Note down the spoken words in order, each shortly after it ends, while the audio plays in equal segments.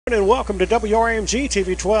And welcome to WRMG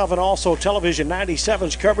TV 12 and also Television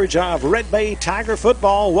 97's coverage of Red Bay Tiger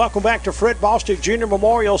football. Welcome back to Fred Bostic Jr.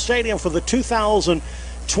 Memorial Stadium for the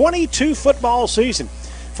 2022 football season.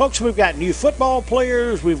 Folks, we've got new football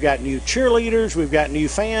players, we've got new cheerleaders, we've got new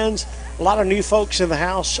fans, a lot of new folks in the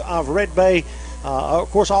house of Red Bay.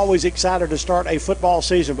 Of course, always excited to start a football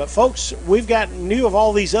season. But, folks, we've got new of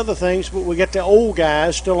all these other things, but we get the old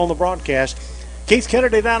guys still on the broadcast. Keith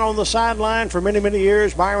Kennedy down on the sideline for many, many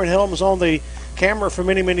years. Byron Helms on the camera for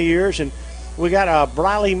many, many years. And we got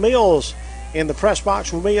Briley Mills in the press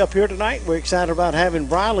box with me up here tonight. We're excited about having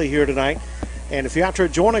Briley here tonight. And if you're out there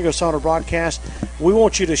joining us on a broadcast, we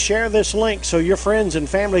want you to share this link so your friends and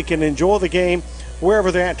family can enjoy the game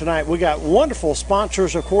wherever they're at tonight. We got wonderful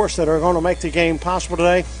sponsors, of course, that are going to make the game possible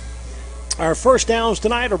today. Our first downs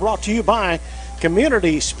tonight are brought to you by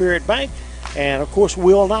Community Spirit Bank. And, of course,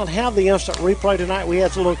 we will not have the instant replay tonight. We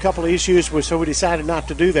had a couple of issues, so we decided not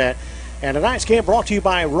to do that. And tonight's game brought to you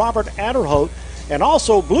by Robert Adderholt. And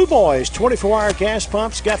also Blue Boys, 24-hour gas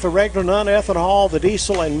pumps, got the regular non-ethanol, the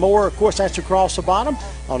diesel, and more. Of course, that's across the bottom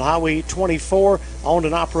on Highway 24, owned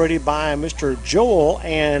and operated by Mr. Joel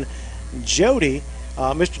and Jody,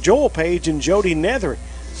 Mr. Joel Page and Jody Nethery.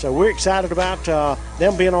 So we're excited about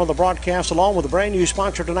them being on the broadcast along with a brand new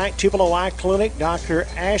sponsor tonight, Tupelo Eye Clinic, Dr.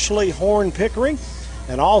 Ashley Horn Pickering,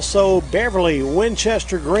 and also Beverly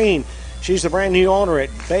Winchester Green. She's the brand new owner at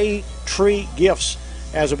Bay Tree Gifts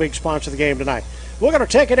as a big sponsor of the game tonight. We're going to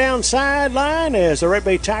take it down sideline as the Red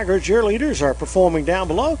Bay Tiger cheerleaders are performing down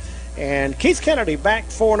below. And Keith Kennedy back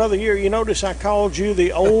for another year. You notice I called you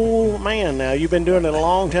the old man now. You've been doing it a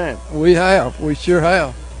long time. We have. We sure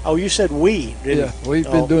have. Oh, you said we, didn't you? We've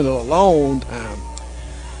been doing it a long time.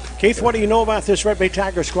 Keith, what do you know about this Red Bay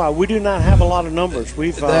Tiger squad? We do not have a lot of numbers.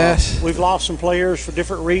 We've lost some players for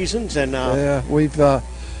different reasons, and we've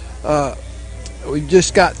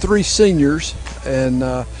just got 3 seniors,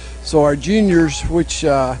 and so our juniors, which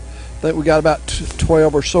I think we got about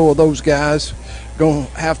 12 or so of those guys, going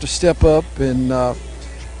to have to step up and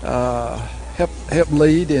help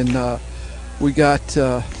lead, and we got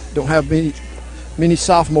don't have many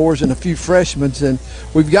sophomores and a few freshmen, and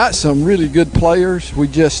we've got some really good players. We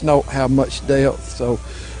just don't have much depth. So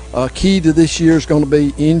key to this year is going to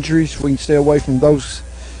be injuries. We can stay away from those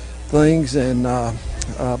things, and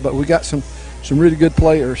but we got some really good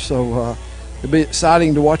players. So it'll be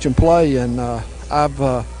exciting to watch them play. And I've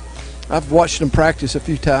watched them practice a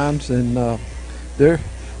few times, and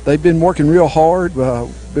they've been working real hard.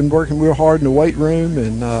 Been working real hard in the weight room,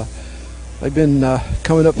 and they've been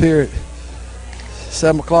coming up here at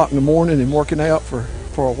 7 o'clock in the morning and working out for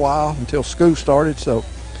a while until school started. So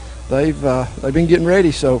they've been getting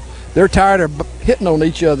ready. So they're tired of hitting on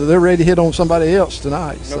each other. They're ready to hit on somebody else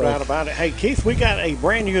tonight. No doubt about it. Hey, Keith, we got a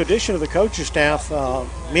brand new addition to the coaching staff.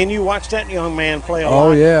 Me and you watched that young man play a lot.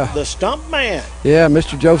 Oh, yeah. The Stump Man. Yeah,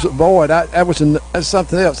 Mr. Joseph Boyd. That's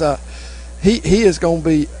something else. He is going to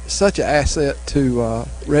be such an asset to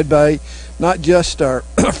Red Bay, not just our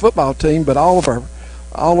football team, but all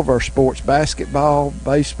of our sports: basketball,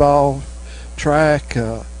 baseball, track,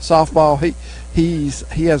 softball. He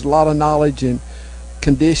has a lot of knowledge in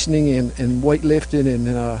conditioning and weightlifting,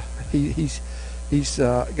 and he's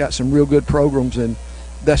got some real good programs, and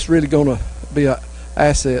that's really going to be an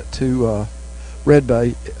asset to Red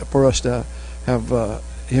Bay for us to have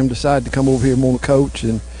him decide to come over here and want to coach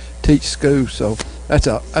and teach school. So that's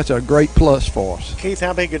a great plus for us. Keith,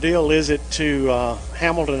 how big a deal is it to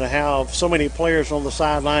Hamilton to have so many players on the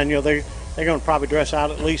sideline? You know, they're going to probably dress out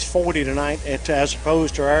at least 40 tonight, as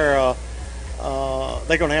opposed to our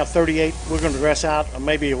they're going to have 38. We're going to dress out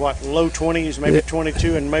maybe low 20s, maybe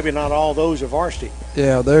 22, and maybe not all those are varsity.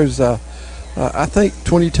 Yeah, there's I think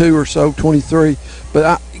 22 or so, 23.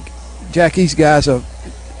 But Jackie's guys are,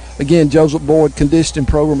 again, Joseph Boyd conditioning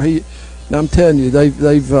program. I'm telling you,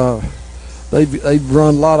 they've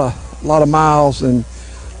run a lot of miles and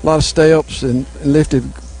a lot of steps and lifted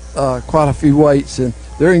quite a few weights, and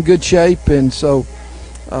they're in good shape. And so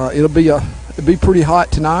it'll be pretty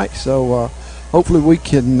hot tonight. So hopefully we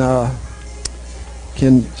can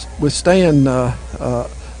withstand a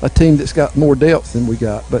team that's got more depth than we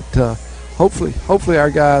got. But hopefully our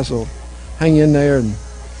guys will hang in there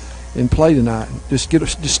and play tonight. Just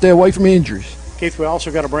stay away from injuries. Keith, we also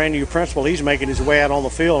got a brand new principal. He's making his way out on the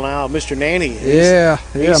field now, Mr. Nanny.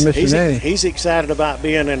 Mr. Nanny. He's excited about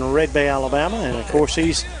being in Red Bay, Alabama, and of course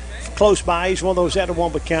he's close by. He's one of those Etowah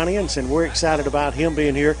Countyans, and we're excited about him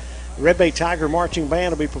being here. Red Bay Tiger Marching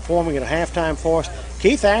Band will be performing at a halftime for us.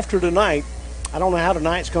 Keith, after tonight, I don't know how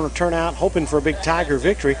tonight's going to turn out, hoping for a big Tiger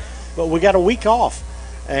victory, but we got a week off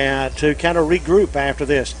to kind of regroup after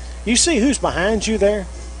this. You see who's behind you there?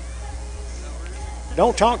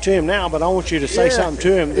 don't talk to him now, but I want you to say something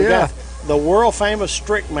to him. The world famous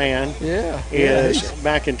Strick man is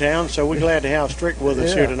back in town, so we're glad to have Strick with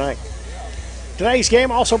us here tonight. Today's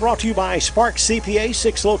game also brought to you by Spark CPA,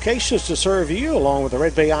 6 locations to serve you, along with the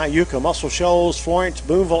Red Bay, Iuka, Muscle Shoals, Florence,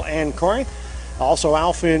 Boonville, and Corinth. Also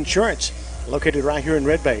Alpha Insurance, located right here in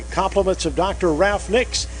Red Bay. Compliments of Dr. Ralph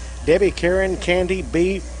Nix. Debbie, Karen, Candy,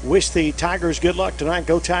 B, wish the Tigers good luck tonight.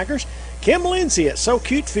 Go Tigers. Kim Lindsay, it's so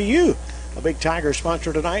cute for you. A big Tiger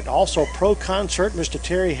sponsor tonight. Also Pro Concert, Mr.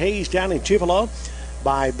 Terry Hayes down in Tupelo.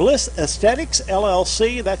 By Bliss Aesthetics,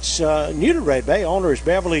 LLC. That's new to Red Bay. Owner is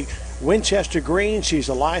Beverly Winchester Green. She's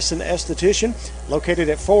a licensed esthetician located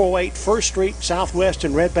at 408 1st Street Southwest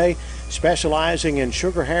in Red Bay, specializing in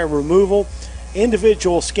sugar hair removal,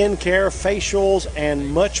 individual skin care, facials, and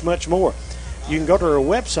much, much more. You can go to her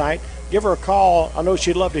website, give her a call. I know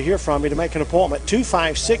she'd love to hear from you to make an appointment.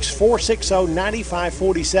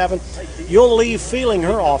 256-460-9547. You'll leave feeling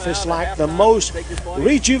her office like the most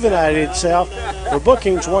rejuvenated self. For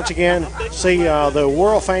bookings, once again, see the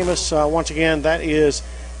world famous, once again, that is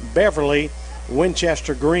Beverly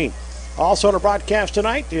Winchester Green. Also on the broadcast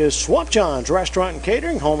tonight is Swamp John's Restaurant and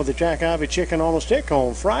Catering, home of the Jack Ivy Chicken on a Stick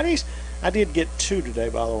on Fridays. I did get 2 today,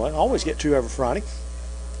 by the way. I always get 2 every Friday.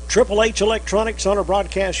 Triple H Electronics on our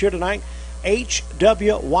broadcast here tonight.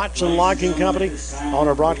 H.W. Watson Logging Company on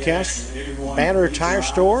our broadcast. Banner Tire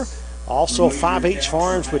Store. Also 5H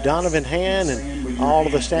Farms with Donovan Hand and all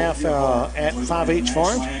of the staff at 5H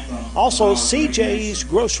Farms. Also CJ's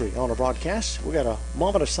Grocery on our broadcast. We got a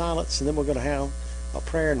moment of silence, and then we're going to have a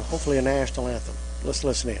prayer and hopefully a national anthem. Let's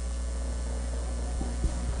listen in.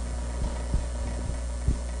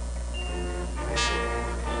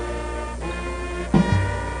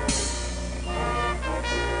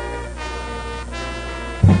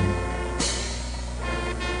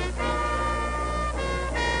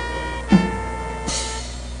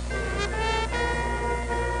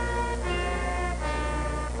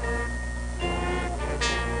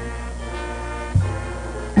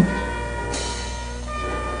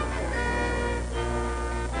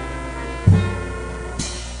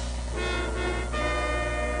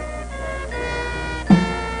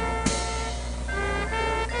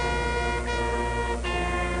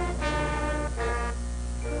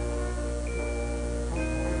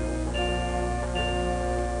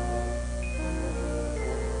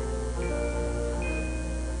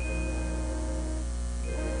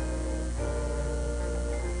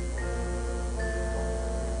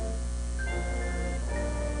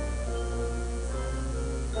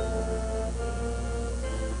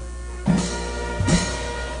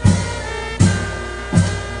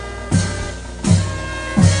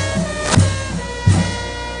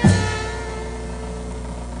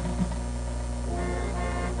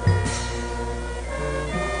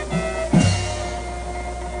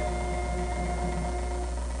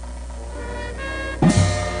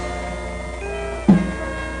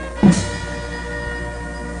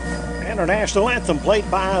 Our national anthem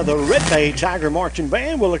played by the Red Bay Tiger Marching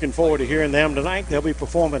Band. We're looking forward to hearing them tonight. They'll be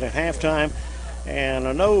performing at halftime, and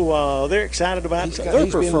I know they're excited about their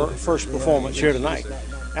first performance here tonight.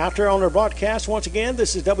 Out there on their broadcast, once again,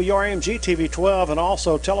 this is WRMG TV 12 and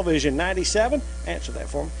also Television 97. Answer that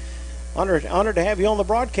for me. Honored to have you on the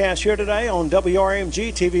broadcast here today on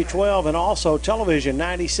WRMG TV 12 and also Television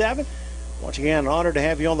 97. Once again, honored to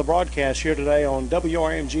have you on the broadcast here today on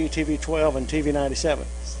WRMG TV 12 and TV 97.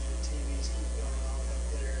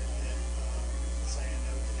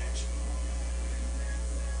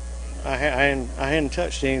 I hadn't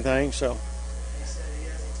touched anything, so.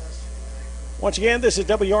 Once again, this is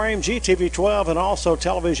WRMG TV 12 and also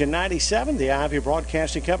Television 97. The Ivy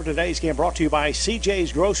Broadcasting Company. Today's game brought to you by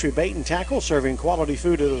CJ's Grocery Bait and Tackle, serving quality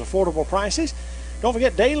food at affordable prices. Don't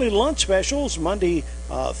forget daily lunch specials Monday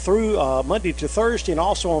through Monday to Thursday, and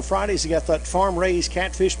also on Fridays you got that farm-raised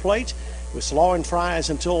catfish plates with slaw and fries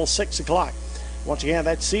until 6 o'clock. Once again,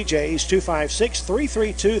 that's CJ's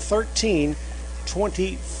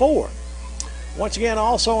 256-332-1324. Once again,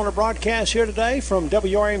 also on our broadcast here today from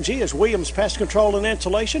WRMG is Williams Pest Control and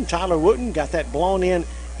Insulation. Tyler Wooten got that blown-in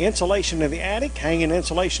insulation in the attic, hanging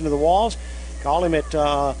insulation to the walls. Call him at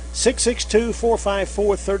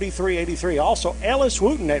 662-454-3383. Also, Ellis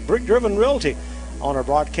Wooten at Brick Driven Realty on our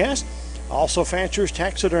broadcast. Also, Fancher's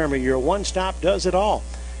Taxidermy, your one-stop does it all.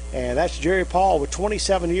 And that's Jerry Paul with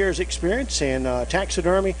 27 years experience in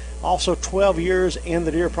taxidermy, also 12 years in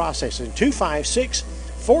the deer processing.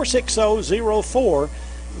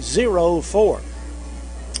 256-460-0404.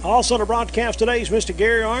 Also on the broadcast today is Mr.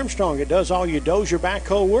 Gary Armstrong. It does all your Dozier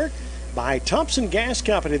backhoe work by Thompson Gas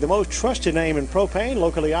Company, the most trusted name in propane,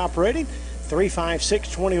 locally operated.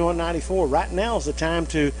 356-2194. Right now is the time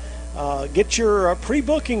to get your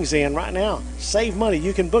pre-bookings in right now. Save money.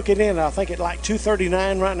 You can book it in, I think, at like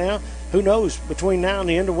 $239 right now. Who knows, between now and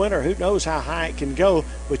the end of winter, who knows how high it can go,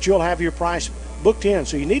 but you'll have your price booked in.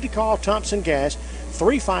 So you need to call Thompson Gas,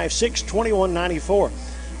 356-2194.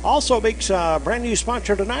 Also, a big brand new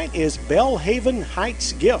sponsor tonight is Belhaven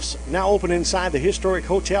Heights Gifts, now open inside the historic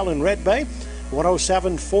hotel in Red Bay,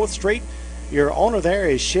 107 4th Street. Your owner there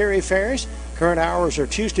is Sherry Ferris. Current hours are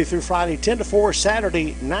Tuesday through Friday, 10 to 4,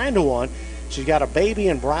 Saturday, 9 to 1. She's got a baby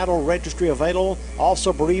and bridal registry available,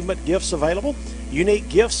 also bereavement gifts available, unique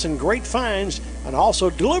gifts and great finds, and also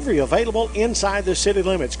delivery available inside the city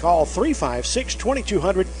limits. Call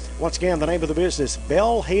 356-2200. Once again, the name of the business,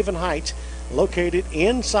 Belhaven Heights, located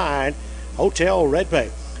inside Hotel Red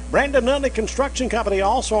Bay. Brandon Nutley Construction Company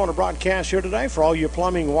also on a broadcast here today. For all your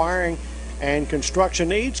plumbing, wiring, and construction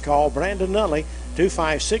needs, call Brandon Nutley,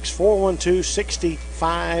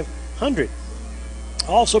 256-412-6500.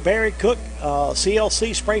 Also, Barry Cook,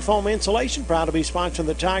 CLC Spray Foam Insulation, proud to be sponsoring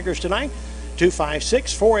the Tigers tonight,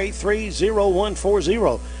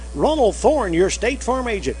 256-483-0140. Ronald Thorne, your State Farm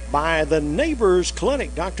agent, by the Neighbors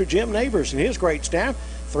Clinic, Dr. Jim Neighbors and his great staff,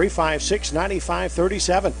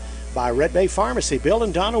 356-9537. By Red Bay Pharmacy, Bill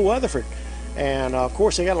and Donna Weatherford. And, of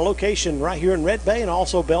course, they got a location right here in Red Bay and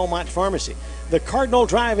also Belmont Pharmacy. The Cardinal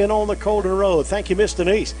Drive-In on the Colden Road. Thank you, Miss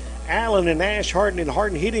Denise. Allen and Nash Harden and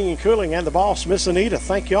Harden Heating and Cooling, and the boss, Miss Anita.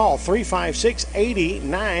 Thank you all.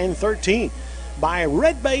 356-8913. By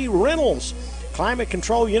Red Bay Rentals. Climate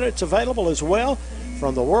control units available as well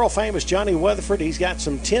from the world-famous Johnny Weatherford. He's got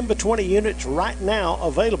some 10 by 20 units right now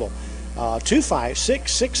available.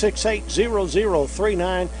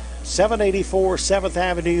 256-668-0039. 784 7th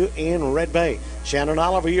Avenue in Red Bay. Shannon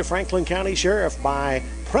Oliver, your Franklin County Sheriff. By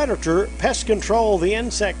Predator Pest Control, the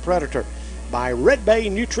insect predator. By Red Bay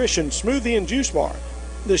Nutrition Smoothie and Juice Bar.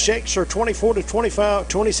 The shakes are 24 to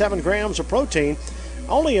 27 grams of protein,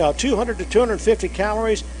 only 200 to 250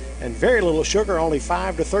 calories, and very little sugar, only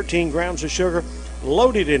 5 to 13 grams of sugar,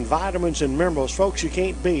 loaded in vitamins and minerals. Folks, you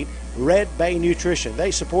can't beat Red Bay Nutrition.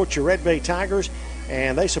 They support your Red Bay Tigers,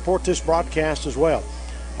 and they support this broadcast as well.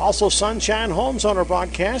 Also, Sunshine Homes on our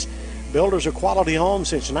broadcast. Builders of quality homes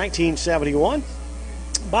since 1971.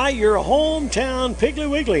 By your hometown Piggly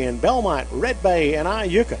Wiggly in Belmont, Red Bay, and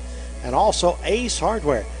Iuka. And also Ace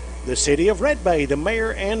Hardware, the city of Red Bay, the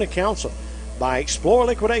mayor, and the council. By Explore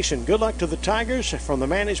Liquidation. Good luck to the Tigers from the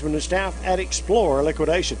management and staff at Explore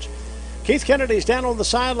Liquidations. Keith Kennedy's down on the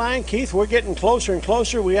sideline. Keith, we're getting closer and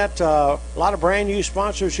closer. We got a lot of brand new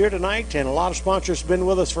sponsors here tonight, and a lot of sponsors have been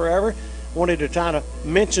with us forever. Wanted to kind of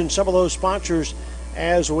mention some of those sponsors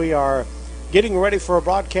as we are getting ready for a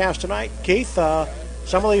broadcast tonight. Keith,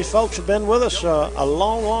 some of these folks have been with us a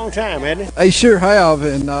long, long time, haven't they? They sure have,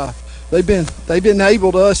 and they've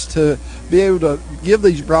enabled us to be able to give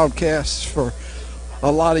these broadcasts for a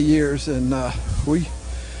lot of years, and we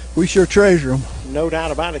sure treasure them. No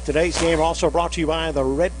doubt about it. Today's game also brought to you by the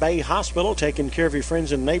Red Bay Hospital, taking care of your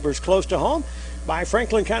friends and neighbors close to home. By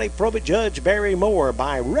Franklin County Probate Judge Barry Moore.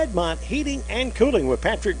 By Redmont Heating and Cooling with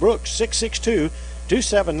Patrick Brooks,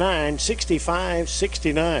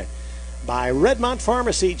 662-279-6569. By Redmont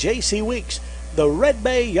Pharmacy, J.C. Weeks. The Red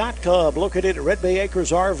Bay Yacht Club, located at Red Bay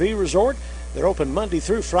Acres RV Resort. They're open Monday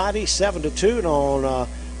through Friday, 7 to 2, and on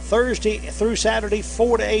Thursday through Saturday,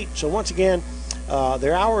 4 to 8. So once again,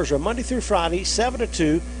 their hours are Monday through Friday, 7 to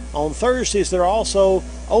 2. On Thursdays, they're also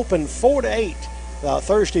open 4 to 8.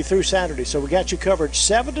 Thursday through Saturday. So we got you covered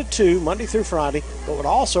 7 to 2, Monday through Friday, but would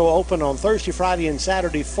also open on Thursday, Friday, and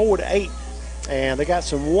Saturday, 4 to 8. And they got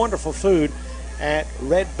some wonderful food at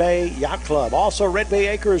Red Bay Yacht Club. Also, Red Bay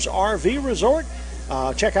Acres RV Resort.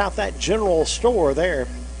 Check out that general store there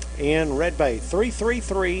in Red Bay,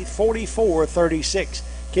 333-4436.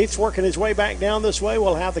 Keith's working his way back down this way.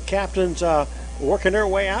 We'll have the captains working their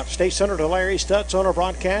way out. State Senator Larry Stutz on our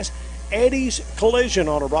broadcast. Eddie's Collision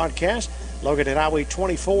on our broadcast. Located at Highway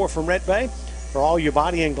 24 from Red Bay. For all your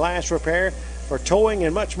body and glass repair, for towing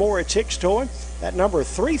and much more, it's Hicks Towing. That number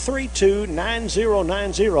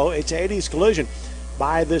 332-9090. It's Eddie's Collision.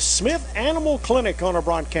 By the Smith Animal Clinic on our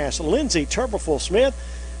broadcast. Lindsay Turberful Smith.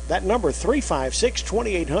 That number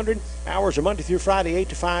 356-2800. Hours are Monday through Friday, 8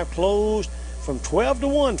 to 5. Closed from 12 to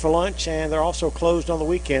 1 for lunch, and they're also closed on the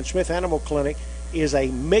weekend. Smith Animal Clinic is a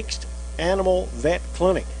mixed animal vet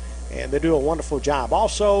clinic, and they do a wonderful job.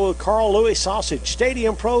 Also, Carl Lewis Sausage,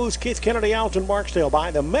 Stadium Pros, Keith Kennedy, Alton Barksdale.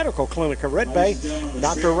 By the Medical Clinic of Red Bay,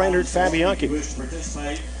 Dr. Raynard Fabianchi.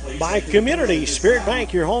 By Community Spirit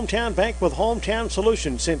Bank, your hometown bank with hometown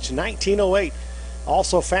solutions since 1908.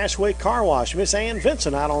 Also, Fastway Car Wash, Miss Ann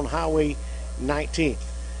Vincent out on Highway 19.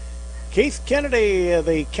 Keith Kennedy,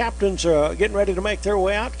 the captains are getting ready to make their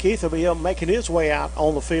way out. Keith will be making his way out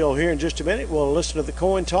on the field here in just a minute. We'll listen to the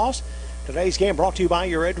coin toss. Today's game brought to you by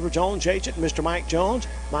your Edward Jones agent, Mr. Mike Jones.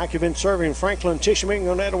 Mike, you've been serving Franklin,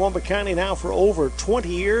 Tishomingo, and Netawamba County now for over 20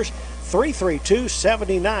 years.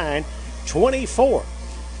 332-7924.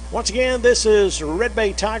 Once again, this is Red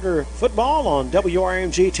Bay Tiger football on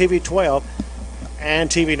WRMG TV 12 and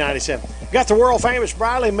TV 97. Got the world famous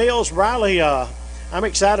Briley Mills. Briley, I'm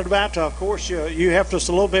excited about. Of course, you helped us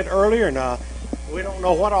a little bit earlier, and we don't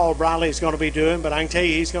know what all Briley is going to be doing, but I can tell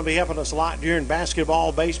you he's going to be helping us a lot during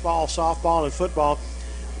basketball, baseball, softball, and football.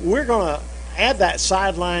 We're going to add that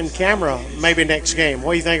sideline camera maybe next game.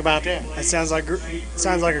 What do you think about that? That sounds like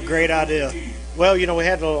a great idea. Well, we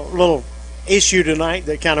had a little issue tonight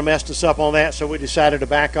that kind of messed us up on that, so we decided to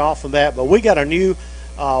back off from that. But we got a new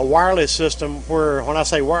wireless system where, when I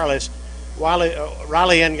say wireless,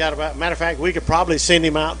 Riley hadn't got about. Matter of fact, we could probably send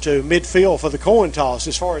him out to midfield for the coin toss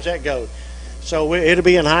as far as that goes. So it'll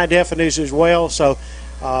be in high definition as well. So,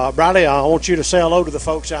 Riley, I want you to say hello to the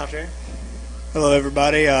folks out there. Hello,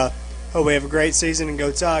 everybody. Hope we have a great season and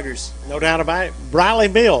go Tigers. No doubt about it. Briley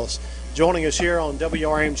Mills joining us here on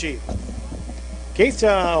WRMG. Keith,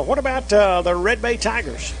 what about the Red Bay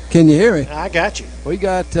Tigers? Can you hear me? I got you. We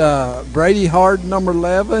got Brady Hard, number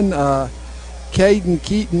 11, Caden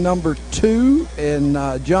Keaton, number 2,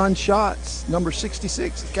 and John Schatz, number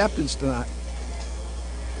 66, the captains tonight.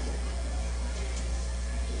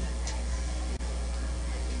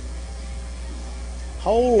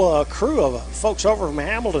 Whole crew of folks over from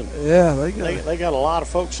Hamilton. Yeah, they got a lot of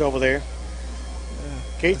folks over there.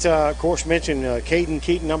 Keith, of course, mentioned Caden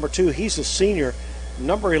Keaton, number 2. He's a senior.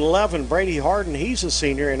 Number 11, Brady Harden, he's a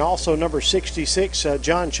senior. And also number 66,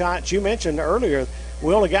 John Schatz. You mentioned earlier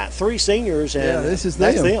we only got 3 seniors. And yeah, that's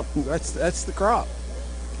them. That's the crop.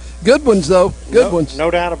 Good ones, though. Good ones. No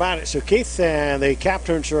doubt about it. So, Keith, and the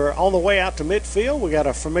captains are on the way out to midfield. We got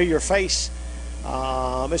a familiar face,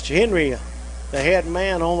 Mr. Henry, the head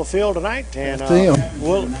man on the field tonight. And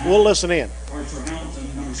we'll listen in. For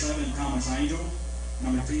Hamilton, number 7, Thomas Angel.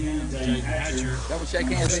 Number 10, Dave Hatcher. Double shake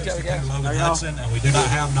hands with each other, guys. Logan Hudson, and we do not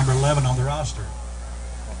have number 11 on the roster.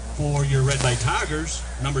 For your Red Bay Tigers,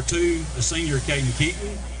 number 2, the senior Caden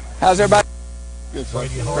Keaton. How's everybody? Good, Great.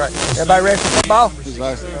 Everybody ready for football?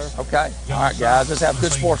 Exactly. Okay. All right, guys. Let's have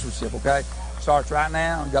good sportsmanship, okay? Starts right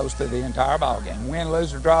now and goes through the entire ball game. Win,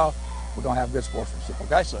 lose, or draw, we're going to have good sportsmanship,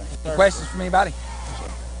 okay? Any questions from anybody?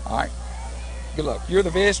 All right. Good luck. You're the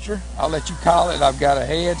visitor. I'll let you call it. I've got a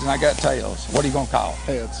heads and I got tails. What are you going to call?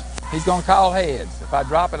 Heads. He's going to call heads. If I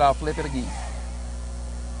drop it, I'll flip it again.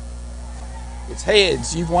 It's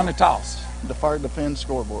heads. You've won the toss. Defer, defend,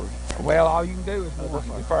 scoreboard. Well, all you can do is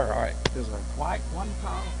defer. All right. White, one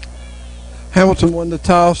call. Hamilton won the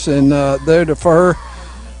toss, and they're defer,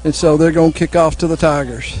 and so they're going to kick off to the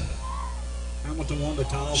Tigers. Hamilton won the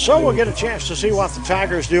toss. So we'll get a chance to see what the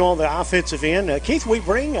Tigers do on the offensive end. Keith, we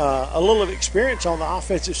bring a little experience on the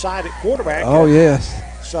offensive side at quarterback. Oh, yes.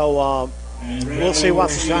 So we'll see what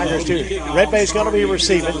the Tigers do. Red Bay's going to be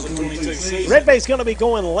receiving. Red Bay's going to be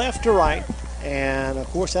going left to right. And, of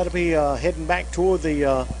course, that'll be heading back toward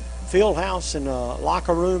the field house and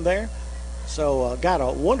locker room there. So got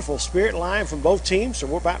a wonderful spirit line from both teams. So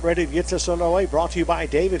we're about ready to get this underway. Brought to you by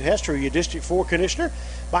David Hester, your District 4 Commissioner.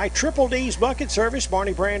 By Triple D's Bucket Service,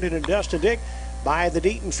 Barney Brandon and Dustin Dick. By the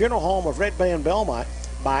Deaton Funeral Home of Red Bay and Belmont.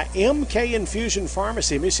 By MK Infusion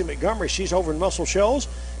Pharmacy, Missy Montgomery. She's over in Muscle Shoals.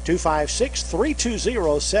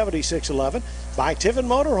 256-320-7611. By Tiffin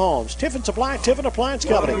Motorhomes, Tiffin Supply, Tiffin Appliance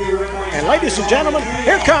Company. And ladies and gentlemen,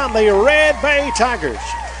 here come the Red Bay Tigers.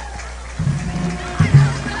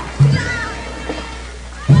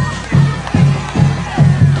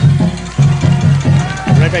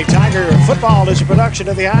 Red Bay Tiger football is a production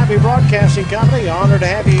of the Ivy Broadcasting Company. Honored to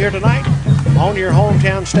have you here tonight on your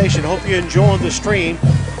hometown station. Hope you enjoyed the stream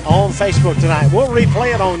on Facebook tonight. We'll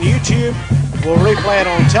replay it on YouTube. We'll replay it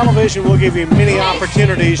on television. We'll give you many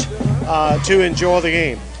opportunities to enjoy the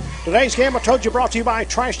game. Today's game, I told you, brought to you by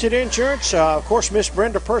Tri-State Insurance. Of course, Miss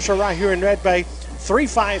Brenda Purser right here in Red Bay,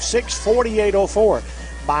 356-4804.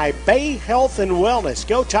 By Bay Health and Wellness.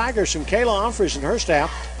 Go Tigers from Kayla Humphries and her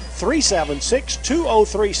staff,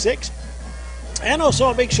 376-2036. And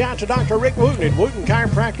also a big shout out to Dr. Rick Wooten at Wooten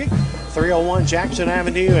Chiropractic, 301 Jackson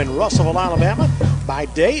Avenue in Russellville, Alabama. By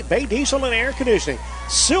Bay Diesel and Air Conditioning.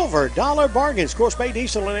 Silver Dollar Bargains. Of course, Bay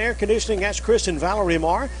Diesel and Air Conditioning, that's Chris and Valerie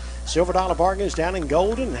Marr. Silver Dollar Bargains down in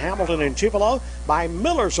Golden, Hamilton, and Tupelo. By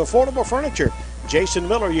Miller's Affordable Furniture. Jason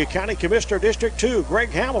Miller, your County Commissioner, District 2. Greg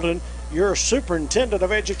Hamilton, your Superintendent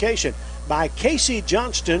of Education. By Casey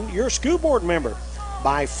Johnston, your School Board member.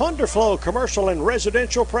 by Funderflow Commercial and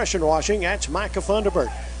Residential Pressure Washing. That's Micah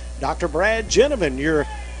Funderburg. Dr. Brad Gentleman, your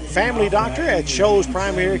family doctor at Shows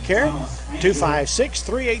Primary Care,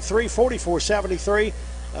 256-383-4473.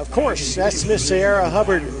 Of course, that's Miss Sierra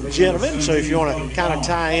Hubbard Gentleman, so if you want to kind of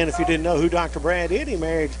tie in, if you didn't know who Dr. Brad is, he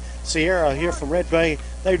married Sierra here from Red Bay.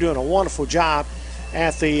 They're doing a wonderful job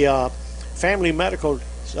at the family medical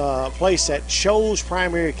place that Shows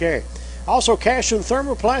Primary Care. Also, Cash and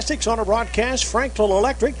Thermoplastics on our broadcast, Franklin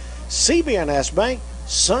Electric, CBNS Bank,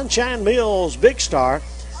 Sunshine Mills, Big Star,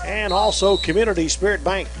 and also Community Spirit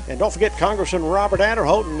Bank. And don't forget Congressman Robert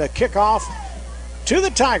Adderholt, and the kickoff to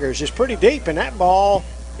the Tigers is pretty deep, and that ball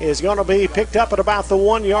is going to be picked up at about the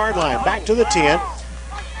 1-yard line. Back to the 10.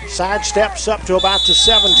 Side steps up to about the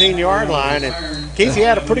 17-yard line. And Keith, he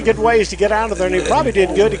had a pretty good ways to get out of there, and he probably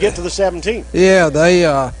did good to get to the 17. Yeah,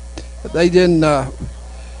 they didn't.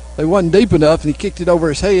 They wasn't deep enough, and he kicked it over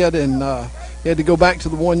his head, and he had to go back to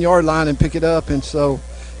the 1-yard line and pick it up, and so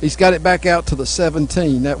he's got it back out to the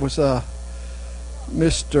 17. That was Mr.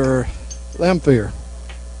 Lamphere.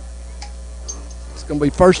 It's going to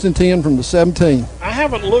be 1st and 10 from the 17. I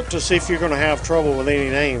haven't looked to see if you're going to have trouble with any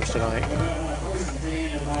names tonight.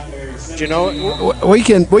 Do you know it? We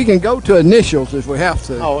can go to initials if we have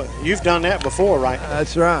to. Oh, you've done that before, right?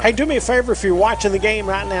 That's right. Hey, do me a favor, if you're watching the game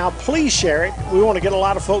right now, please share it. We want to get a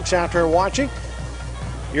lot of folks out there watching.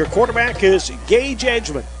 Your quarterback is Gage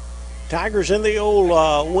Edgman. Tigers in the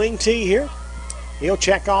old wing tee here. He'll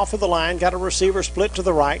check off of the line, got a receiver split to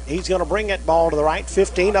the right. He's going to bring that ball to the right,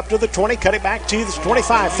 15, up to the 20, cut it back to the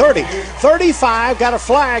 25, 30, 35, got a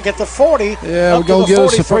flag at the 40, yeah, up to the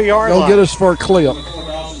 43-yard line. Going to get us for a clip.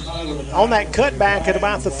 On that cutback at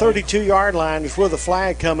about the 32-yard line is where the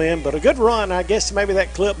flag come in, but a good run. I guess maybe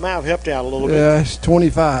that clip might have helped out a little bit. Yeah, it's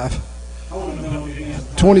 25.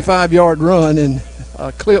 25-yard run, and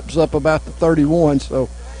clips up about the 31, so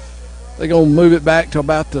they're going to move it back to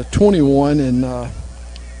about the 21 and or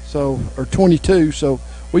 22. So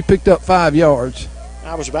we picked up 5 yards.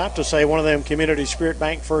 I was about to say one of them Community Spirit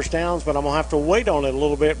Bank first downs, but I'm going to have to wait on it a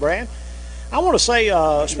little bit, Brad. I want to say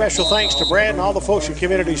special thanks to Brad and all the folks at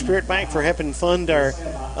Community Spirit Bank for helping fund our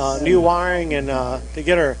new wiring and to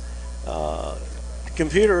get our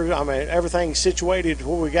computer, everything situated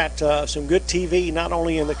where we got some good TV, not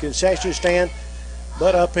only in the concession stand,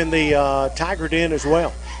 but up in the Tiger Den as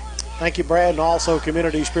well. Thank you, Brad, and also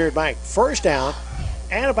Community Spirit Bank. First down,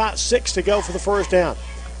 and about 6 to go for the first down.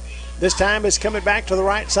 This time it's coming back to the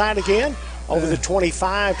right side again, over the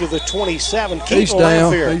 25 to the 27. He's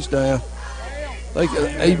down. He's down.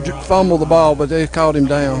 He fumbled the ball, but they caught him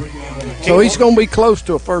down. So he's going to be close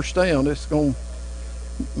to a first down. It's going to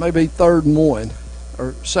maybe 3rd and 1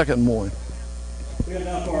 or 2nd and 1.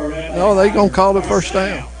 No, they're going to call it first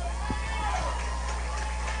down.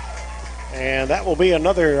 And that will be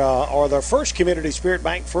another, or their first Community Spirit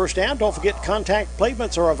Bank first down. Don't forget, contact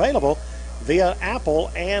payments are available via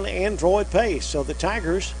Apple and Android Pay. So the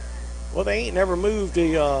Tigers, well, they ain't never moved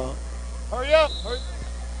the. Hurry up!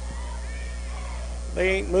 They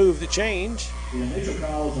ain't moved the change. The initial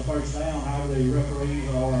call is a first down. However, the referees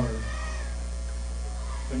are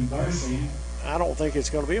conversing. I don't think it's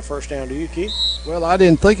going to be a first down, do you, Keith? Well, I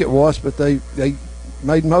didn't think it was, but they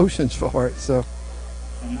made motions for it, so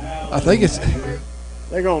I think it's.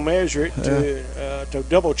 They're going to measure it to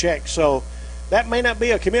double check. So that may not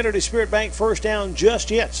be a Community Spirit Bank first down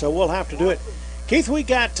just yet, so we'll have to do it. Keith, we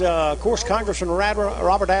got, of course, Congressman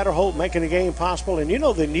Robert Adderholt making the game possible. And, you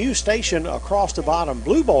know, the new station across the bottom,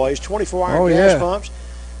 Blue Boys, 24-hour gas pumps.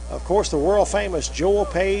 Of course, the world-famous Joel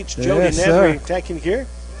Page, Jody Nedry taking care.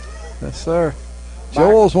 Yes, sir.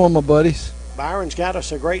 Joel's one of my buddies. Byron's got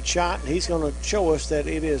us a great shot, and he's going to show us that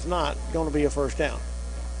it is not going to be a first down.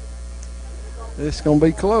 It's going to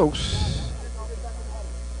be close.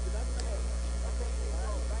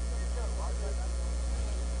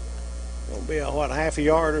 Be a half a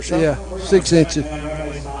yard or something? Yeah, 6 inches,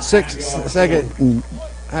 6 and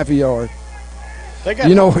half a yard.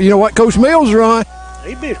 You know what Coach Mills run?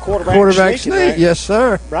 He'd be a quarterback sneak. Right? Yes,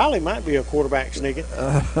 sir. Riley might be a quarterback sneaking.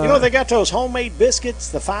 You know, they got those homemade biscuits,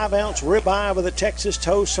 the 5-ounce ribeye with a Texas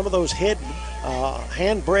toast, some of those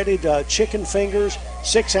hand-breaded chicken fingers,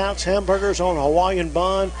 6-ounce hamburgers on a Hawaiian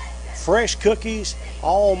bun, fresh cookies,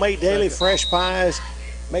 all made daily, fresh pies.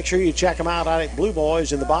 Make sure you check them out at Blue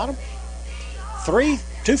Boys in the bottom.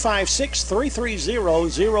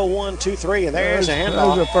 256-330-0123, and there's a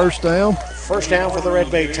handoff. There's a first down. First down for the Red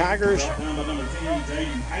Bay Tigers.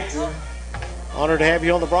 Honored to have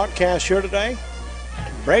you on the broadcast here today.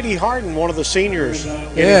 Brady Harden, one of the seniors.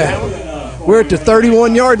 Yeah, we're at the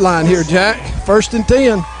 31-yard line here, Jack. 1st and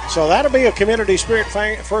 10. So that'll be a community spirit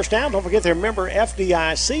first down. Don't forget they're a member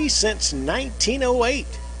FDIC since 1908.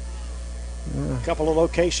 A couple of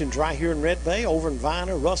locations right here in Red Bay, over in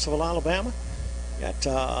Viner, Russellville, Alabama. Got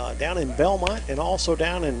down in Belmont and also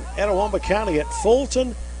down in Etowah County at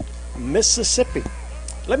Fulton, Mississippi.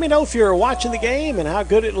 Let me know if you're watching the game and how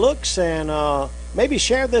good it looks, and maybe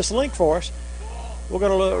share this link for us. We're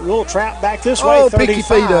going to a little trap back this way. Oh, pick your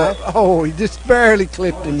feet up. Oh, he just barely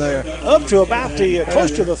clipped him there. Up to about the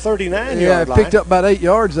close to the 39-yard line. Yeah, picked up about 8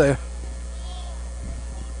 yards there.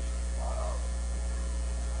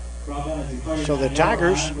 So the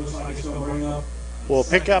Tigers will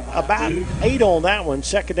pick up about 8 on that one.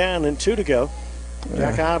 Second down and 2 to go.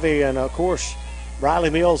 Jack Ivey and, of course, Riley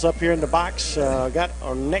Mills up here in the box. Got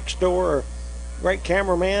our next door great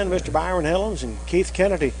cameraman, Mr. Byron Helms, and Keith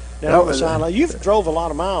Kennedy down on the sideline. You've drove a lot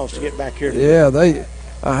of miles to get back here today. Yeah,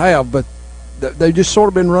 I have, but they've just sort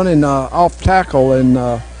of been running off tackle and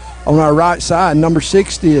on our right side, number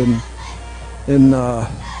 60, and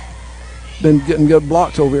been getting good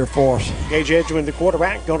blocks over here for us. Gage Edgwin, the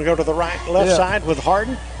quarterback, going to go to the left side with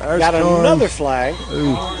Harden. There's got Carnes. Another flag.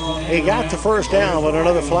 Ooh. He got the first down with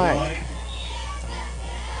another flag.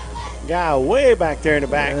 Guy way back there in the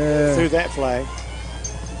back threw that flag.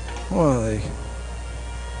 Why?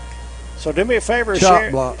 So do me a favor,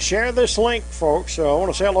 share this link, folks. I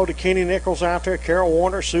want to say hello to Kenny Nichols out there, Carol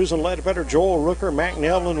Warner, Susan Ledbetter, Joel Rooker, Mac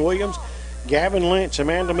Nevlin Williams, Gavin Lynch,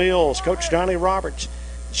 Amanda Mills, Coach Johnny Roberts,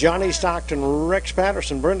 Johnny Stockton, Rex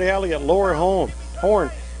Patterson, Brenda Elliott, Lori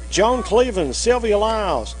Horn, Joan Cleveland, Sylvia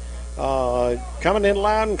Lyles. Coming in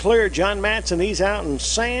loud and clear, John Matson, he's out in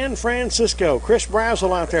San Francisco. Chris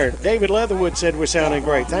Brazel out there. David Leatherwood said we're sounding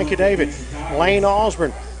great. Thank you, David. Lane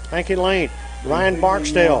Osborne. Thank you, Lane. Ryan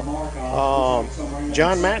Barksdale.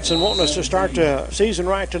 John Matson wanting us to start the season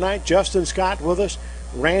right tonight. Justin Scott with us.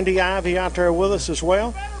 Randy Ivey out there with us as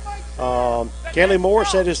well. Kelly Moore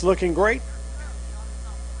said it's looking great.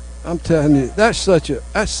 I'm telling you, that's such a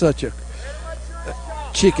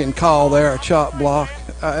chicken call there, a chop block.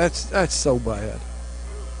 That's so bad.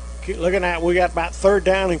 Keep looking at, we got about third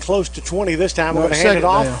down and close to 20 this time. We're going to hand it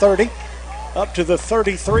off 30 up to the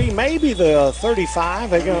 33, maybe the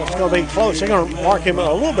 35. It's going to be close. They're going to mark him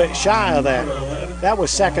a little bit shy of that. That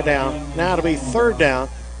was second down. Now it'll be third down.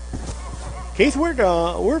 Keith,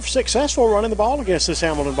 we're successful running the ball against this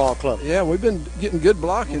Hamilton Ball Club. Yeah, we've been getting good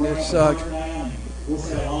blocking. It's 3rd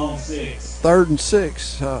and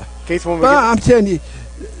 6. Keith, I'm telling you,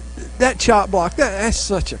 that chop block, that's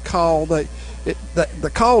such a call. The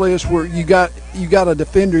call is where you got a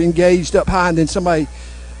defender engaged up high, and then somebody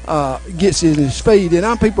gets in his feet,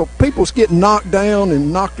 and people's getting knocked down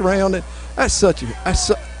and knocked around. And that's a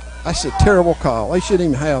terrible call. They shouldn't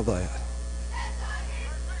even have that.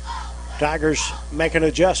 Tigers make an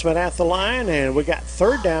adjustment at the line, and we got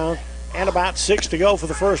third down and about 6 to go for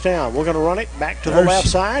the first down. We're going to run it back to the left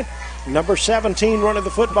side. Number 17 running the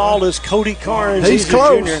football is Cody Carnes. He's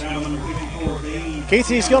close. A junior. Keith,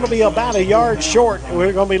 he's going to be about a yard short.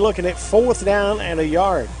 We're going to be looking at fourth down and a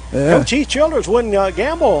yard. Yeah. Coach Heath Childers wouldn't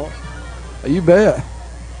gamble. You bet.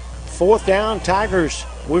 Fourth down, Tigers.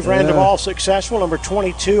 We've ran the ball successful. Number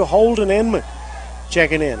 22, Holden Inman,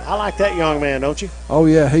 checking in. I like that young man, don't you? Oh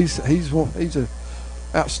yeah, he's an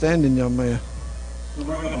outstanding young man.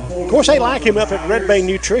 Of course, they like him up at Red Bay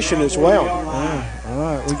Nutrition as well. All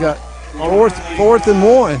right, we got fourth and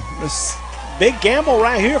 1. Big gamble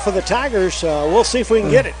right here for the Tigers. We'll see if we can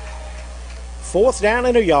get it. Fourth down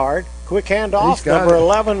and a yard. Quick handoff. Number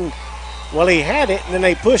 11. Well, he had it, and then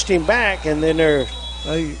they pushed him back, and then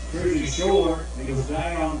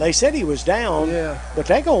they said he was down. Yeah. But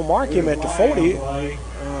they're going to mark him at the 40.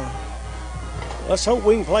 Let's hope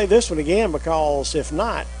we can play this one again, because if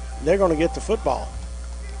not, they're going to get the football.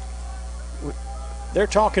 They're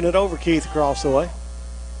talking it over, Keith, across the way.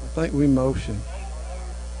 I think we motion.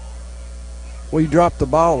 We dropped the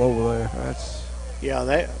ball over there.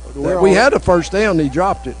 We had a first down. He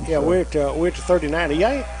dropped it. Yeah, so. we're at 39.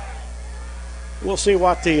 Yeah. We'll see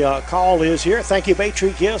what the call is here. Thank you, Bay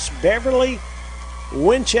Tree Gifts. Beverly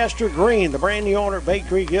Winchester Green, the brand new owner at Bay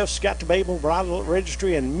Tree Gifts, got the Babel Bridal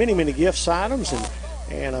Registry and many, many gifts items.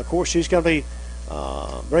 And of course, she's going to be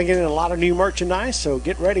bringing in a lot of new merchandise. So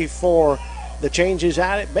get ready for the changes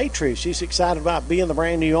out at Bay Tree. She's excited about being the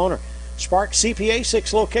brand new owner. Spark CPA,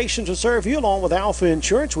 6 locations to serve you, along with Alpha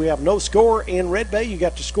Insurance. We have no score in Red Bay. You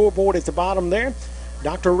got the scoreboard at the bottom there.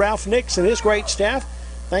 Dr. Ralph Nix and his great staff.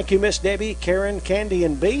 Thank you, Miss Debbie, Karen, Candy,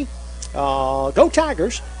 and B. Go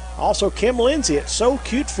Tigers. Also, Kim Lindsay, it's so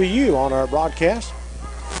cute for you on our broadcast.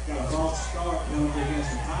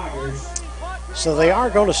 So they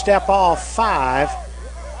are going to step off 5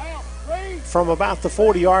 from about the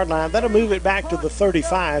 40-yard line. That'll move it back to the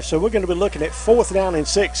 35. So we're going to be looking at 4th down and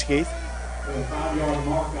 6, Keith.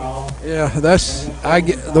 Yeah,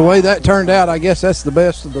 the way that turned out, I guess that's the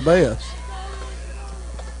best of the best.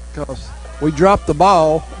 Because we dropped the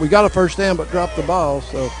ball. We got a first down, but dropped the ball.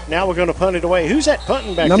 So now we're going to punt it away. Who's that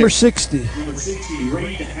punting back number there? 60.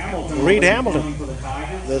 Reed Hamilton.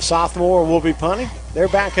 The sophomore will be punting. They're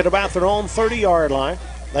back at about their own 30-yard line.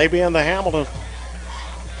 They be in the Hamilton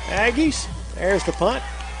Aggies. There's the punt.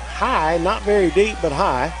 High, not very deep, but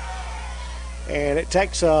high. And it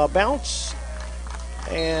takes a bounce.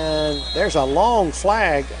 And there's a long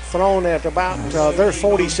flag thrown at about their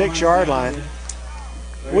 46-yard line.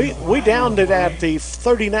 We downed it at the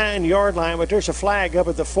 39-yard line, but there's a flag up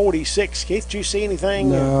at the 46. Keith, did you see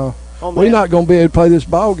anything? No. On We're that? not going to be able to play this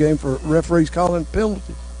ball game for referees calling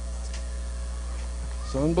penalties.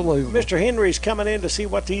 It's unbelievable. Mr. Henry's coming in to see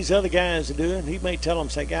what these other guys are doing. He may tell them,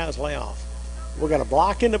 say, guys, lay off. We're going to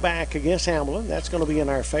block in the back against Hamilton. That's going to be in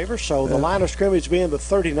our favor. So the line of scrimmage being the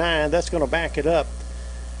 39, that's going to back it up.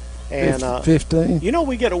 And 15. You know,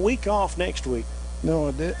 we get a week off next week. No,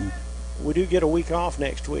 I didn't. We do get a week off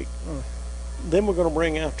next week. Then we're going to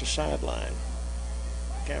bring out the sideline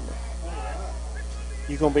camera.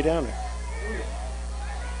 You going to be down there?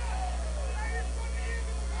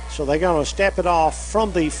 So they're going to step it off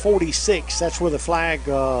from the 46. That's where the flag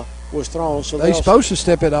was thrown. So they're supposed to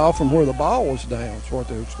step it off from where the ball was down. That's what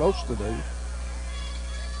they were supposed to do.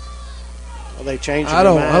 Are they changing I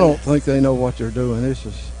their mind? don't think they know what they're doing. This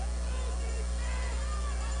is.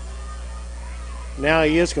 Now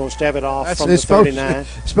he is going to step it off from the 39.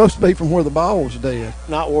 It's supposed to be from where the ball was dead.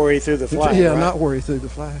 Not where he threw the flag. Yeah, right? not where he threw the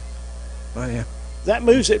flag. Man. That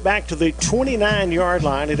moves it back to the 29-yard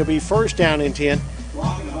line. It'll be 1st down and 10.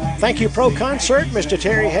 Thank you, Pro Concert. Mr.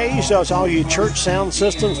 Terry Hayes does all your church sound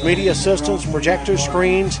systems, media systems, projectors,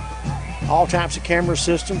 screens, all types of camera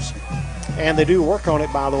systems. And they do work on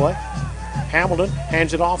it, by the way. Hamilton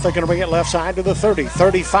hands it off. They're going to bring it left side to the 30,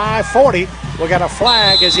 35, 40. We got a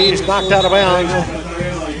flag as he's knocked out of bounds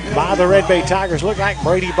by the Red Bay Tigers. Looked like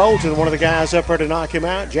Brady Bolton, one of the guys up there to knock him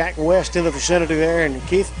out. Jack West in the vicinity there. And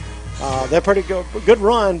Keith, they're pretty good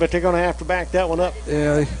run, but they're going to have to back that one up.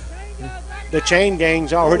 Yeah. The chain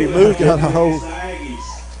gang's already moved. Got a hold.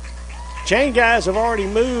 Chain guys have already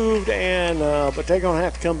moved, and but they're going to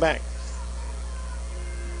have to come back.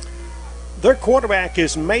 Their quarterback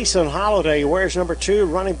is Mason Holiday. He wears number 2.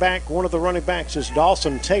 Running back, one of the running backs is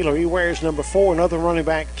Dawson Taylor. He wears number 4. Another running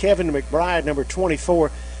back, Kevin McBride, number 24.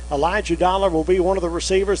 Elijah Dollar will be one of the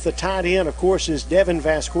receivers. The tight end, of course, is Devin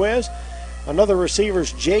Vasquez. Another receiver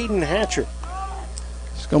is Jaden Hatcher.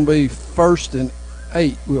 It's going to be 1st and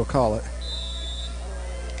 8, we'll call it.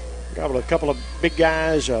 Got a couple of big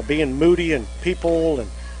guys being Moody and People and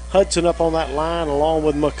Hudson up on that line along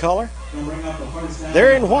with McCullough.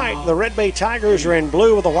 They're in white. The Red Bay Tigers are in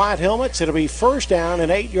blue with the white helmets. It'll be 1st down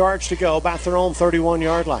and 8 yards to go, about their own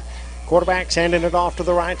 31-yard line. Quarterback's handing it off to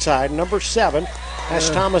the right side. Number 7, that's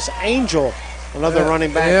Thomas Angel, another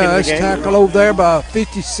running back in the that's game. tackle over there by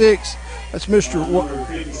 56. That's Mr.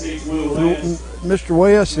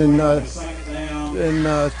 West and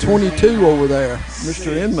 22 over there,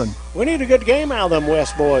 Mr. Inman. We need a good game out of them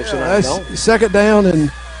West boys tonight, That's don't we? 2nd down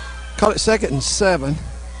and call it 2nd and 7.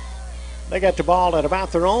 They got the ball at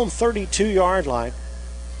about their own 32-yard line.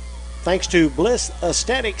 Thanks to Bliss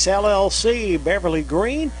Aesthetics LLC, Beverly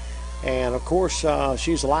Green. And, of course,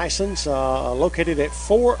 she's licensed, located at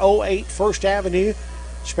 408 First Avenue,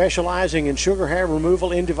 specializing in sugar hair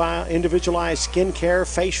removal, individualized skin care,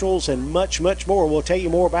 facials, and much, much more. We'll tell you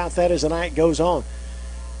more about that as the night goes on.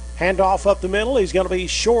 Handoff up the middle. He's going to be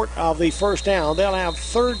short of the 1st down. They'll have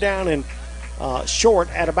 3rd down and short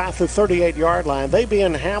at about the 38-yard line. They be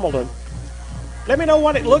in Hamilton. Let me know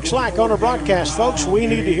what it looks like on our broadcast, folks. We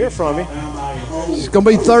need to hear from you. It's going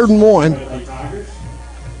to be 3rd and 1.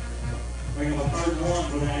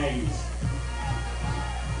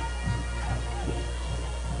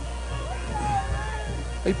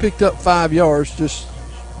 He picked up 5 yards, just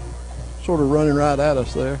sort of running right at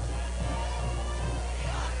us there.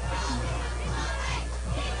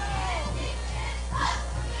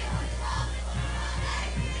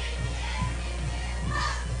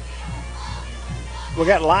 We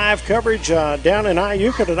got live coverage down in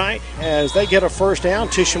Iuka tonight as they get a 1st down.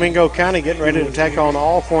 Tishomingo County getting ready to take on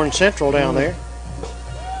Alcorn Central down there.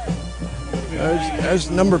 There's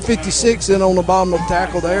number 56 in on the bottom of the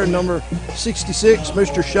tackle there. Number 66,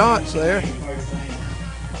 Mr. Schatz there.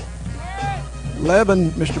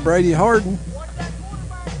 11, Mr. Brady Harden.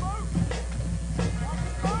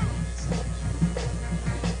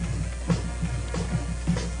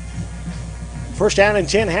 First down and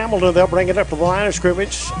 10, Hamilton. They'll bring it up to the line of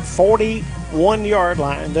scrimmage, 41-yard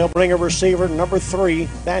line. They'll bring a receiver, number 3.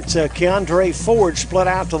 That's Keandre Ford, split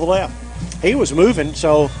out to the left. He was moving,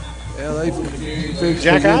 so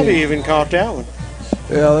Jack Ivey even caught that one.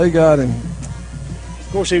 Yeah, they got him. Of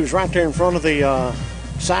course, he was right there in front of the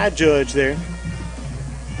side judge there.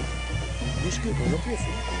 He's good.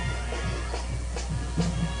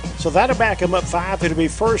 So that'll back him up 5. It'll be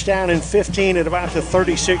first down and 15 at about the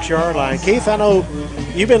 36-yard line. Keith, I know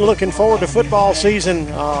you've been looking forward to football season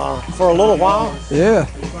for a little while. Yeah.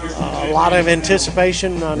 A lot of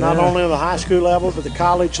anticipation, not only on the high school level, but the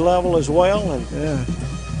college level as well. And yeah.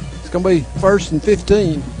 It's going to be first and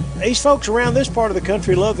 15. These folks around this part of the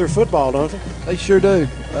country love their football, don't they? They sure do.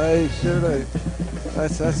 They sure do.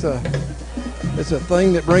 It's a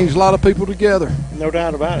thing that brings a lot of people together. No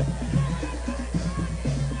doubt about it.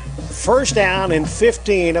 First down and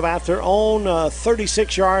 15, about their own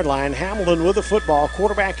 36-yard line. Hamilton with the football.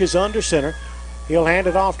 Quarterback is under center. He'll hand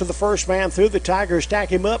it off to the first man through. The Tigers stack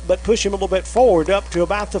him up, but push him a little bit forward up to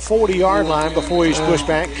about the 40-yard line before he's pushed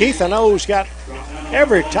back. Keith, I know, has got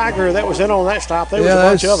every Tiger that was in on that stop. There was a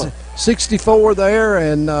bunch of them. 64 there,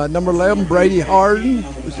 and number 11, Brady Harden,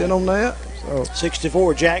 was in on that. So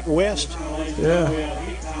 64, Jack West. Yeah.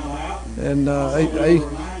 And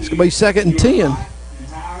it's going to be second and 10.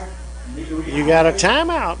 You got a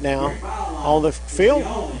timeout now on the field.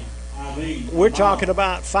 We're talking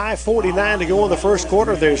about 5:49 to go in the first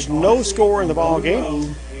quarter. There's no score in the ball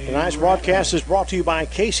game. Tonight's broadcast is brought to you by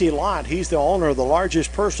Casey Lott. He's the owner of the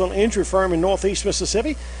largest personal injury firm in Northeast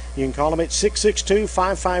Mississippi. You can call him at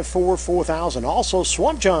 662-554-4000. Also,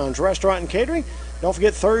 Swamp John's Restaurant and Catering. Don't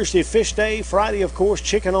forget Thursday, Fish Day. Friday, of course,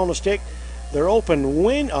 Chicken on a Stick. They're open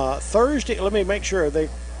Thursday. Let me make sure. They're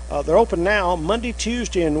open now Monday,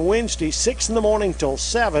 Tuesday, and Wednesday, 6 in the morning till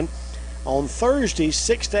 7. On Thursday,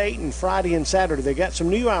 6 to 8, and Friday and Saturday. They got some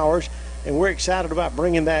new hours, and we're excited about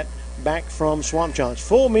bringing that back from Swamp John's.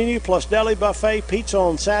 Full menu plus deli buffet, pizza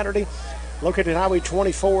on Saturday, located Highway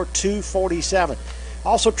 24, 247.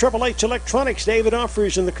 Also, Triple H Electronics, David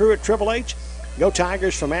Humphreys and the crew at Triple H. Go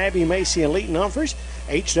Tigers from Abby, Macy, and Leighton Humphreys.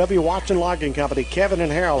 H.W. Watson Logging Company, Kevin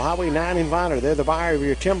and Harold, Highway 9 in Viner. They're the buyer of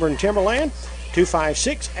your timber and timberland.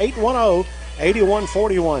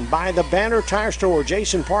 256-810-8141. By the Banner Tire Store,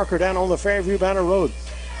 Jason Parker down on the Fairview Banner Road.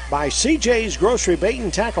 By CJ's Grocery Bait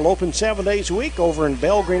and Tackle, open 7 days a week over in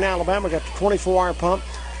Bell Green, Alabama. Got the 24-hour pump.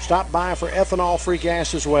 Stop by for ethanol-free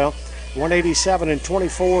gas as well. 187 and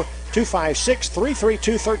 24,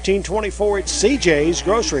 256-332-1324. It's CJ's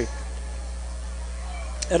Grocery.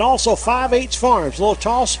 And also 5-8 Farms. A little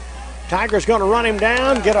toss. Tiger's going to run him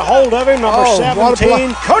down, get a hold of him. Number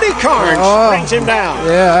 17, Cody Carnes brings him down.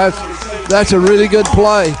 Yeah, that's a really good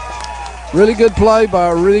play. Really good play by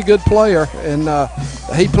a really good player. And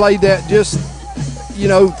he played that just,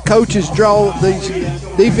 coaches draw these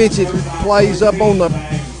defensive plays up on the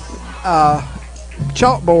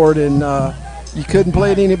chalkboard, and you couldn't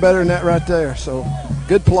play it any better than that right there. So,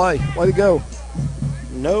 good play. Way to go.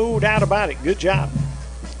 No doubt about it. Good job.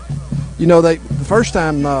 The first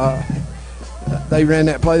time they ran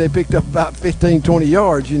that play, they picked up about 15, 20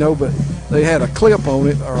 yards, but they had a clip on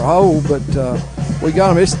it or a hole, but we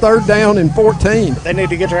got them. It's third down and 14. They need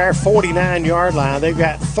to get to our 49-yard line. They've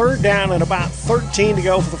got third down and about 13 to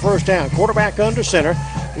go for the first down. Quarterback under center,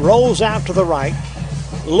 rolls out to the right,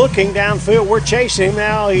 looking downfield. We're chasing him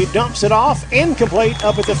now. He dumps it off, incomplete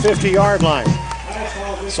up at the 50-yard line.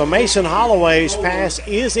 So Mason Holloway's pass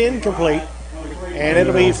is incomplete, and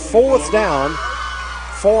it'll be fourth down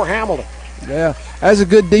for Hamilton. Yeah, that's a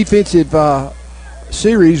good defensive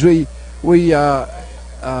series. We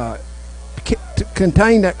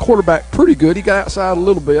contained that quarterback pretty good. He got outside a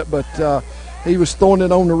little bit, but he was throwing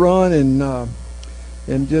it on the run and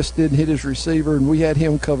just didn't hit his receiver, and we had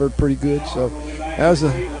him covered pretty good. So that was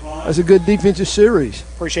a good defensive series.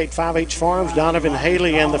 Appreciate 5H Farms, Donovan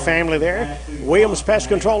Haley and the family there. Williams Pest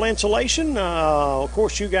Control Insulation. Of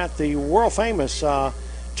course, you got the world famous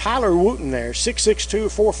Tyler Wooten there,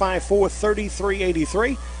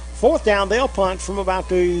 662-454-3383. Fourth down, they'll punt from about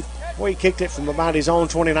he kicked it from about his own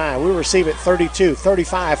 29. We receive it 32,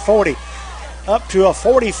 35, 40, up to a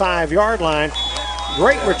 45-yard line.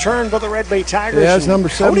 Great return by the Red Bay Tigers. Yeah, it's number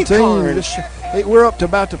 17. We're up to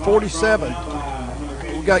about the 47.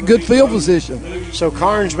 We got good field position. So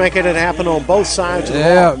Carnes making it happen on both sides of the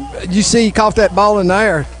ball. Yeah, you see he caught that ball in the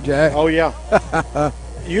air, Jack. Oh, yeah.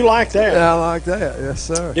 You like that? Yeah, I like that. Yes,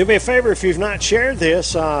 sir. Do me a favor, if you've not shared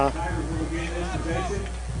this,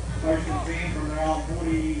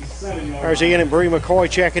 there's Ian and Bree McCoy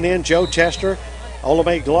checking in, Joe Tester,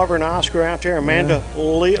 Olamide Glover and Oscar out there, Amanda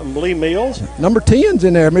Lee Mills. Number 10's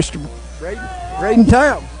in there, Mr. Braden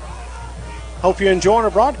Tapp. Hope you're enjoying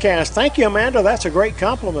our broadcast. Thank you, Amanda. That's a great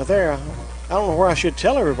compliment there. I don't know where I should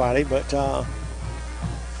tell everybody, but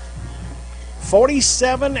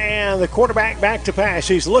 47 and the quarterback back to pass.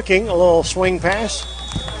 He's looking, a little swing pass.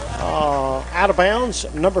 Out of bounds.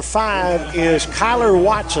 Number 5 is Kyler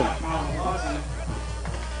Watson.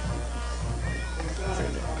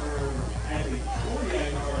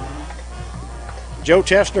 Joe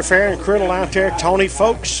Chestner, Farron Criddle out there. Tony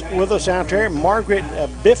Folks with us out there. Margaret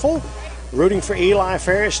Biffle rooting for Eli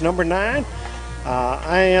Ferris, number 9.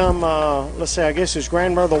 I am, let's say, I guess his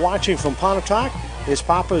grandmother watching from Pontotoc. His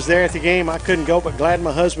papa's there at the game. I couldn't go, but glad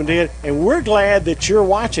my husband did. And we're glad that you're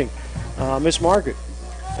watching, Miss Margaret.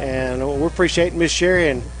 And we're appreciating Miss Sherry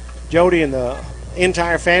and Jody and the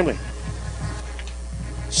entire family.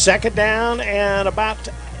 Second down and about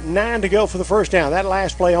 9 to go for the first down. That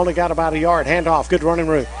last play only got about a yard. Handoff, good running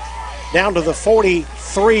route. Down to the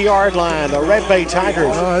 43-yard line, the Red Bay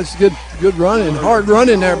Tigers. It's good running. Hard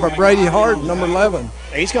running there by Brady Hart, number 11.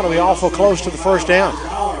 He's going to be awful close to the first down.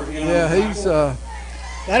 Yeah, he's...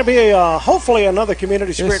 That'll be hopefully another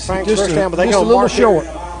Community Spirit Franks first down, but they're going to mark short.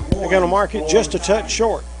 They're going to mark it just a touch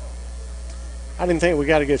short. I didn't think we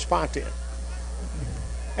got a good spot then.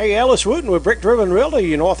 Hey, Ellis Wooten with Brick Driven Realty,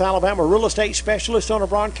 your North Alabama real estate specialist on a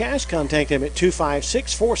broadcast. Contact them at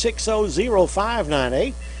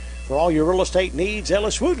 256-460-0598. For all your real estate needs,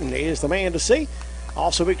 Ellis Wooten is the man to see.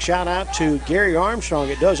 Also, big shout out to Gary Armstrong.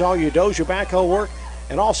 It does all your Dozier backhoe work.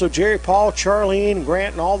 And also Jerry, Paul, Charlene,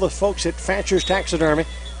 Grant, and all the folks at Thatcher's Taxidermy.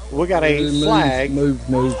 We got a flag.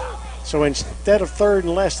 Move. So instead of 3rd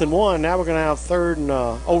and less than 1, now we're going to have 3rd and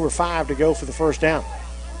over 5 to go for the first down.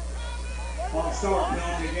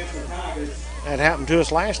 That happened to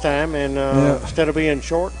us last time, and instead of being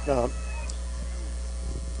short,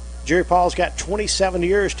 Jerry Paul's got 27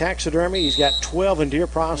 years taxidermy. He's got 12 in deer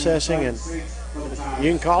processing, and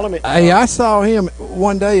you can call him. Hey, I saw him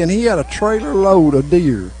one day, and he had a trailer load of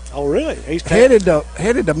deer. Oh, really? He's headed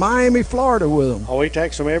to Miami, Florida with him. Oh, he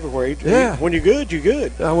takes them everywhere. When you're good, you're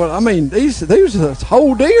good. Well, I mean, these are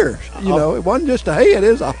whole deer. You know, it wasn't just a head;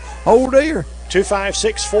 it was a whole deer.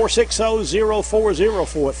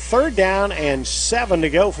 256-460-0404. 3rd down and 7 to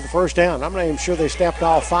go for the first down. I'm not even sure they stepped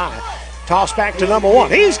all 5. Toss back to number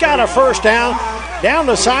 1. He's got a first down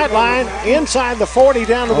the sideline, inside the 40,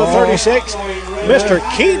 down to the 36. Mr.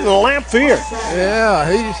 Keaton Lamphere.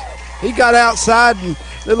 Yeah, he got outside, and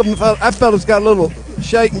that fella's got a little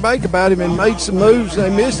shake and bake about him and made some moves, and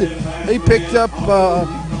they missed it. He picked up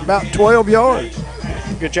about 12 yards.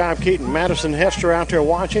 Good job, Keaton. Madison Hester out there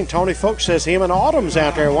watching. Tony Folks says him and Autumn's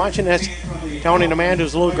out there watching. That's Tony and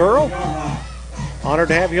Amanda's little girl. Honored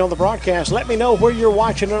to have you on the broadcast. Let me know where you're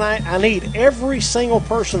watching tonight. I need every single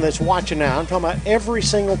person that's watching now. I'm talking about every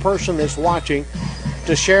single person that's watching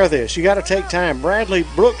to share this. You got to take time. Bradley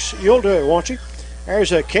Brooks, you'll do it, won't you?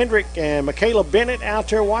 There's Kendrick and Michaela Bennett out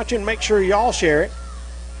there watching. Make sure y'all share it.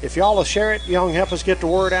 If y'all will share it, y'all can help us get the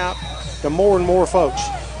word out to more and more folks.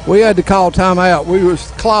 We had to call timeout.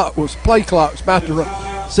 Play clock's about to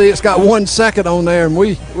run. See, it's got 1 second on there, and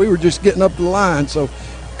we were just getting up to the line, so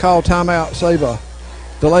call timeout,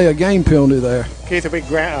 delay a game penalty there. Keith, a big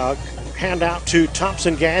handout to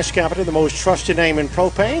Thompson Gas Company, the most trusted name in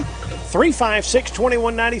propane.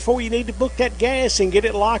 356-2194. You need to book that gas and get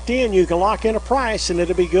it locked in. You can lock in a price, and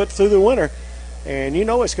it'll be good through the winter, and you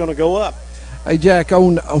know it's going to go up. Hey, Jack,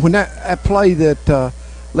 when that play that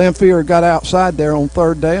Lamphere got outside there on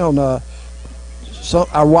 3rd down, our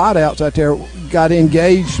wideouts out there got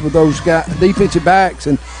engaged with those defensive backs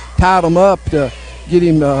and tied them up to get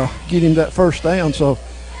him that first down. So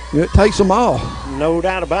it takes them all. No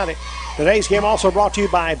doubt about it. Today's game also brought to you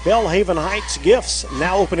by Belhaven Heights Gifts,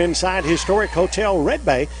 now open inside Historic Hotel Red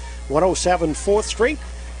Bay, 107 4th Street.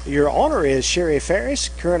 Your owner is Sherry Ferris.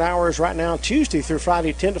 Current hours right now, Tuesday through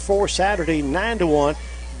Friday, 10 to 4, Saturday, 9 to 1.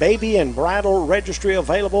 Baby and bridal registry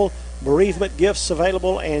available, bereavement gifts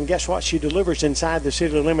available, and guess what? She delivers inside the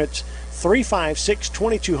city limits.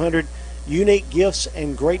 356-2200. Unique gifts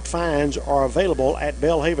and great finds are available at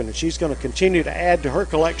Belhaven, and she's going to continue to add to her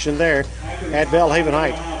collection there at Belhaven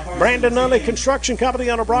Heights. Brandon Nunley Construction Company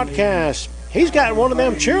on a broadcast. He's got one of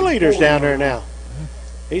them cheerleaders down there now.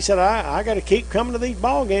 He said, I got to keep coming to these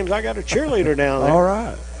ball games. I got a cheerleader down there. All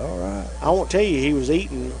right. I won't tell you, he was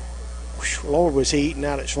eating. Lord, was he eating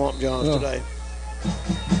out at Swamp John's today.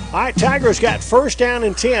 All right, Tigers got 1st down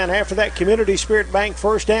and 10 after that Community Spirit Bank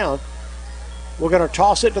first down. We're going to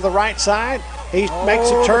toss it to the right side. He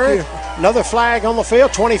makes a turn. Another flag on the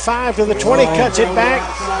field. 25 to the 20, cuts it back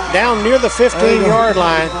down near the 15-yard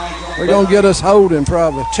line. They're going to get us holding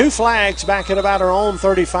probably. 2 flags back at about our own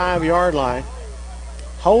 35-yard line.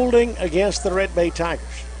 holding against the Red Bay Tigers.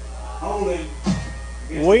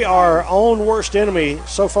 We are our own worst enemy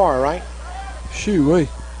so far, right? Shoo-wee.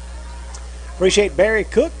 Appreciate Barry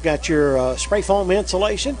Cook. Got your spray foam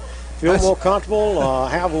insulation. Feel more comfortable,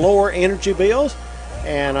 have lower energy bills.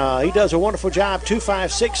 And he does a wonderful job.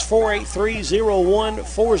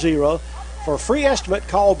 256-483-0140. For a free estimate,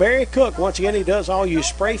 call Barry Cook. Once again, he does all your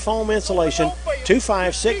spray foam insulation.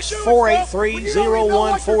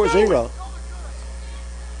 256-483-0140.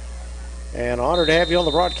 And honored to have you on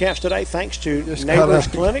the broadcast today. Thanks to Neighbors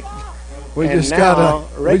Clinic. We just got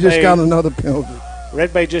another penalty.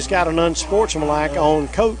 Red Bay just got an unsportsmanlike on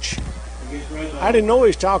Coach. I didn't know he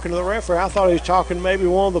was talking to the referee. I thought he was talking to maybe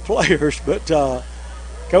one of the players, but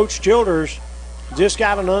Coach Childers just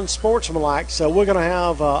got an unsportsmanlike, so we're going to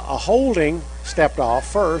have a holding stepped off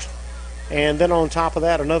first, and then on top of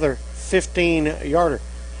that, another 15-yarder.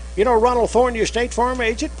 You know, Ronald Thornton, your State Farm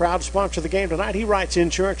agent, proud to sponsor the game tonight. He writes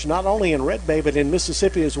insurance not only in Red Bay, but in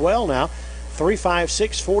Mississippi as well now.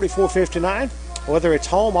 356-4459. Whether it's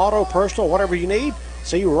home, auto, personal, whatever you need,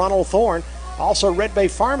 see Ronald Thorne. Also, Red Bay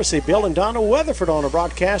Pharmacy, Bill and Donna Weatherford on a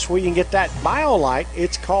broadcast where you can get that BioLite.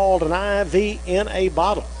 It's called an IV in a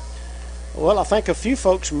bottle. Well, I think a few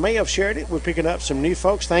folks may have shared it. We're picking up some new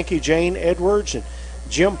folks. Thank you, Jane Edwards and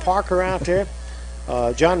Jim Parker out there.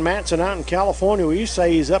 John Matson out in California. We used to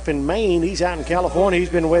say he's up in Maine. He's out in California. He's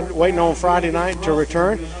been waiting on Friday night to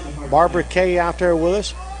return. Barbara Kay out there with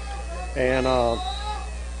us. And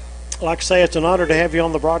like I say, it's an honor to have you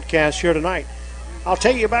on the broadcast here tonight. I'll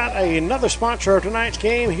tell you about another sponsor of tonight's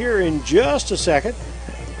game here in just a second.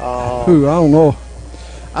 I don't know.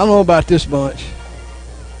 I don't know about this bunch,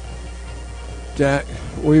 Jack.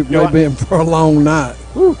 We've been in for a long night.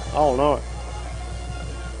 Whew. I don't know it.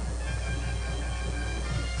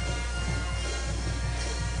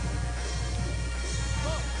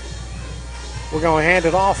 We're going to hand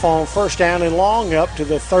it off on first down and long up to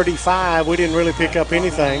the 35. We didn't really pick up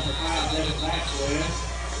anything.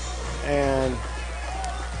 And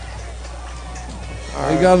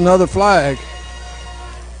we got another flag.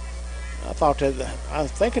 I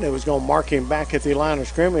was thinking it was going to mark him back at the line of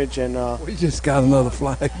scrimmage. And we just got another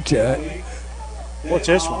flag, Jack. What's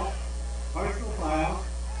this one?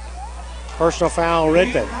 Personal foul,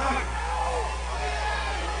 Red Bay.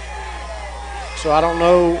 So I don't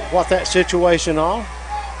know what that situation is.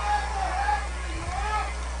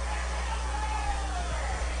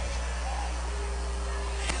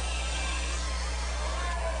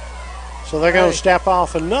 So they're going to step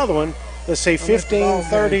off another one. Let's see, 15,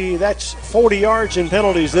 30, that's 40 yards in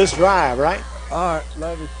penalties this drive, right? All right,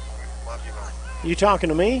 love you. You talking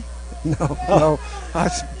to me? No.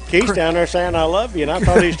 Keith's down there saying I love you, and I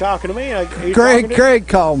thought he was talking to me. Craig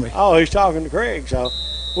called me. Oh, he's talking to Craig, so.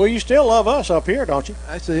 Well, you still love us up here, don't you?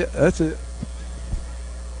 That's it.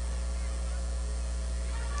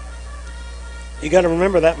 You got to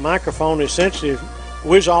remember that microphone is sensitive.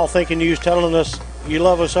 We was all thinking you was telling us you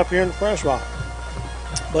love us up here in the press box.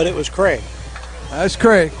 But it was Craig. That's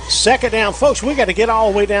Craig. Second down, folks, we got to get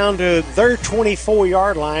all the way down to their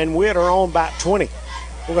 24-yard line. We're at our own about 20.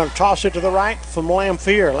 We're going to toss it to the right from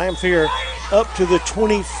Lamphere. Lamphere up to the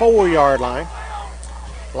 24-yard line.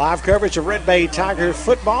 Live coverage of Red Bay Tiger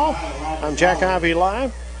football. I'm Jack Ivey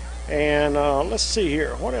live. And let's see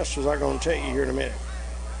here. What else was I going to tell you here in a minute?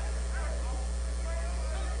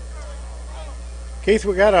 Keith,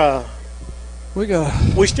 we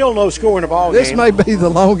still no score in the ball this game. This may be the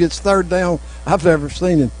longest third down I've ever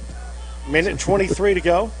seen in. Minute 23 to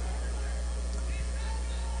go.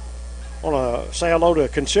 I want to say hello to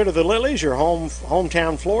Consider the Lilies, your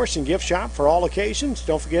hometown florist and gift shop for all occasions.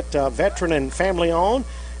 Don't forget veteran and family owned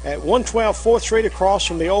at 112 4th Street across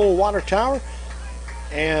from the old water tower.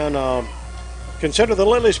 And Consider the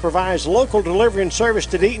Lilies provides local delivery and service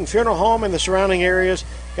to the Eaton Funeral Home and the surrounding areas.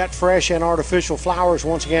 Got fresh and artificial flowers.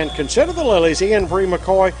 Once again, Consider the Lilies. Ian Bree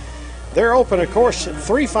McCoy. They're open, of course, at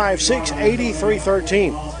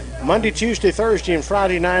 356-8313. Monday, Tuesday, Thursday, and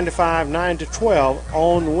Friday, 9 to 5, 9 to 12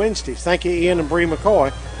 on Wednesdays. Thank you, Ian and Bree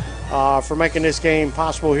McCoy, for making this game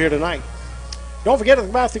possible here tonight. Don't forget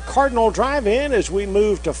about the Cardinal Drive-In as we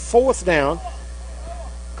move to fourth down.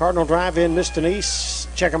 Cardinal Drive-In, Miss Denise.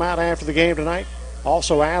 Check them out after the game tonight.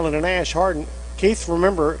 Also, Allen and Ash Harden. Keith,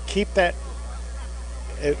 remember, keep that.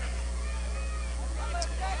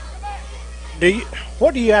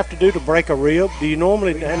 What do you have to do to break a rib? Do you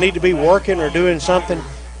normally need to be working or doing something?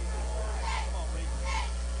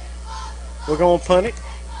 We're going to punt it.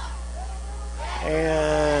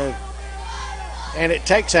 And it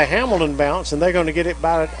takes a Hamilton bounce, and they're going to get it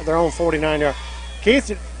by their own 49-yard.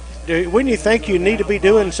 Keith, Wouldn't you think you need to be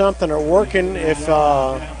doing something or working if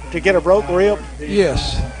to get a broke rib?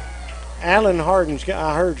 Yes. Alan Harden's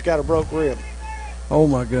I heard's got a broke rib. Oh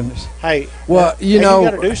my goodness. Hey, well, you know,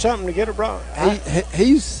 got to do something to get it broke.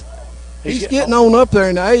 He's getting on up there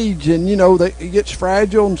in age, and you know he gets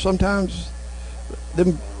fragile, and sometimes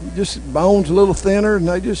them just bones a little thinner, and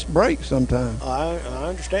they just break sometimes. I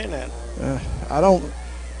understand that. I don't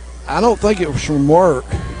think it was from work.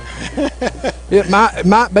 It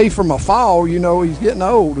might be from a fall. You know, he's getting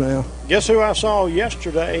old now. Guess who I saw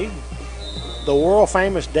yesterday? The world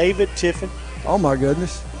famous David Tiffin. Oh my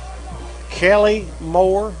goodness. Kelly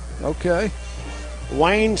Moore. Okay.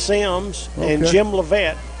 Wayne Sims and Jim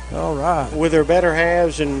Levette. All right. With their better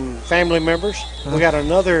halves and family members. We got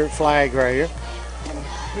another flag right here.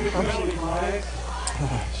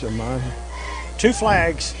 Two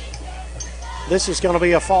flags. This is going to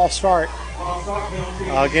be a false start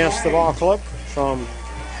against the ball club from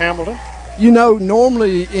Hamilton. You know,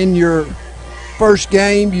 normally in your first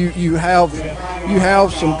game, you have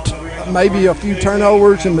some maybe a few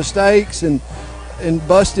turnovers and mistakes and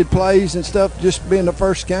busted plays and stuff just being the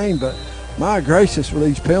first game, but my gracious with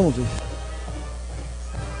these penalties.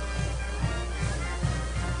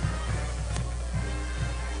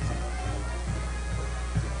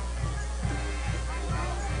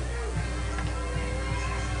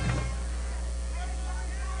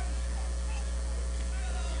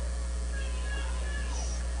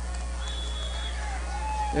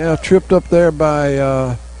 Yeah, tripped up there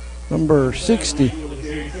by number 60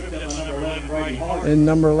 and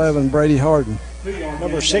number 11, Brady Harden.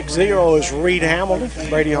 Number 60 is Reed Hamilton,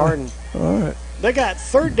 Brady Harden. All right. They got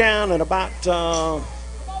third down and about,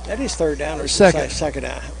 that is third down or second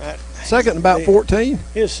down. Right? Second about 14?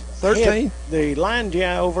 His 13? Head, the line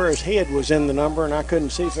over his head was in the number, and I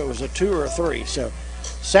couldn't see if it was a 2 or a 3. So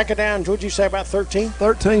second down, what'd you say, about 13?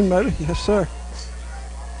 13, maybe. Yes, sir.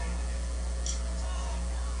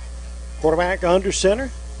 Quarterback under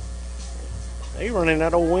center. He running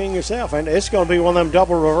that old wing himself, and it's going to be one of them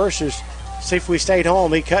double reverses. See if we stayed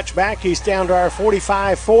home. He cuts back. He's down to our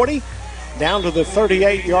 45-40, down to the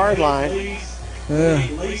 38-yard line. Yeah,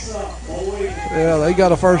 they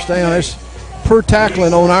got a first down. It's per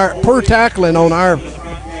tackling on our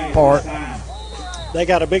part. They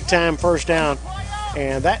got a big-time first down,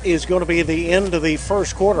 and that is going to be the end of the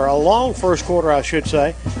first quarter, a long first quarter, I should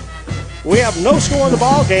say. We have no score in the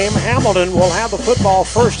ball game. Hamilton will have the football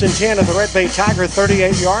first and 10 at the Red Bay Tiger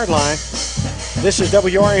 38-yard line. This is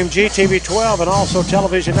WRMG TV 12 and also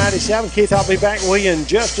Television 97. Keith, I'll be back with you in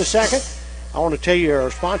just a second. I want to tell you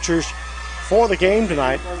our sponsors for the game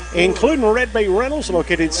tonight, including Red Bay Rentals,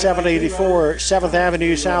 located 784 7th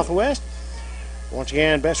Avenue Southwest. Once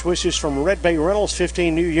again, best wishes from Red Bay Rentals,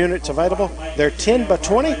 15 new units available. They're 10 by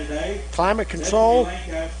 20, climate control,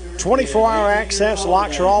 24-hour access.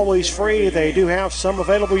 Locks are always free. They do have some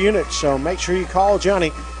available units, so make sure you call Johnny,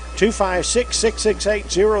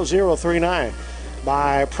 256-668-0039.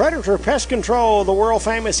 By Predator Pest Control, the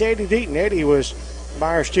world-famous Eddie Deaton. Eddie was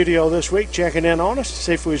by our studio this week checking in on us to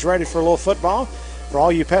see if we was ready for a little football. For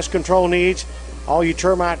all you pest control needs, all you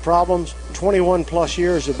termite problems, 21-plus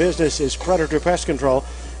years of business is Predator Pest Control.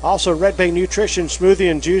 Also, Red Bay Nutrition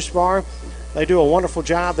Smoothie and Juice Bar. They do a wonderful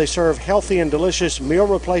job. They serve healthy and delicious meal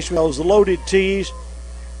replacement meals, loaded teas.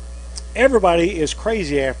 Everybody is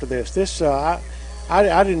crazy after this. I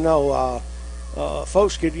didn't know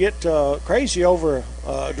folks could get crazy over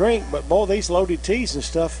a drink, but boy, these loaded teas and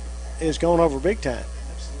stuff is going over big time.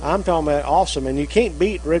 I'm talking about awesome, and you can't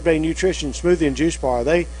beat Red Bay Nutrition Smoothie and Juice Bar.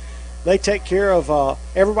 They take care of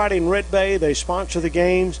everybody in Red Bay. They sponsor the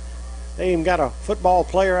games. They even got a football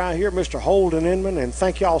player out here, Mr. Holden Inman, and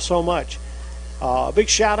thank y'all so much. A big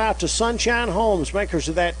shout out to Sunshine Homes, makers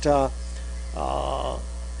of that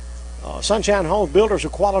Sunshine Homes, builders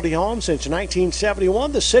of quality homes since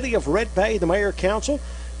 1971. The city of Red Bay, the mayor council,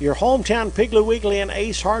 your hometown Piggly Wiggly and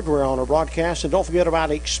Ace Hardware on our broadcast. And don't forget about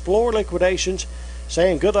Explore Liquidations.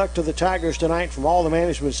 Saying good luck to the Tigers tonight from all the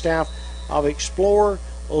management staff of Explore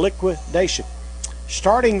Liquidation.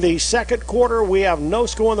 Starting the second quarter, we have no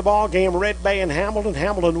score in the ball game. Red Bay and Hamilton.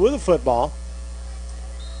 Hamilton with the football.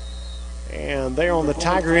 And they're on the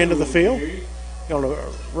Tiger end of the field. Going to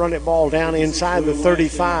run that ball down inside the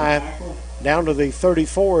 35, down to the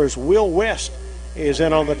 34 as Will West is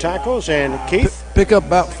in on the tackles. And Keith? Pick up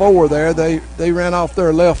about 4 there. They ran off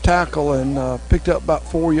their left tackle and picked up about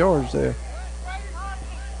 4 yards there.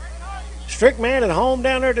 Strict man at home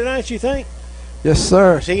down there tonight, you think? Yes,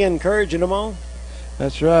 sir. Is he encouraging them on?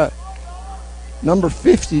 That's right. Number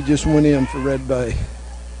 50 just went in for Red Bay.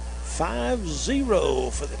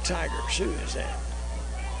 5-0 for the Tigers. Who is that?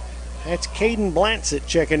 That's Caden Blansett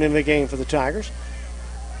checking into the game for the Tigers.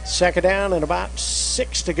 Second down and about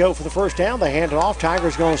 6 to go for the first down. They hand it off.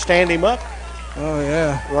 Tigers going to stand him up. Oh,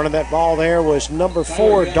 yeah. Running that ball there was number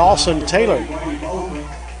 4, Dawson Taylor.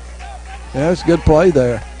 Yeah, that's a good play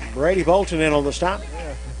there. Brady Bolton in on the stop.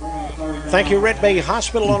 Thank you, Red Bay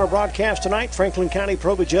Hospital, on our broadcast tonight. Franklin County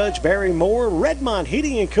Probate Judge Barry Moore. Redmont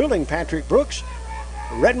Heating and Cooling, Patrick Brooks.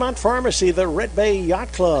 Redmont Pharmacy, the Red Bay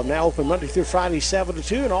Yacht Club, now open Monday through Friday 7 to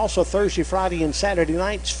 2, and also Thursday, Friday, and Saturday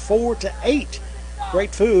nights 4 to 8.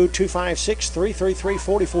 Great food,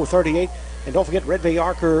 256-333-4438. And don't forget Red Bay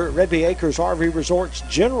Acres RV Resorts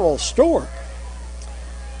General Store.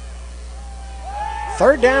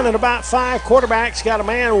 Third down and about 5. Quarterback's got a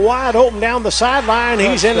man wide open down the sideline.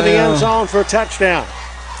 He's into the end zone for a touchdown.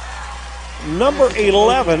 Number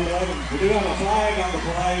 11.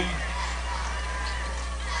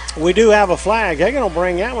 We do have a flag. They're going to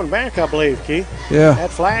bring that one back, I believe, Keith. Yeah. That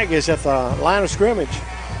flag is at the line of scrimmage.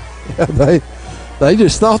 Yeah, they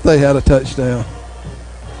just thought they had a touchdown.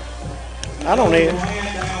 I don't need it.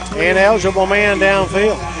 Ineligible man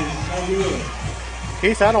downfield.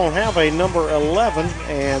 Keith, I don't have a number 11,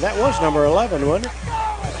 and that was number 11, wasn't it?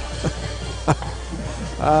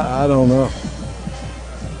 I don't know.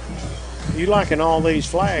 You liking all these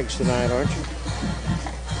flags tonight, aren't you?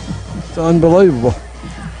 It's unbelievable.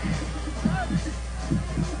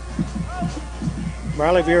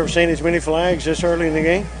 Riley, have you ever seen as many flags this early in the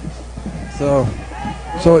game? So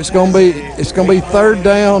it's gonna be third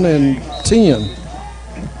down and 10.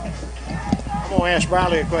 I'm gonna ask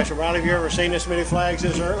Riley a question. Riley, have you ever seen this many flags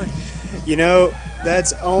this early? You know,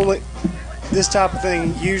 this type of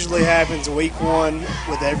thing usually happens week 1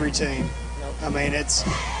 with every team. I mean, it's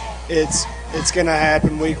going to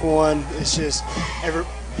happen week 1. It's just you're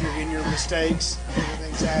getting your mistakes.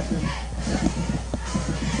 Everything's happening.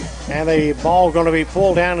 And the ball going to be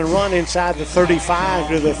pulled down and run inside the 35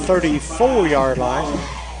 to the 34-yard line.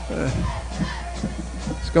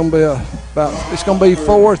 It's gonna be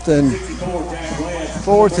fourth and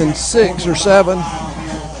 6 or 7.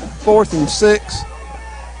 4th and 6.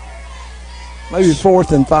 Maybe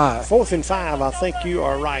 4th and 5. 4th and 5, I think you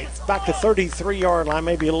are right. Back to 33-yard line,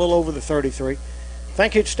 maybe a little over the 33.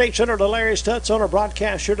 Thank you to State Senator Larry Stutz on our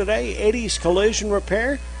broadcast here today. Eddie's Collision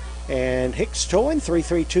Repair and Hicks Towing,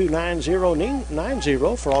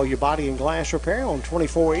 332-9090 for all your body and glass repair on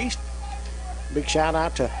 24 East. Big shout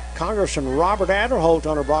out to Congressman Robert Adderholt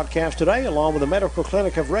on our broadcast today, along with the Medical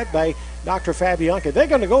Clinic of Red Bay, Dr. Fabianca. They're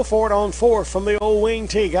going to go for it on 4th from the old wing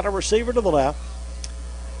tee. Got a receiver to the left.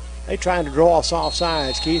 They trying to draw us off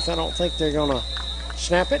sides, Keith. I don't think they're going to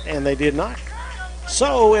snap it, and they did not.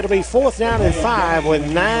 So it'll be 4th down and 5 with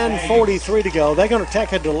 9:43 to go. They're going to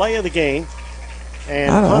take a delay of the game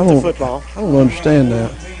and punt the football. I don't understand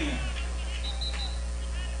that.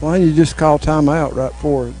 Why don't you just call timeout right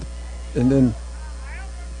forward, and then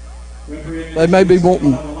they may be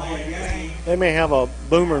wanting. They may have a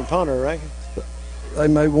boomer and punter, right? They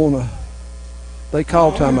may want to. They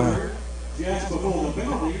call timeout. Just before the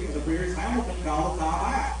penalty, it appears Hamilton called a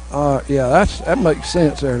timeout. Yeah, that makes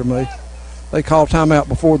sense there to me. They call timeout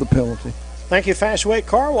before the penalty. Thank you, Fastway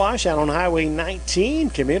Car Wash out on Highway 19,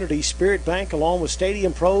 Community Spirit Bank, along with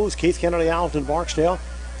Stadium Pros, Keith Kennedy, Alton, Barksdale.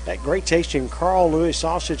 That great tasting Carl Lewis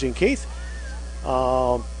sausage. And Keith, they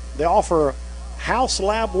offer house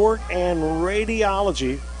lab work and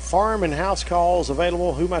radiology, farm and house calls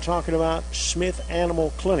available. Who am I talking about? Smith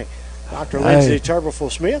Animal Clinic. Dr. Lindsay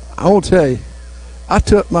Tuberville Smith. I will tell you, I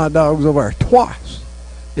took my dogs over there twice,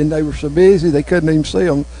 and they were so busy they couldn't even see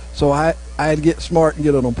them. So I had to get smart and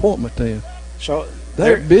get an appointment then. So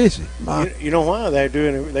they're busy. You know why? They're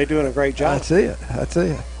doing a great job. That's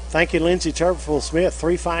it. Thank you, Lindsay Tuberville Smith,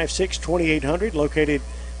 356-2800, located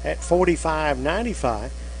at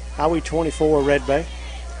 4595 Highway 24, Red Bay.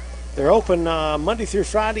 They're open Monday through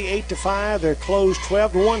Friday, 8 to 5. They're closed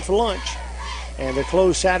 12 to 1 for lunch. And they're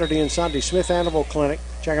closed Saturday and Sunday. Smith Animal Clinic.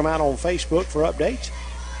 Check them out on Facebook for updates.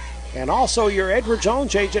 And also your Edward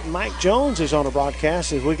Jones agent, Mike Jones, is on a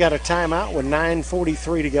broadcast as we got a timeout with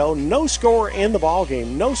 9:43 to go. No score in the ball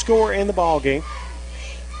game.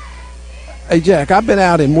 Hey Jack, I've been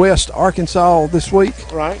out in West Arkansas this week.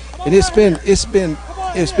 Right. And it's been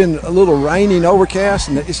a little rainy and overcast,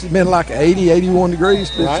 and it's been like 80, 81 degrees.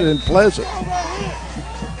 It's been pleasant.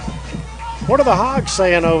 What are the Hogs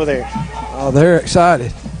saying over there? Oh, they're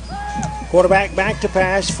excited. Quarterback back to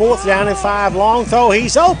pass, 4th down and 5, long throw.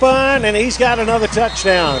 He's open, and he's got another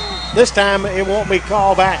touchdown. This time it won't be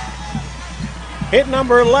called back. Hit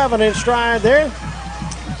number 11 in stride there,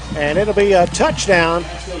 and it'll be a touchdown.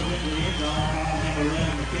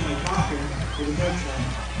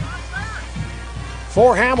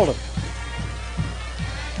 For Hamilton.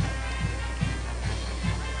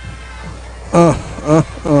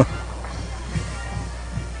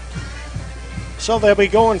 So they'll be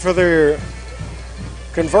going for their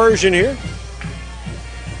conversion here.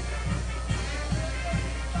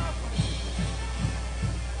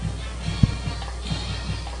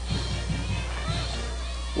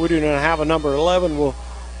 We do not have a number 11. We'll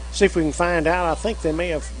see if we can find out. I think they may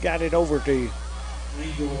have got it over to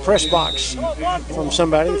press box from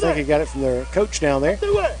somebody. I think he got it from their coach down there.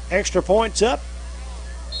 Extra points up.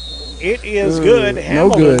 It is good.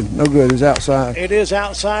 Hamilton, No good. It's outside. it is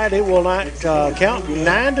outside. It will not count.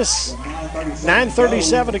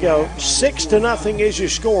 9:37 to go. 6-0 is your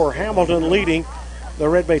score. Hamilton leading the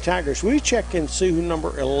Red Bay Tigers. Will you check and see who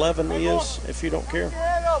number 11 is, if you don't care?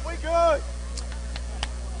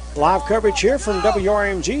 Live coverage here from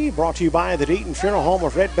WRMG, brought to you by the Deaton Funeral Home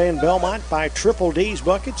of Red Bay and Belmont, by Triple D's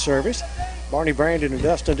Bucket Service, Barney Brandon and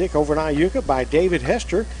Dustin Dick over in Iuka, by David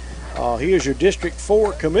Hester. He is your District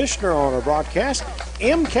 4 Commissioner on our broadcast.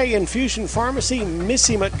 MK Infusion Pharmacy,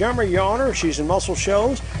 Missy Montgomery, your honor. She's in Muscle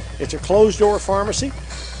Shoals. It's a closed-door pharmacy.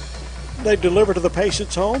 They deliver to the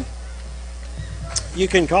patient's home. You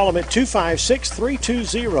can call them at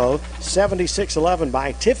 256-320-7611.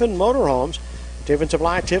 By Tiffin Motorhomes, Tiffin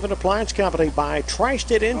Supply, Tiffin Appliance Company. By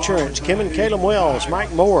Tri-State Insurance, Kim and Caleb Wells,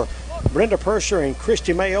 Mike Moore, Brenda Purser, and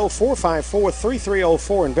Christy Mayo.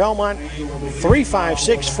 454-3304 in Belmont,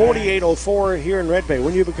 356-4804 here in Red Bay.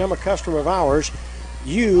 When you become a customer of ours,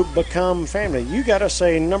 you become family. You got to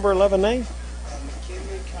say number 11 name?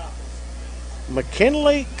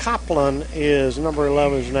 McKinley Copland is number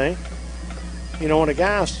 11's name. You know, when a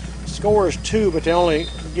guy scores 2, but they only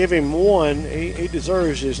give him 1, he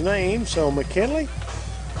deserves his name. So McKinley.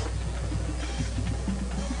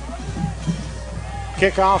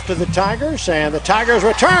 Kickoff to the Tigers, and the Tigers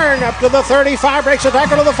return up to the 35, breaks the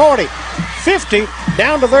tackle to the 40, 50,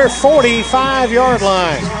 down to their 45-yard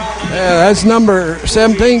line. Yeah, that's number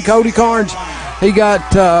 17, Cody Carnes. He got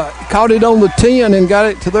caught it on the 10 and got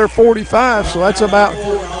it to their 45, so that's about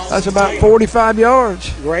 45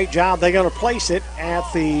 yards. Great job. They're going to place it at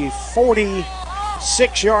the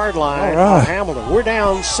 46-yard line of Hamilton. We're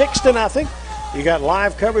down 6-0. You got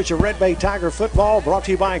live coverage of Red Bay Tiger football, brought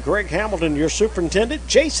to you by Greg Hamilton, your superintendent,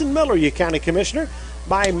 Jason Miller, your county commissioner,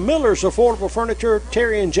 by Miller's Affordable Furniture,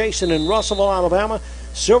 Terry and Jason in Russellville, Alabama,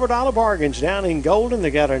 Silver Dollar Bargains down in Golden.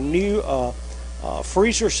 They got a new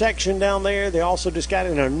freezer section down there. They also just got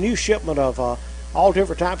in a new shipment of all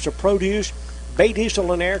different types of produce. Bay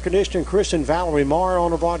Diesel and Air Conditioning, Chris and Valerie Marr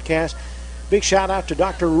on the broadcast. Big shout out to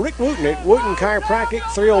Dr. Rick Wooten at Wooten Chiropractic,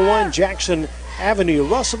 301 Jackson Avenue,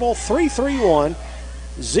 Russellville,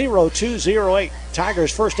 331-0208.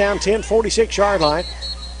 Tigers first down, 10, 46-yard line.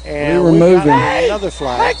 And we're moving. Another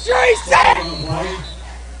flag.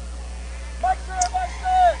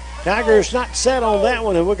 Tigers not set on that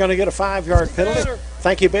one, and we're going to get a 5-yard penalty.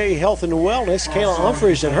 Thank you, Bay Health and Wellness. Kayla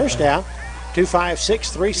Humphreys and her staff,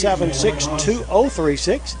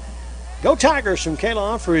 256-376-2036. Go Tigers from Kayla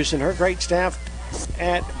Humphreys and her great staff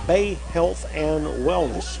at Bay Health and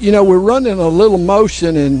Wellness. You know, we're running a little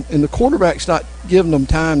motion, and the quarterback's not giving them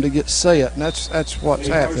time to get set, and that's what's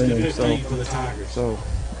happening. So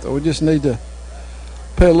we just need to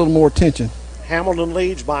pay a little more attention. Hamilton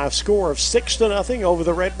leads by a score of 6-0 over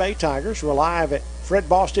the Red Bay Tigers. We're live at Fred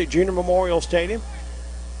Bostic Jr. Memorial Stadium.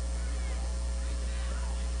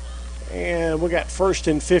 And we got 1st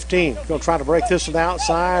and 15. Going to try to break this from the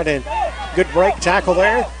outside, and good break tackle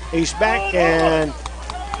there. He's back and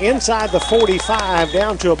inside the 45,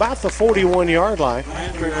 down to about the 41-yard line.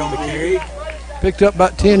 Picked up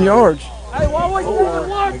about 10 yards.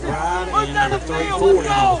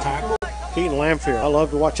 Keaton Lamphere. I love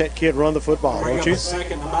to watch that kid run the football, don't you?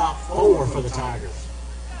 Second and about 4 for the Tigers.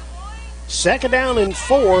 2nd down and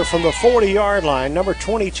 4 from the 40-yard line. Number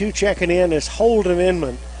 22 checking in is Holden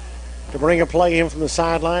Inman to bring a play in from the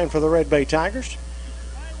sideline for the Red Bay Tigers.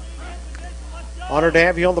 Honored to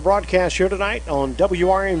have you on the broadcast here tonight on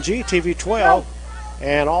WRMG TV 12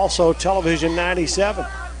 and also Television 97.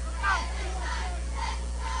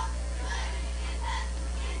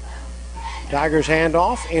 Tigers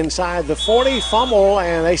handoff inside the 40, fumble,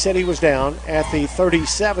 and they said he was down at the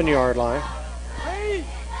 37-yard line.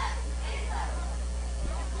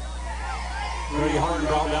 Brady Harden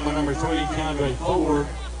brought down by number 3, Condre Ford.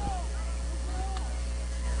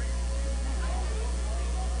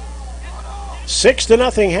 Six to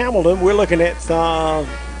nothing Hamilton. We're looking at 3rd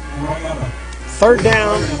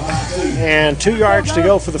down and 2 yards to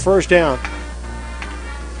go for the first down.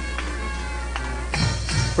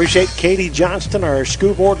 Appreciate Katie Johnston, our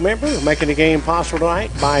school board member, making the game possible tonight.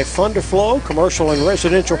 By Funderflow, commercial and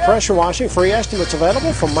residential pressure washing. Free estimates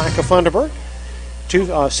available from Micah Funderburg.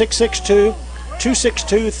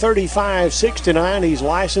 662-262-3569. He's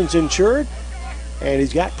licensed, insured, and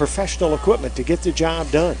he's got professional equipment to get the job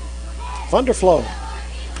done. Thunderflow.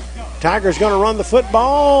 Tiger's going to run the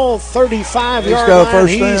football, 35-yard line.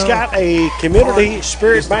 He's got a Community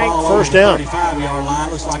Spirit Bank first down.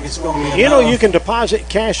 You know, you can deposit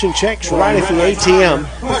cash and checks right at the ATM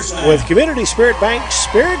with Community Spirit Bank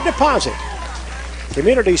Spirit Deposit.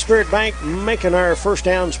 Community Spirit Bank making our first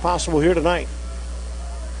downs possible here tonight.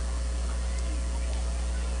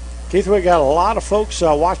 Keith, we got a lot of folks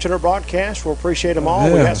watching our broadcast. We appreciate them all.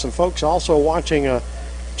 Yeah. We got some folks also watching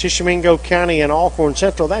Tishomingo County and Alcorn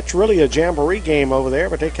Central. That's really a jamboree game over there,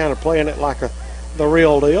 but they're kind of playing it like the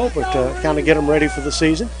real deal, but kind of get them ready for the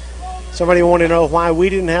season. Somebody wanted to know why we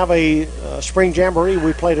didn't have a spring jamboree.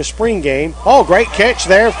 We played a spring game. Oh, great catch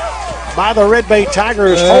there by the Red Bay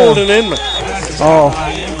Tigers, Holden Inman. Oh,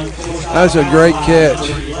 that's a great catch.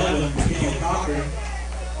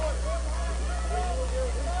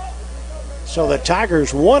 So the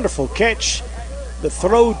Tigers' wonderful catch. The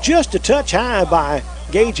throw just a touch high by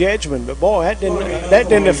Gage Edgman, but boy, that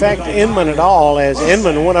didn't affect Inman at all as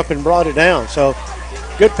Inman went up and brought it down. So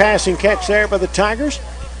good passing catch there by the Tigers.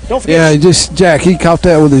 Don't forget. Yeah, Jack, he caught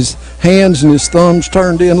that with his hands and his thumbs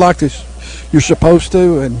turned in like this you're supposed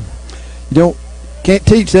to, and you can't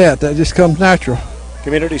teach that. That just comes natural.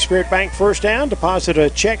 Community Spirit Bank first down. Deposit a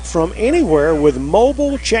check from anywhere with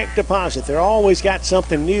mobile check deposit. They're always got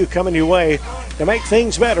something new coming your way to make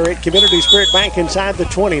things better at Community Spirit Bank inside the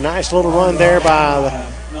 20. Nice little run there by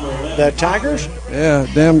the Tigers. Yeah,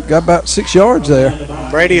 got about 6 yards there.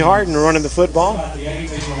 Brady Harden running the football.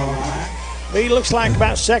 He looks like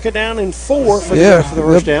about second down and 4 for the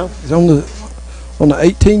first down. He's on the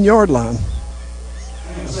 18-yard line.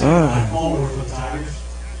 All right.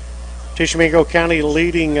 Tishomingo County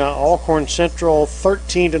leading Alcorn Central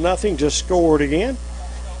 13-0. Just scored again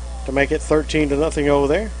to make it 13-0 over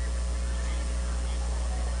there.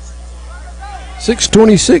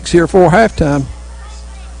 6:26 here for halftime.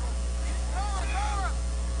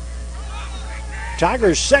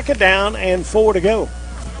 Tigers second down and 4 to go.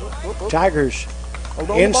 Tigers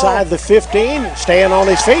inside the 15, staying on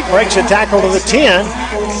his feet, breaks a tackle to the 10.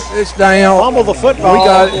 It's down. Fumble the football.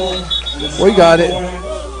 We got it.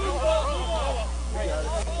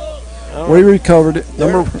 We recovered it.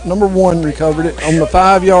 Number 1 recovered it on the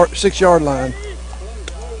 6-yard line.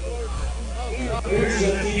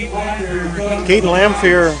 Keaton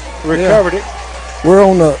Lamphere recovered it. We're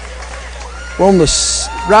on the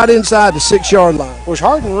right inside the 6-yard line. Was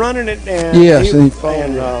Harden running it? And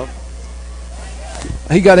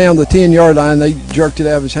he got down the 10-yard line. They jerked it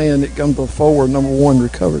out of his hand. It comes forward. Number 1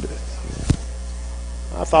 recovered it.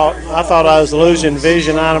 I thought I was losing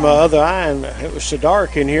vision out of my other eye, and it was so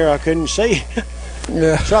dark in here I couldn't see.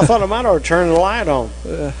 Yeah. So I thought I might have turned the light on.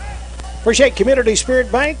 Yeah. Appreciate Community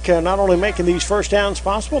Spirit Bank not only making these first downs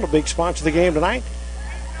possible, a big sponsor of the game tonight.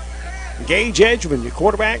 Gage Edgman, your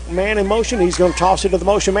quarterback, man in motion. He's going to toss it to the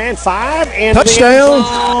motion man. 5 and touchdown.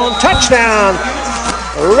 Touchdown.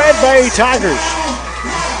 Red Bay Tigers.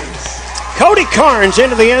 Cody Carnes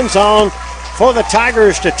into the end zone for the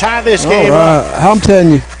Tigers to tie this game up. I'm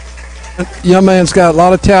telling you, young man's got a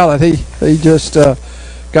lot of talent. He just got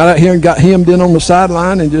out here and got hemmed in on the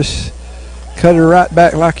sideline and just cut it right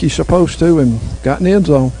back like he's supposed to and got in the end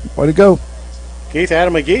zone. Way to go. Keith,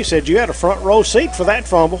 Adam McGee said you had a front row seat for that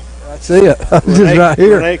fumble. That's it. Just right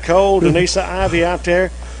here. Renee Cole, Denisa Ivy out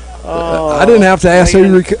there. I didn't have to ask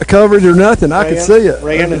who recovered or nothing. I could see it.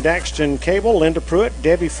 Reagan and Daxton Cable, Linda Pruitt,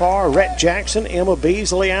 Debbie Farr, Rhett Jackson, Emma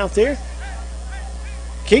Beasley out there.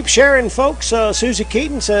 Keep sharing, folks. Susie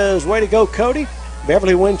Keaton says, way to go, Cody.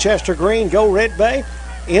 Beverly Winchester Green, go Red Bay.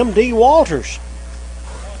 M.D. Walters.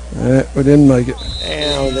 We didn't make it.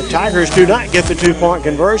 And the Tigers do not get the 2-point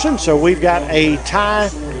conversion, so we've got a tie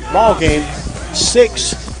ball game.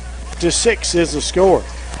 6-6 is the score.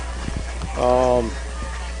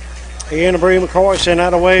 Ian and Bree McCoy sent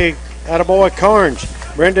out away, attaboy Carnes.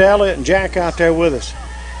 Brenda Elliott and Jack out there with us.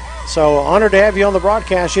 So honored to have you on the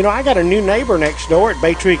broadcast. You know, I got a new neighbor next door at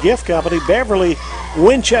Baytree Gift Company. Beverly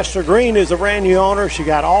Winchester Green is the brand new owner. She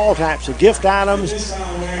got all types of gift items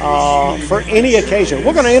for any occasion.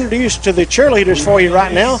 We're going to introduce to the cheerleaders for you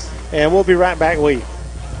right now, and we'll be right back with you.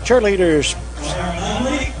 Cheerleaders.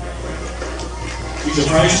 He's a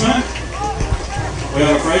freshman. We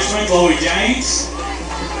have a freshman, Chloe James.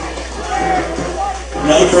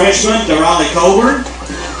 Another freshman, Darali Colburn.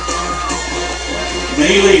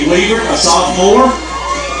 Neely Weaver, a sophomore.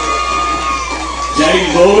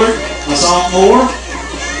 Jaden Bullard, a sophomore.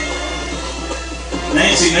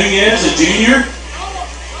 Nancy Nunez, a junior.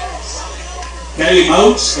 Katie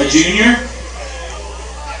Moats, a junior.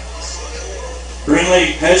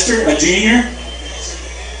 Brinley Hester, a junior.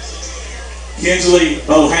 Kinsley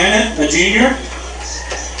Bohannon, a junior.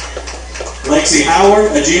 Lexi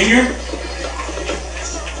Howard, a junior.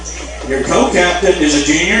 Your co-captain is a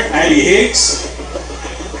junior, Addie Hicks.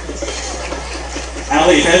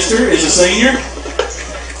 Allie Hester is a senior.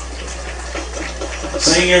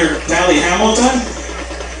 Senior Tally Hamilton.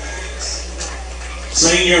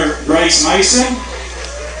 Senior Grace Mason.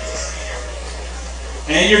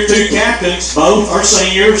 And your two captains, both are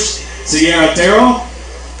seniors, Sierra Terrell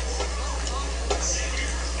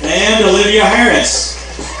and Olivia Harris.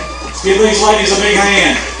 Let's give these ladies a big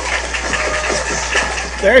hand.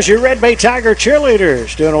 There's your Red Bay Tiger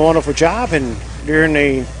cheerleaders doing a wonderful job, and during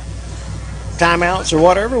the timeouts or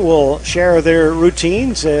whatever, we'll share their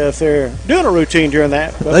routines if they're doing a routine during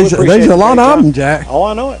that. There's a lot of them, Jack. Oh,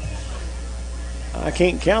 I know it. I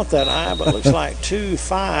can't count that high, but it looks like 2,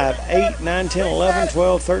 5, 8, 9, 10, 11,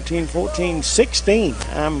 12, 13, 14, 16.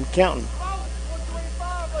 I'm counting.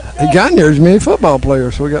 He got near as many football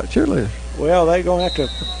players, so we got cheerleaders. Well, they're going to have to.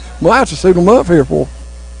 We'll have to suit them up here for.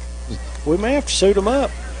 We may have to suit them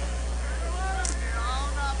up.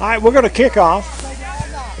 All right, we're going to kick off.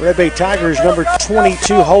 Red Bay Tigers number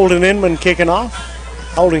 22, Holden Inman, kicking off.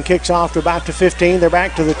 Holden kicks off to about the 15. They're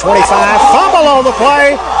back to the 25. Fumble on the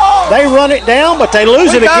play. They run it down, but they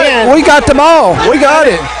lose it again. We got the ball. We got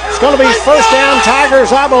it. It's going to be first down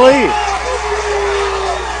Tigers, I believe.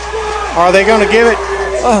 Are they going to give it?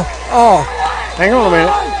 Hang on a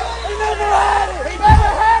minute.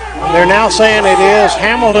 They're now saying it is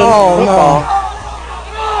Hamilton football. No.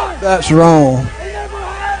 That's wrong.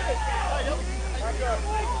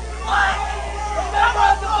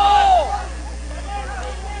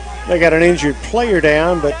 They got an injured player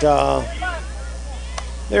down, but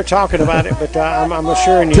they're talking about it. But I'm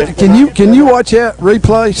assuring you. Can you watch that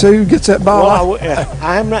replay? See who gets that ball? Well,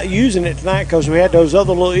 I'm not using it tonight because we had those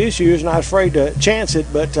other little issues, and I was afraid to chance it.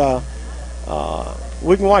 But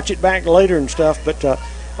we can watch it back later and stuff. But I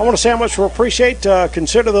want to say how much we appreciate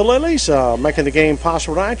Consider the Lilies making the game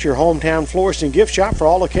possible tonight. Your hometown florist and gift shop for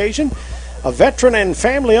all occasion. A veteran and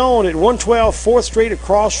family owned at 112 4th Street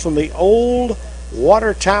across from the old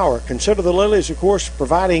Water Tower. Consider the Lilies, of course,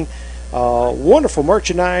 providing wonderful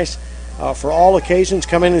merchandise for all occasions.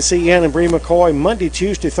 Come in and see Ian and Bree McCoy Monday,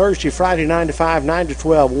 Tuesday, Thursday, Friday, 9 to 5, 9 to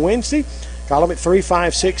 12. Wednesday, call them at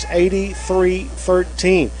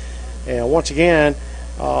 356-8313. And once again,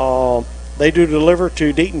 they do deliver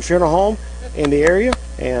to Deaton Funeral Home in the area,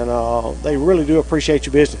 and they really do appreciate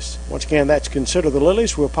your business. Once again, that's Consider the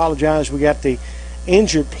Lilies. We apologize. We got the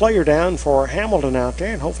injured player down for Hamilton out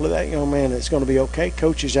there, and hopefully that young man is going to be okay.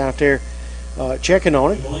 Coach is out there checking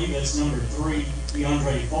on him. I believe that's number 3,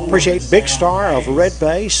 DeAndre Ford. Appreciate Big Star of Red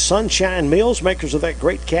Bay, Sunshine Meals, makers of that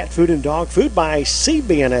great cat food and dog food by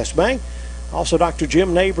CBNS Bank. Also Dr.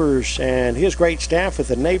 Jim Neighbors and his great staff at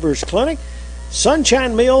the Neighbors Clinic.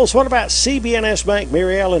 Sunshine Meals, what about CBNS Bank?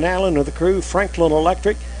 Mary Ellen Allen of the crew, Franklin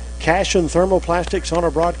Electric, Cash and Thermoplastics on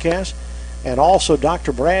our broadcast, and also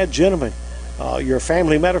Dr. Brad Gentleman, your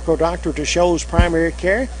family medical doctor to Shows Primary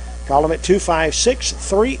Care. Call them at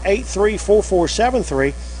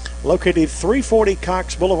 256-383-4473. Located 340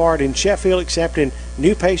 Cox Boulevard in Sheffield, accepting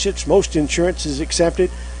new patients. Most insurance is accepted.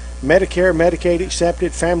 Medicare, Medicaid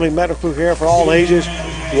accepted. Family medical care for all ages.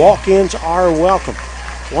 Walk-ins are welcome.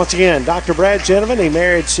 Once again, Dr. Brad Gentleman, he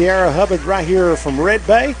married Sierra Hubbard right here from Red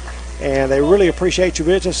Bay, and they really appreciate your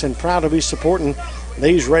business and proud to be supporting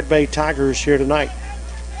these Red Bay Tigers here tonight.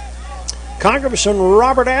 Congressman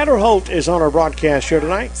Robert Adderholt is on our broadcast here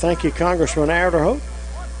tonight. Thank you, Congressman Adderholt.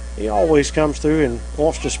 He always comes through and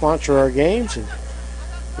wants to sponsor our games. And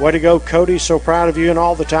way to go, Cody. So proud of you and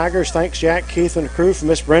all the Tigers. Thanks, Jack, Keith, and the crew, from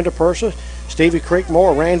Miss Brenda Pursa, Stevie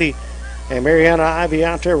Creekmore, Randy and Mariana Ivy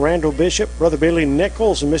out there, Randall Bishop, Brother Billy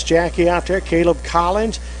Nichols, and Miss Jackie out there, Caleb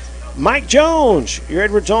Collins, Mike Jones, your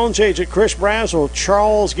Edward Jones agent, Chris Brazel,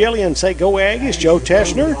 Charles Gillian, say go Aggies, Joe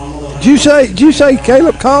Tessner. Did you say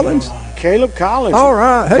Caleb Collins? Caleb Collins. All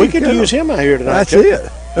right. Hey, we could use him out here tonight. That's it.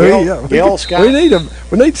 Gail Scott. We need him.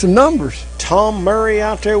 We need some numbers. Tom Murray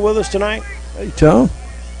out there with us tonight. Hey, Tom.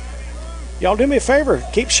 Y'all do me a favor.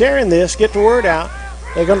 Keep sharing this. Get the word out.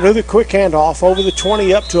 They're going to do the quick handoff over the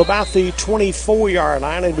 20 up to about the 24-yard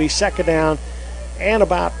line. It'll be second down and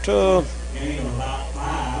about 5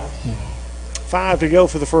 to go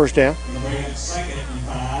for the first down.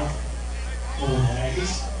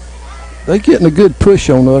 They're getting a good push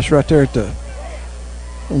on us right there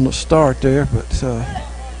on the start there, but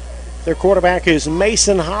their quarterback is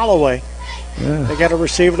Mason Holloway. Yeah. They got a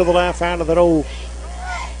receiver to the left out of that old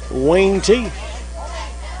Wayne T.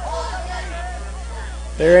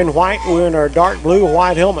 They're in white. We're in our dark blue with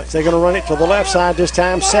white helmets. They're going to run it to the left side this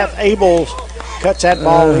time. Seth Abels cuts that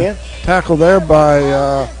ball in. Tackle there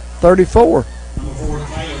by 34.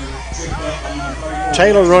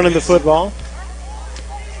 Taylor running the football.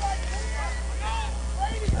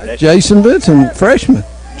 Jason Vincent, freshman.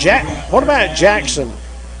 What about Jackson?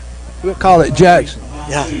 We'll call it Jackson.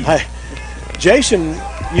 Yeah. Hey, Jason,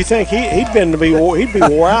 you think he'd be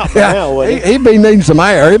wore out by now, wouldn't he? He'd be needing some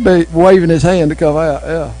air. He'd be waving his hand to come out.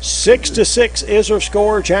 Yeah. 6-6 is our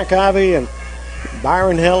score. Jack Ivey and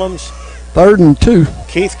Byron Helms. 3rd and 2.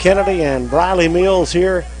 Keith Kennedy and Briley Mills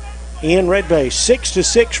here in Red Bay.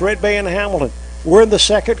 6-6, Red Bay and Hamilton. We're in the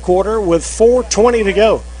second quarter with 4:20 to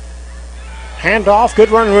go. Handoff, good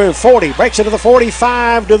run room, 40. Breaks it to the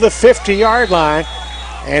 45 to the 50-yard line.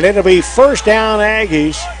 And it'll be first down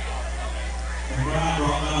Aggies.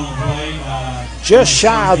 Just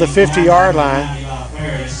shy of the 50-yard line.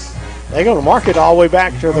 They're going to mark it all the way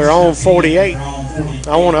back to their own 48.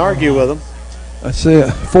 I won't argue with them. That's it.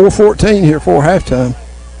 4:14 here for halftime.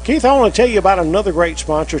 Keith, I want to tell you about another great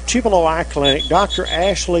sponsor, Tupelo Eye Clinic, Dr.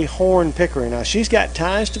 Ashley Horn Pickering. Now, she's got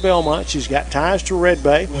ties to Belmont. She's got ties to Red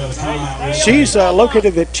Bay. She's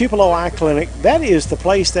located at Tupelo Eye Clinic. That is the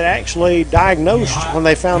place that actually diagnosed when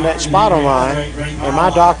they found that spot on my eye. And my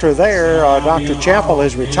doctor there, Dr. Chappell,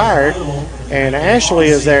 is retired, and Ashley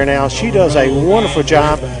is there now. She does a wonderful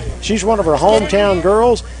job. She's one of her hometown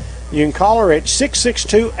girls. You can call her at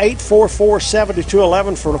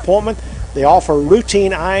 662-844-7211 for an appointment. They offer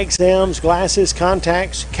routine eye exams, glasses,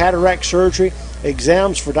 contacts, cataract surgery,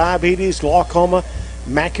 exams for diabetes, glaucoma,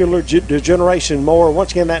 macular degeneration, and more.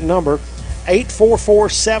 Once again, that number,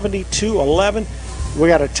 844-7211. We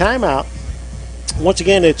got a timeout. Once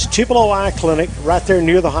again, it's Tupelo Eye Clinic right there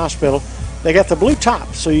near the hospital. They got the blue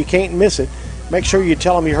top, so you can't miss it. Make sure you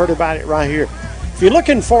tell them you heard about it right here. If you're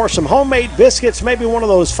looking for some homemade biscuits, maybe one of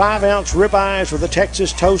those 5-ounce ribeyes with a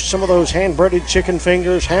Texas toast, some of those hand-breaded chicken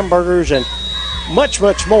fingers, hamburgers, and much,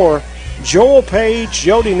 much more, Joel Page,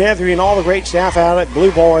 Jody Nethery, and all the great staff out at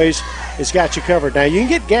Blue Boys has got you covered. Now, you can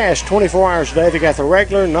get gas 24 hours a day. They got the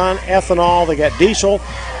regular, non-ethanol. They got diesel.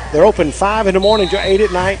 They're open 5 in the morning to 8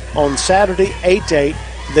 at night. On Saturday, 8 to 8.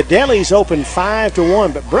 The deli's open 5 to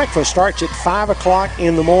 1, but breakfast starts at 5 o'clock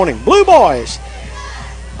in the morning. Blue Boys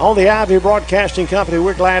on the Ivy Broadcasting Company.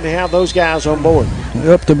 We're glad to have those guys on board.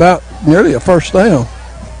 Up to about nearly a first down.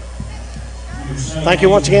 Thank you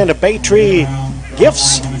once again to Baytree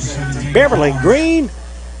Gifts, Beverly Green,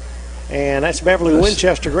 and that's Beverly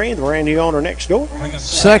Winchester Green, the brand new owner next door.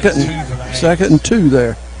 Second and 2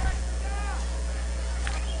 there.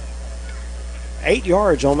 8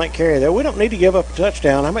 yards on that carry there. We don't need to give up a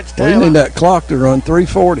touchdown. How much time? We need that clock to run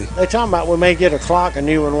 3:40. They're talking about we may get a clock, a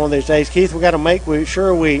new one of these days. Keith, we got to make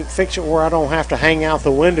sure we fix it where I don't have to hang out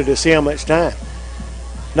the window to see how much time.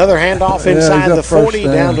 Another handoff inside the 40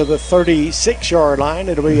 down to the 36-yard line.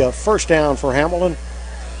 It'll be a first down for Hamilton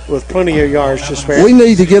with plenty of yards to spare. We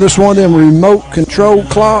need to get us one of them remote control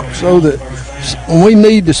clocks so that when we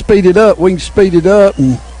need to speed it up, we can speed it up,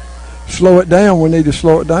 and slow it down, we need to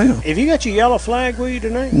slow it down. Have you got your yellow flag with you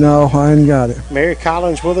tonight? No, I ain't got it. Mary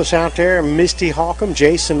Collins with us out there, Misty Hawcom,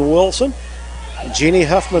 Jason Wilson, Jeannie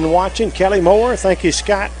Huffman watching, Kelly Moore, thank you,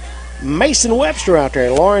 Scott, Mason Webster out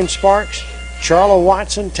there, Lauren Sparks, Charla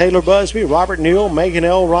Watson, Taylor Busby, Robert Newell, Megan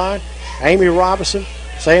Elrod, Amy Robinson,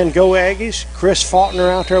 saying go Aggies, Chris Faulkner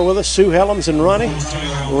out there with us, Sue Helms and running,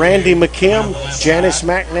 Randy McKim, Janice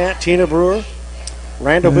McNatt, Tina Brewer,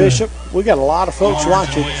 Randall Bishop. We got a lot of folks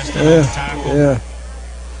watching. Yeah.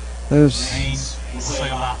 There's.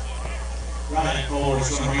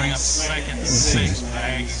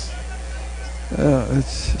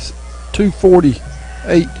 It's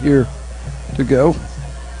 2:48 here to go.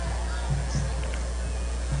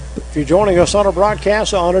 If you're joining us on our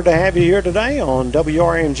broadcast, honored to have you here today on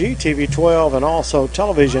WRMG TV 12 and also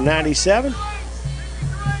Television 97.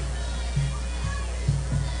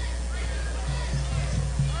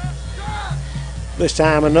 This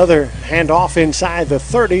time another handoff inside the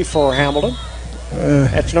 30 for Hamilton.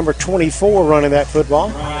 That's number 24 running that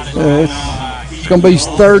football. It's going to be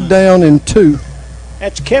 3rd down and 2.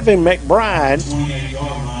 That's Kevin McBride.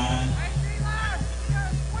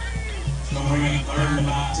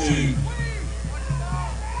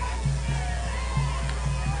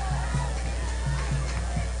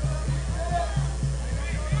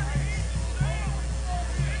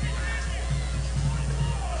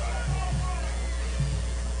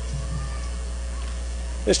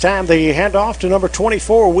 This time the handoff to number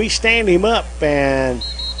 24. We stand him up, and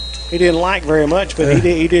he didn't like very much, but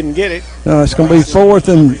he didn't get it. No, it's going to be fourth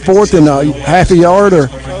and half a yard or.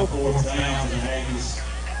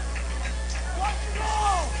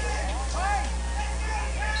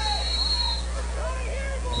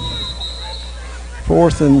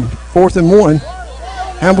 Fourth and 1.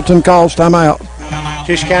 Hamilton calls timeout.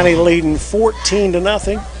 Tisch County leading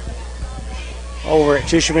 14-0 over at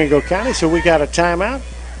Tishomingo County, so we got a timeout.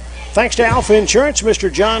 Thanks to Alpha Insurance, Mr.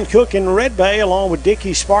 John Cook in Red Bay, along with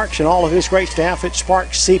Dickie Sparks and all of his great staff at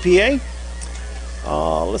Sparks CPA.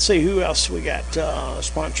 Let's see who else we got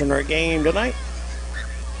sponsoring our game tonight.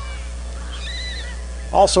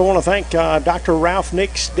 Also want to thank Dr. Ralph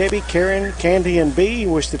Nix, Debbie, Karen, Candy, and B.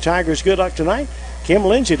 Wish the Tigers good luck tonight. Kim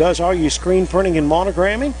Lindsay does all your screen printing and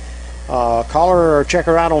monogramming. Call her or check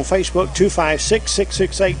her out on Facebook,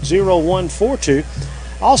 256-668-0142.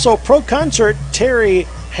 Also, Pro Concert, Terry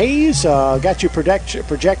Hayes, got you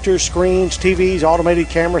projectors, screens, TVs, automated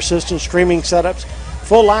camera systems, streaming setups,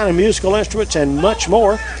 full line of musical instruments, and much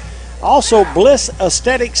more. Also, Bliss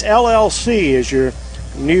Aesthetics LLC is your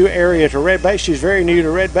new area to Red Bay. She's very new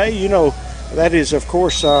to Red Bay. You know, that is, of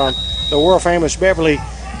course, the world-famous Beverly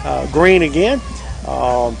Green again.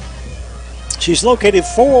 She's located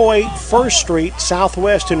 408 1st Street,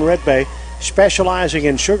 Southwest in Red Bay, specializing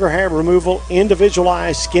in sugar hair removal,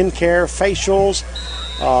 individualized skin care, facials,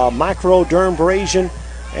 microdermabrasion,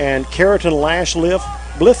 and keratin lash lift.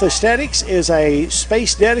 Bliss Aesthetics is a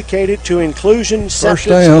space dedicated to inclusion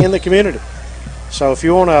sections in the community. So if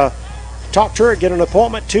you want to talk to her, get an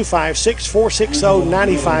appointment,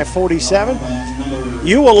 256-460-9547.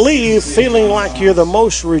 You will leave feeling like you're the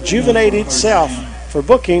most rejuvenated self. For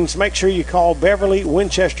bookings, make sure you call Beverly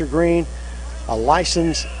Winchester Green, a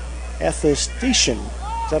licensed esthetician.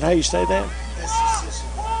 Is that how you say that?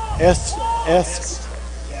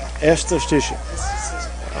 Esthetician.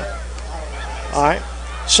 All right.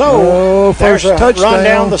 So there's a touchdown. Run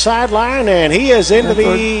down the sideline, and he is into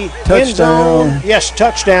the end zone. Yes,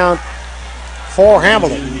 touchdown for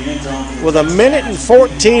Hamilton with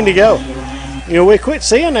 1:14 to go. You know, we quit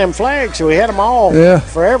seeing them flags, so we had them all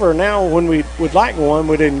forever. Now, when we would like one,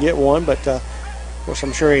 we didn't get one, but of course,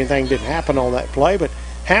 I'm sure anything didn't happen on that play. But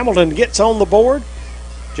Hamilton gets on the board.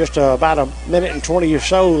 Just about 1:20 or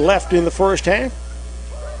so left in the first half.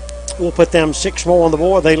 We'll put them 6 more on the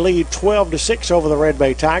board. They lead 12-6 over the Red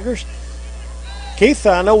Bay Tigers. Keith,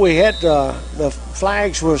 I know we had the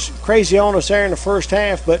flags was crazy on us there in the first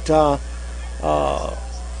half, but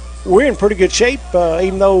we're in pretty good shape,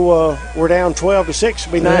 even though we're down 12-6.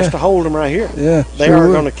 It'd be nice to hold them right here. Yeah, they are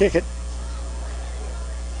going to kick it.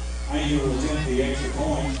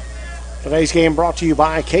 Today's game brought to you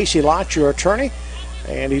by Casey Lott, your attorney,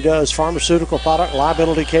 and he does pharmaceutical product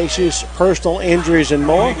liability cases, personal injuries, and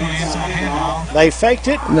more. They faked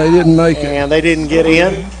it. And they didn't make it. And they didn't get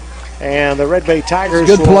in. And the Red Bay Tigers.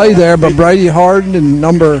 Good play there by Brady Harden and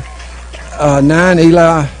number 9,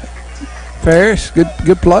 Eli Ferris.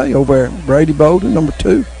 Good play over there. Brady Bolden, number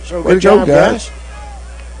 2. So good job, guys.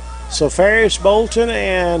 So Ferris, Bolton,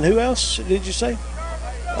 and who else did you say?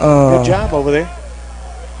 Good job over there.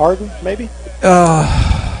 Harden, maybe?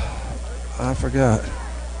 I forgot.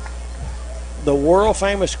 The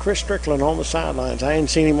world-famous Chris Strickland on the sidelines. I ain't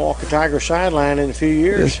seen him walk a Tiger sideline in a few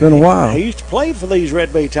years. It's been a while. He used to play for these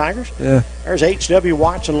Red Bay Tigers. Yeah. There's H.W.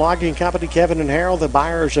 Watson Logging Company, Kevin and Harold, the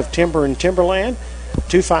buyers of timber and timberland.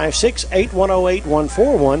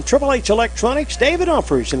 256-810-8141. Triple H Electronics, David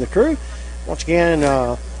Humphreys and the crew. Once again,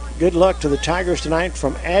 good luck to the Tigers tonight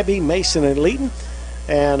from Abby, Mason, and Leeton.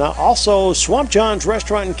 And also Swamp John's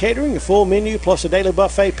Restaurant and Catering, a full menu plus a daily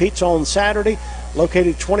buffet pizza on Saturday,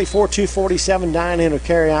 located 24247 dine-in or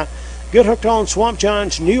carry-out. Good hooked on Swamp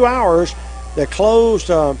John's new hours. They're closed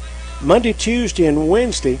Monday, Tuesday, and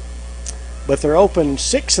Wednesday, but they're open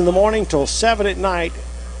 6 in the morning till 7 at night,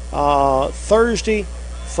 Thursday,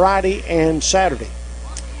 Friday, and Saturday.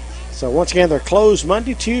 So once again, they're closed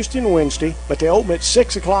Monday, Tuesday, and Wednesday, but they open at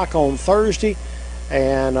 6 o'clock on Thursday,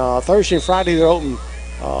 and Thursday and Friday they're open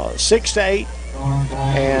 6 to 8.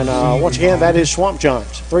 And once again, that is Swamp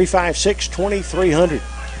John's, 356-2300.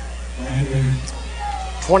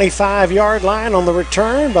 25-yard line on the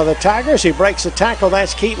return by the Tigers. He breaks the tackle.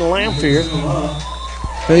 That's Keaton Lamphere.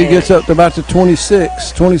 He gets up to about the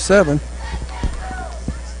 26, 27.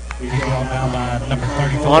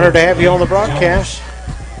 Honored to have you on the broadcast.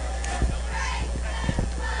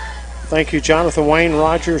 Thank you, Jonathan Wayne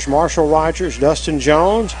Rogers, Marshall Rogers, Dustin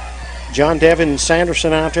Jones, John Devin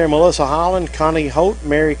Sanderson out there, Melissa Holland, Connie Holt,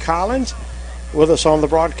 Mary Collins with us on the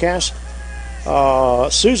broadcast.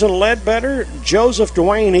 Susan Ledbetter, Joseph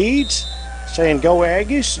Dwayne Eads saying go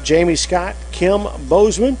Aggies, Jamie Scott, Kim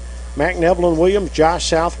Bozeman, Mac Neville Williams, Josh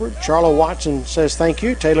Southward, Charlo Watson says thank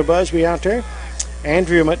you, Taylor Busby out there,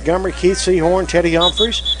 Andrea Montgomery, Keith Seahorn, Teddy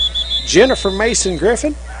Humphreys, Jennifer Mason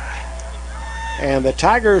Griffin, and the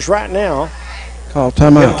Tigers right now call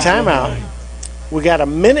timeout. Timeout. We got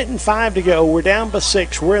 1:05 to go. We're down by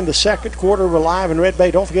 6. We're in the second quarter. We're live in Red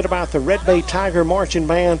Bay. Don't forget about the Red Bay Tiger Marching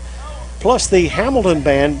Band plus the Hamilton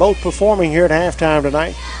Band, both performing here at halftime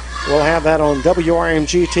tonight. We'll have that on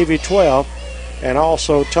WRMG TV 12 and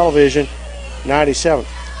also Television 97.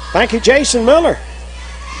 Thank you, Jason Miller.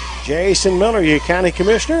 Jason Miller, your county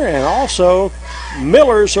commissioner, and also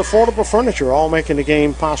Miller's Affordable Furniture, all making the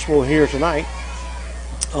game possible here tonight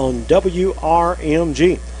on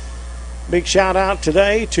WRMG. Big shout out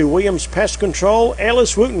today to Williams Pest Control,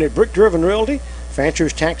 Ellis Wooten at Brick Driven Realty,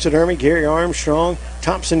 Fancher's Taxidermy, Gary Armstrong,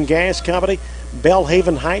 Thompson Gas Company,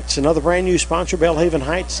 Bellhaven Heights, another brand new sponsor, Bellhaven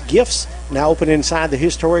Heights Gifts, now open inside the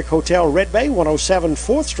historic Hotel Red Bay, 107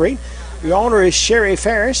 4th Street. The owner is Sherry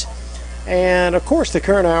Ferris. And, of course, the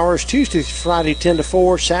current hours, Tuesday through Friday, 10 to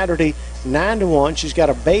 4, Saturday, 9 to 1. She's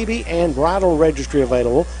got a baby and bridal registry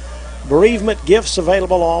available. Bereavement gifts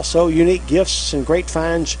available also. Unique gifts and great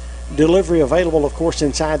finds. Delivery available, of course,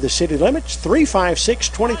 inside the city limits.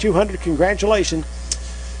 356-2200. Congratulations.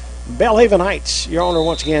 Bellhaven Heights, your owner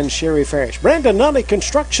once again, Sherry Ferris. Brandon Nunley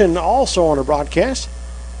Construction also on our broadcast.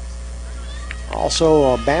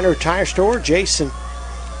 Also Banner Tire Store, Jason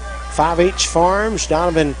 5H Farms,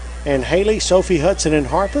 Donovan and Haley, Sophie Hudson and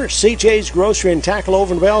Harper. CJ's Grocery and Tackle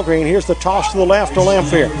over in Belgreen. Here's the toss to the left to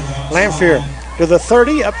Lamphere. Lamphere to the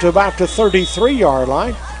 30, up to about the 33-yard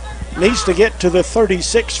line. Needs to get to the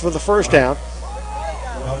 36 for the first down.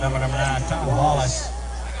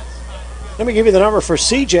 Let me give you the number for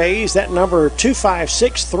CJ's. That number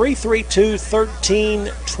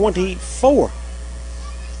 256-332-1324.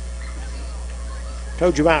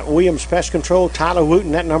 Told you about Williams Pest Control, Tyler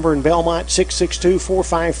Wooten. That number in Belmont,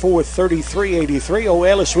 662-454-3383. Oh,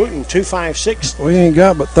 Ellis Wooten, 256. We ain't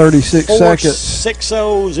got but 36 seconds.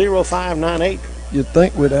 600598. You'd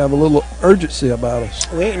think we'd have a little urgency about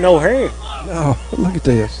us. We ain't no hurry. Oh, look at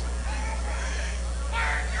this.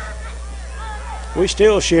 We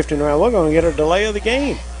still shifting around. We're going to get a delay of the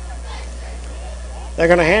game. They're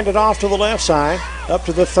going to hand it off to the left side, up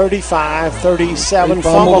to the 35, 37,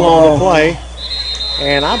 fumble on the play.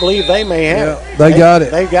 And I believe they may have it. They got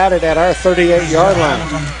it. They got it at our 38-yard line.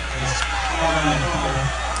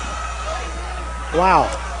 Wow.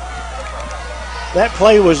 That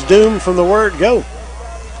play was doomed from the word go.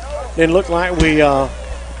 Didn't look like we had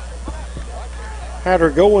her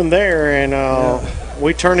going there, and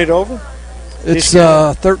we turn it over. It's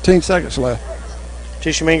 13 seconds left.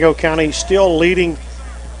 Tishomingo County still leading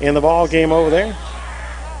in the ball game over there.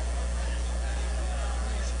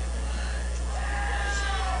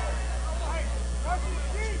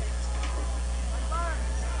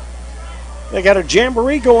 They got a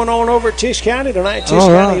jamboree going on over at Tisch County tonight. Tisch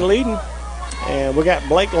County leading. And we got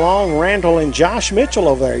Blake Long, Randall, and Josh Mitchell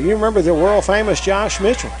over there. You remember the world-famous Josh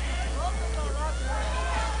Mitchell.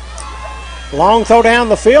 Long throw down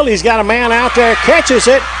the field. He's got a man out there, catches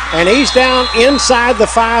it, and he's down inside the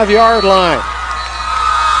 5-yard line.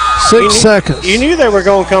 6 seconds. You knew they were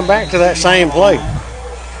going to come back to that same play.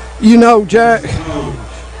 You know, Jack,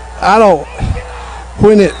 I don't.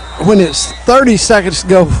 When it's 30 seconds to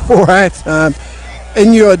go before halftime,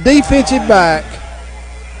 and you're a defensive back,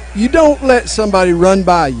 you don't let somebody run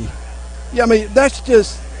by you. Yeah, I mean that's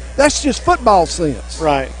just football sense.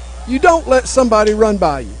 Right. You don't let somebody run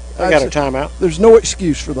by you. They got a timeout. There's no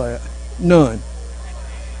excuse for that. None.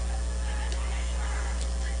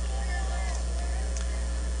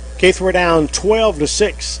 Keith, we're down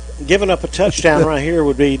 12-6. Giving up a touchdown right here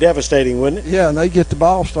would be devastating, wouldn't it? Yeah, and they get the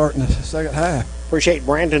ball starting the second half. Appreciate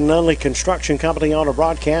Brandon Nunley Construction Company on the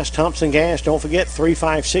broadcast. Thompson Gas, don't forget,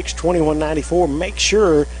 356-2194. Make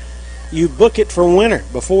sure you book it for winter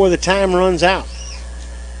before the time runs out.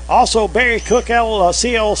 Also, Barry Cook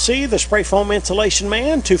CLC, the spray foam insulation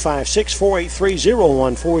man,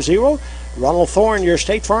 256-483-0140. Ronald Thorne, your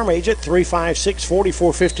State Farm agent,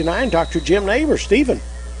 356-4459. Dr. Jim Neighbors, Stephen.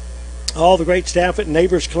 All the great staff at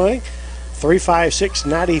Neighbors Clinic,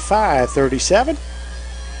 356-9537.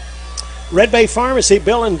 Red Bay Pharmacy,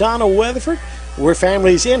 Bill and Donna Weatherford. We're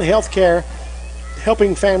families in healthcare,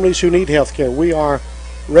 helping families who need healthcare. We are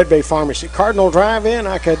Red Bay Pharmacy. Cardinal Drive-In,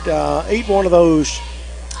 I could eat one of those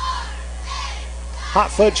hot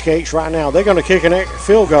fudge cakes right now. They're going to kick a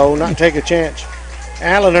field goal, not take a chance.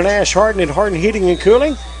 Allen and Ash Harden at Harden Heating and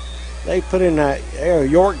Cooling. They put in a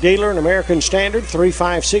York Dealer and American Standard,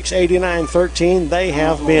 356-8913. They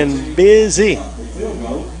have been busy.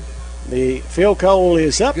 The field goal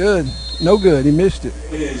is up. Good. No good. He missed it.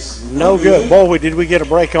 No good. Boy, did we get a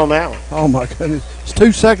break on that one. Oh, my goodness. It's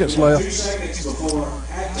 2 seconds left.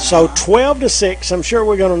 So 12-6. I'm sure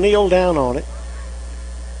we're going to kneel down on it.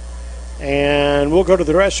 And we'll go to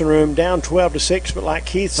the dressing room down 12-6. But like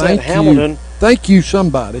Keith said, Hamilton Thank you,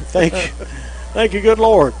 somebody. Thank you. Thank you, good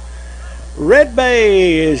Lord. Red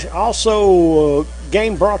Bay is also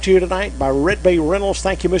game brought to you tonight by Red Bay Rentals.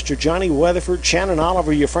 Thank you, Mr. Johnny Weatherford, Shannon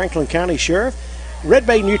Oliver, your Franklin County Sheriff. Red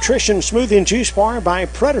Bay Nutrition Smoothie and Juice Bar by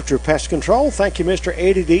Predator Pest Control. Thank you, Mr.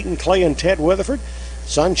 Eddie Deaton, Clay, and Ted Weatherford.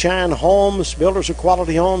 Sunshine Homes, builders of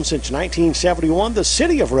quality homes since 1971. The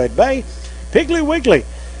City of Red Bay. Piggly Wiggly.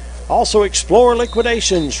 Also, Explore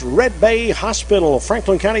Liquidations, Red Bay Hospital,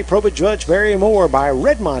 Franklin County Probate Judge Barry Moore by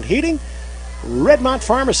Redmont Heating, Redmont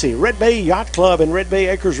Pharmacy, Red Bay Yacht Club, and Red Bay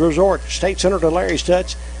Acres Resort, State Senator Larry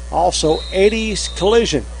Stutz. Also, Eddie's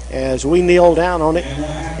Collision as we kneel down on it,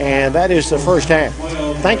 and that is the first half.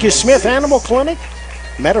 Thank you, Smith Animal Clinic,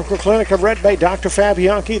 Medical Clinic of Red Bay, Dr.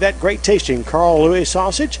 Fabianchi, that great tasting Carl Louis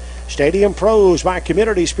sausage, Stadium Pros by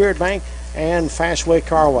Community Spirit Bank, and Fastway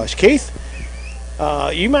Car Wash. Keith,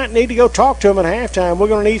 you might need to go talk to them at halftime. We're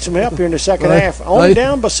going to need some help here in the second half. Only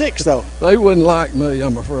down by 6, though. They wouldn't like me,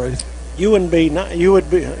 I'm afraid. You wouldn't be.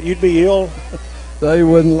 You'd be ill. They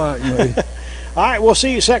wouldn't like me. All right, we'll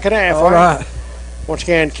see you second half. All right. Once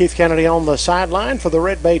again, Keith Kennedy on the sideline for the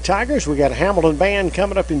Red Bay Tigers. We got a Hamilton band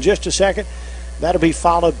coming up in just a second. That'll be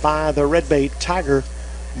followed by the Red Bay Tiger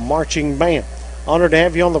Marching Band. Honored to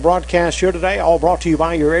have you on the broadcast here today, all brought to you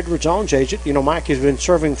by your Edwards Owens agent. You know, Mike has been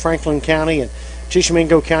serving Franklin County and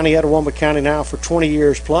Tishomingo County, Etowah County now for 20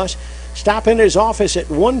 years plus. Stop in his office at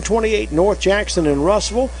 128 North Jackson in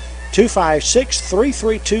Russellville,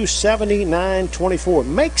 256-332-7924.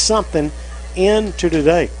 Make something into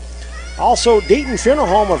today. Also, Deaton Funeral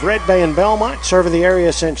Home of Red Bay and Belmont, serving the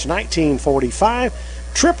area since 1945.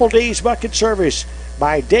 Triple D's Bucket Service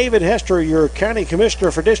by David Hester, your County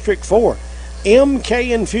Commissioner for District 4.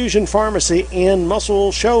 MK Infusion Pharmacy in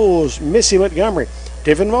Muscle Shoals, Missy Montgomery.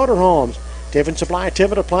 Tiffin Motorhomes, Tiffin Supply,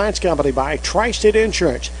 Tiffin Appliance Company by Tri-State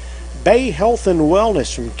Insurance. Bay Health and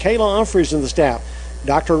Wellness from Kayla Humphreys and the staff.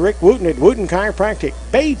 Dr. Rick Wooten at Wooten Chiropractic.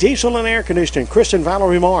 Bay Diesel and Air Conditioning, Kristen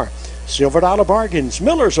Valerie Marr. Silver Dollar Bargains,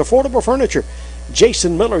 Miller's Affordable Furniture.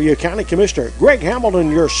 Jason Miller, your County Commissioner. Greg Hamilton,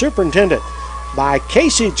 your Superintendent. By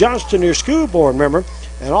Casey Johnston, your school board member.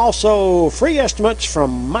 And also free estimates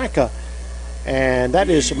from Micah. And that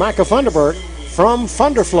is Micah Funderburg from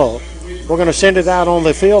Funderflow. We're going to send it out on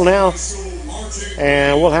the field now.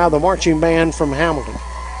 And we'll have the marching band from Hamilton.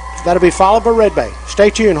 That'll be followed by Red Bay. Stay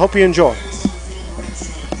tuned. Hope you enjoy.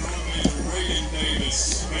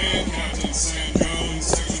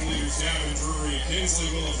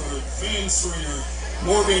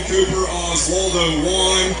 Morgan Cooper, Oswaldo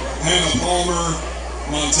Juan, Hannah Palmer,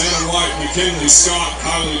 Montana White, McKinley Scott,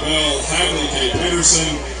 Kylie Bell, Hadley K.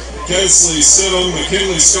 Peterson, Kesley Sidham,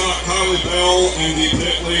 McKinley Scott, Kylie Bell, and the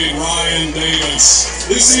pit lead Ryan Davis.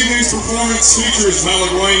 This evening's performance features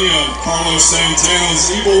Malaguena, Carlos Santana's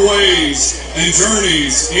Evil Ways, and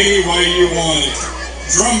Journeys, Any Way You Want It.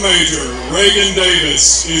 Drum major Reagan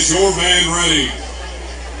Davis, is your band ready?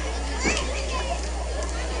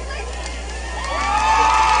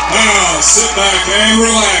 Now, sit back and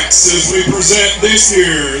relax as we present this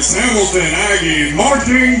year's Hamilton Aggie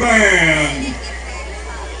Marching Band.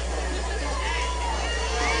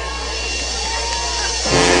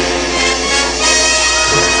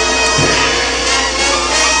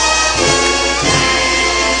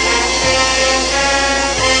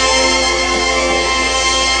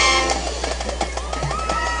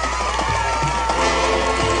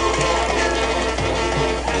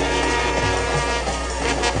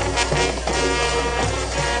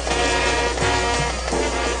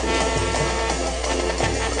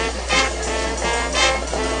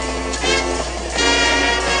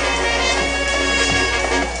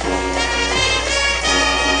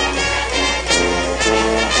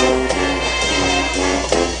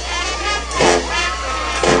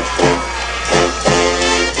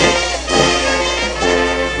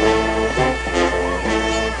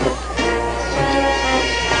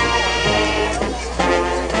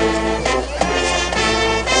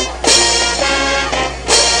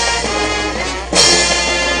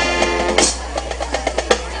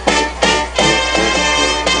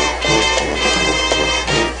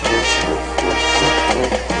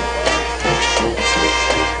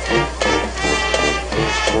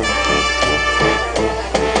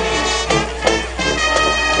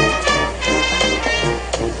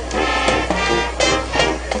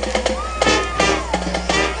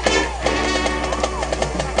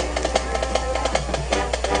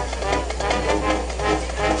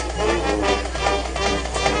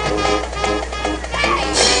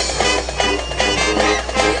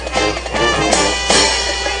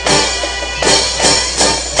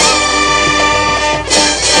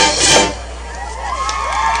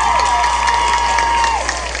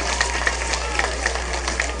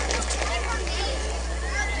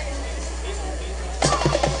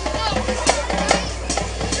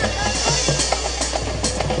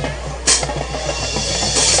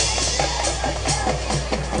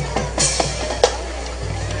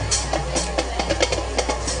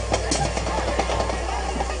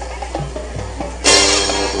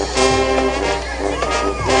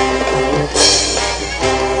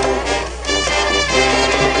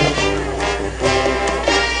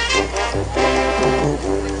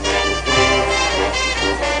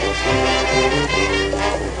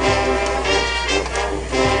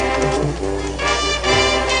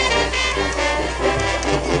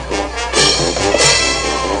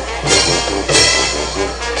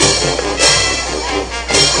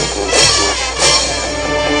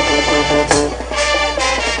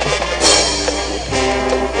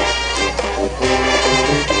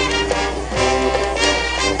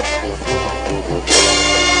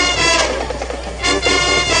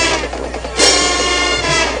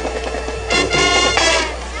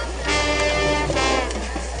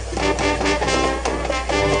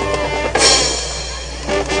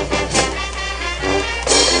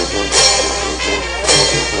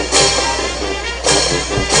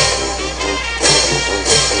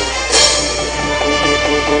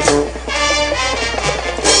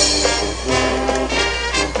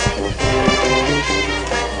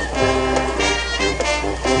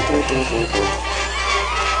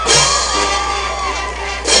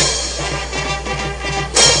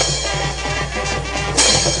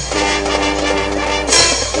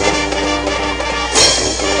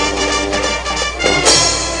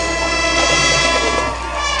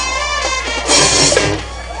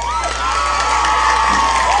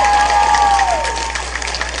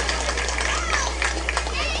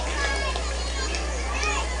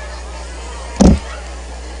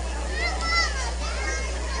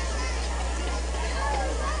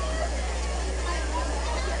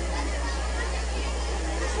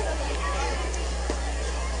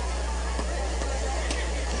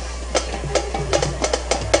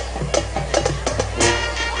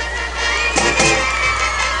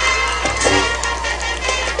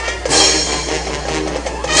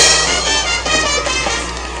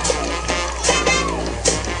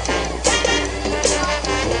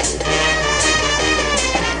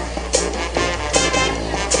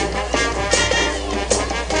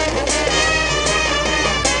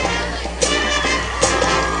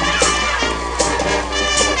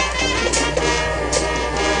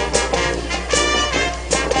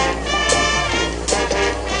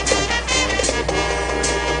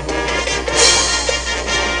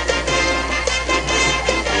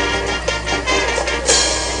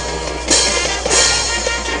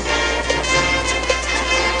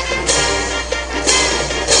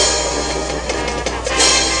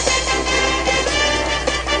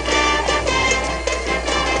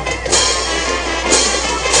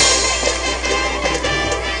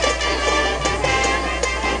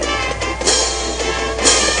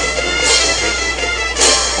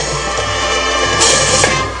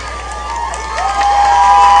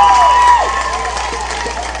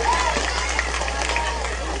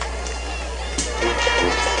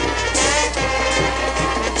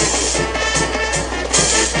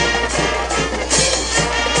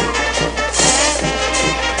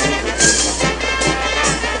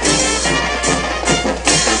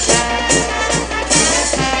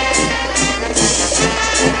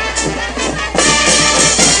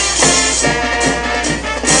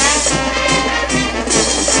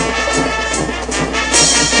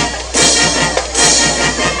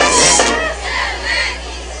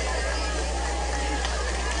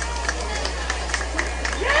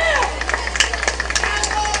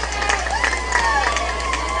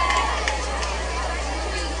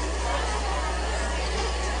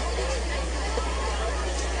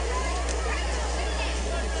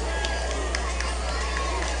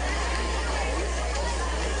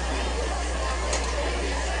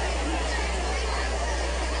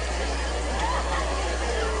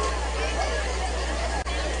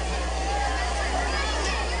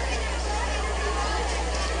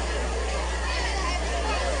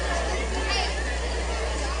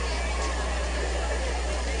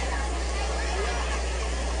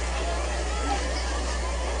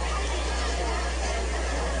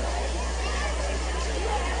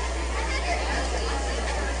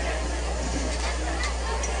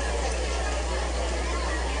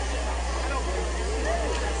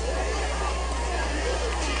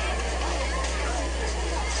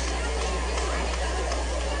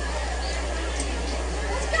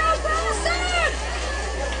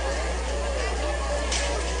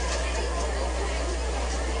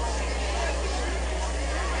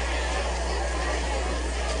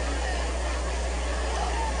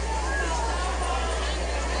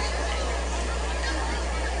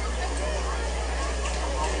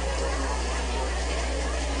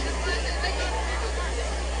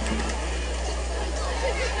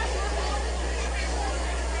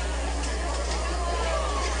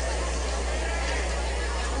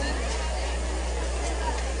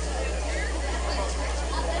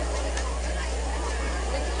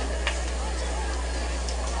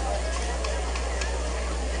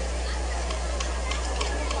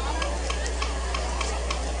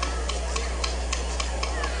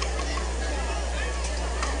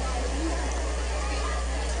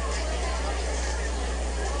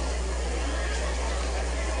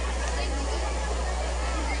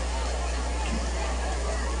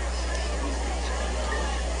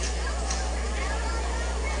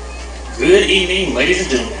 Good evening, ladies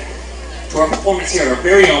and gentlemen. To our performance here at our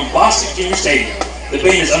very own Bostic Junior Stadium, the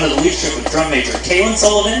band is under the leadership of Drum Major Kaylin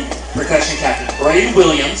Sullivan, Percussion Captain Braden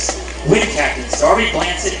Williams, Wind Captains Darby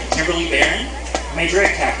Blansett and Kimberly Barron,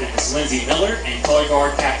 Majorette Captain Miss Lindsay Miller, and Color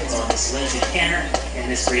Guard Captains are Miss Lindsay Canner and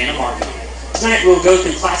Miss Brianna Markham. Tonight we'll go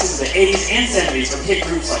through classes of the 80s and 70s from hit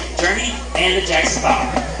groups like Journey and the Jackson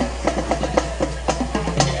 5.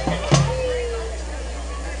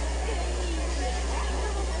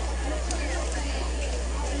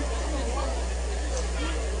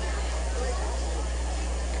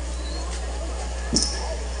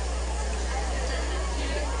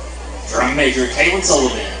 Drum Major Kaylin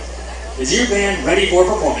Sullivan. Is your band ready for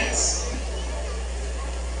performance?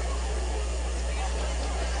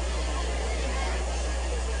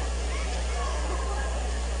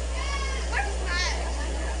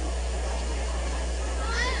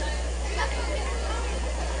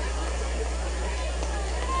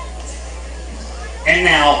 And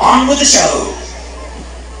now, on with the show!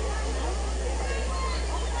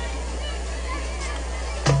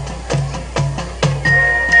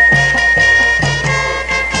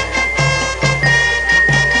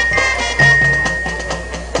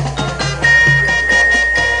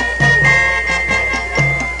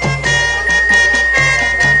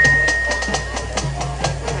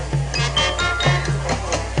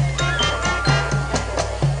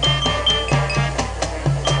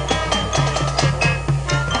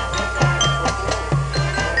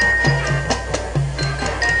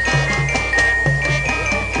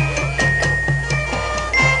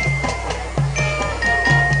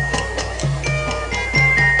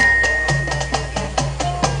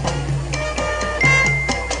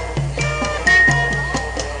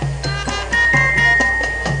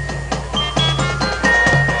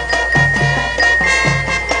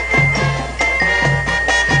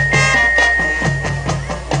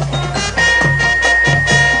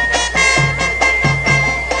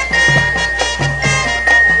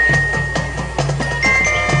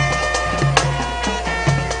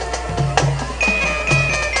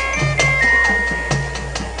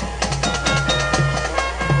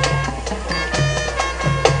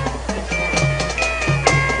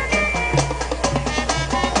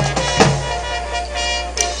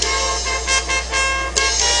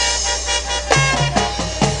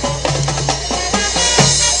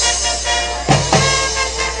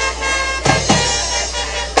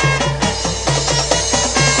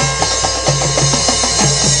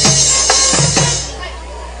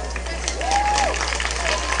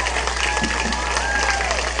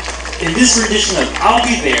 In this rendition of I'll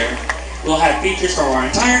Be There, we'll have features from our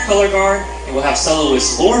entire color guard, and we'll have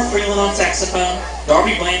soloists Laura Freeland on saxophone,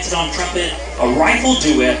 Darby Blansett on trumpet, a rifle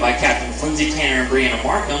duet by Captains Lindsay Tanner and Brianna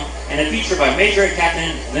Markham, and a feature by Majorette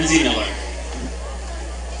Captain Lindsay Miller.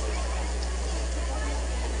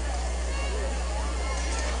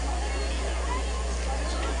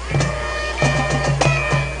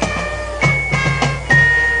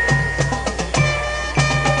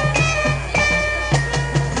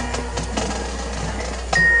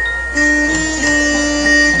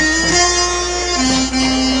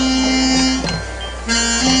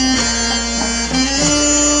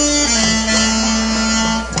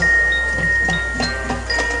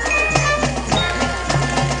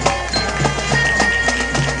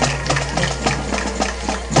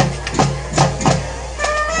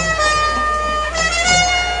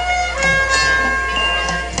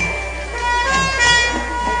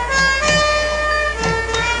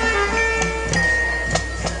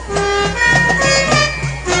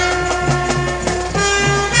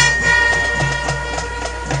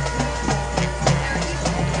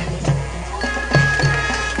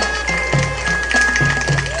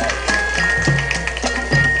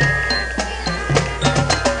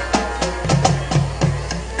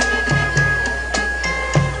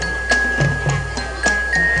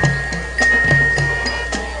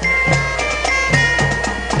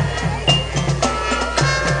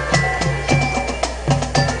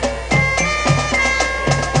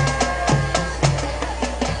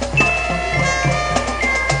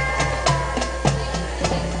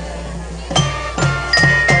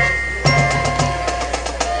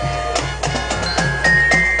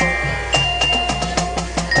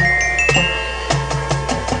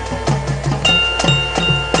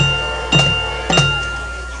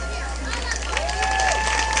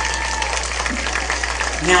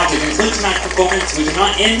 Now, to conclude tonight's performance, we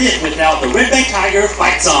cannot end it without the Red Bay Tiger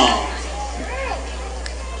fight song.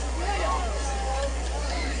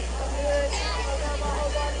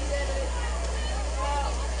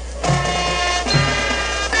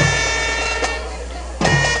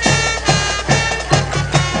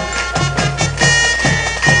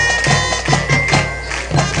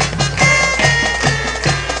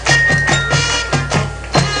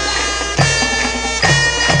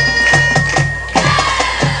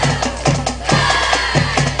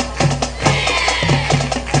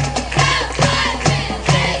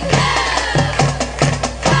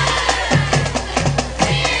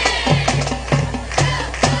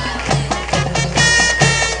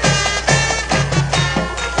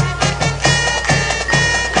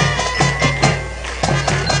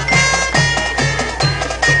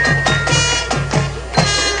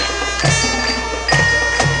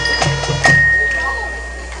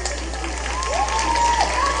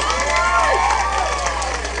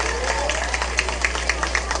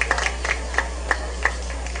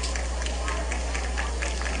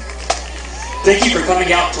 Thank you for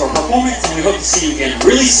coming out to our performance, and we hope to see you again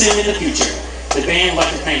really soon in the future. The band would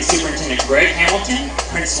like to thank Superintendent Greg Hamilton,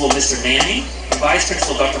 Principal Mr. Nanny, and Vice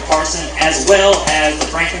Principal Dr. Parson, as well as the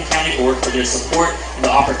Franklin County Board for their support and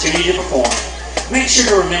the opportunity to perform. Make sure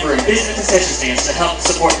to remember and visit the concession stands to help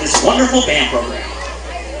support this wonderful band program.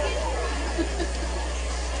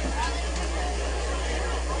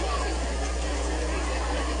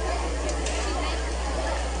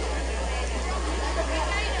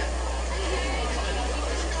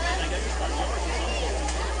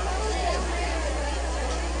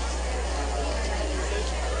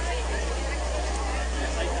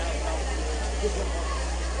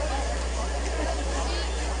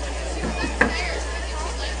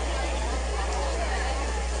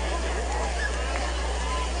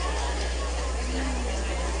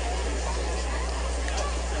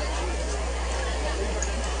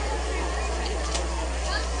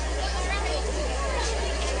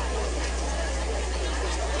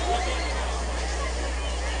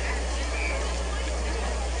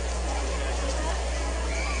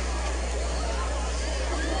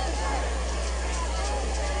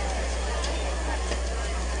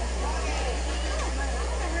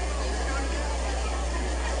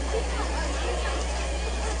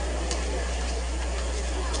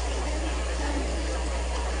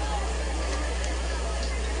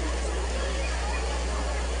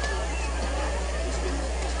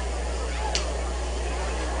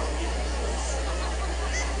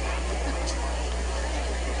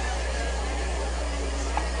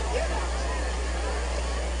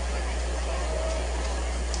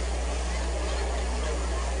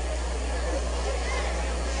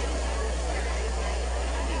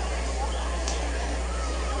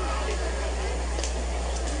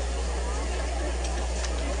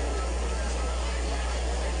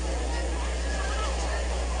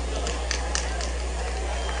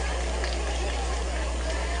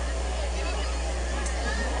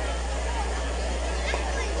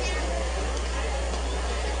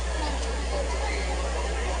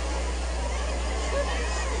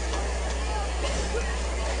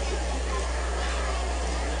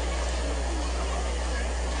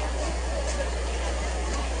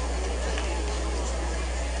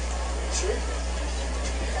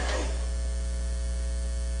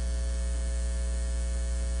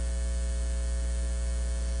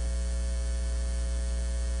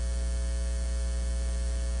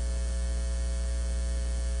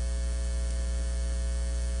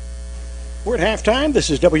 We're at halftime. This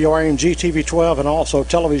is WRMG TV 12 and also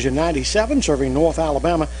Television 97, serving North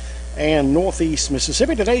Alabama and Northeast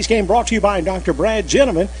Mississippi. Today's game brought to you by Dr. Brad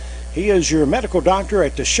Gentleman. He is your medical doctor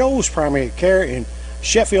at the Shows Primary Care in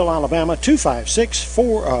Sheffield, Alabama,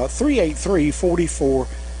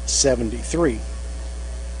 256-383-4473.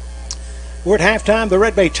 We're at halftime. The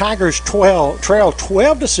Red Bay Tigers trail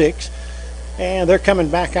 12-6, and they're coming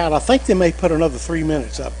back out. I think they may put another 3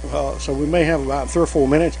 minutes up, so we may have about 3 or 4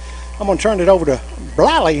 minutes. I'm going to turn it over to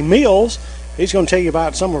Briley Mills. He's going to tell you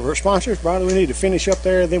about some of our sponsors. Briley, we need to finish up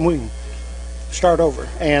there, then we can start over.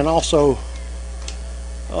 And also,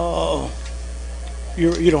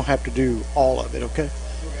 you don't have to do all of it, okay?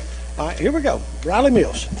 All right, here we go. Briley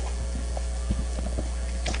Mills.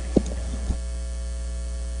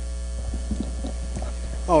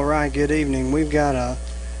 All right, good evening. We've got a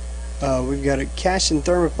Cashin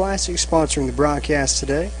Thermoplastic sponsoring the broadcast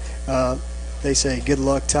today. They say good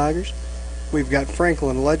luck, Tigers. We've got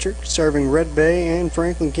Franklin Electric serving Red Bay and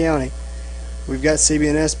Franklin County. We've got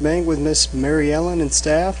CB&S Bank with Miss Mary Ellen and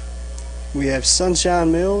staff. We have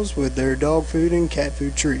Sunshine Mills with their dog food and cat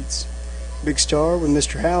food treats. Big Star with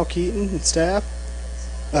Mr. Hal Keaton and staff.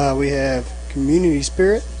 We have Community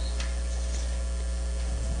Spirit.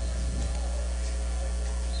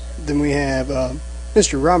 Then we have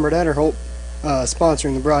Mr. Robert Adderholt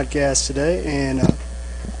sponsoring the broadcast today, and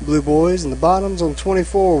Blue Boys and the Bottoms on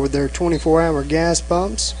 24 with their 24-hour gas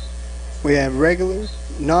pumps. We have regular,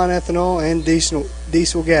 non-ethanol, and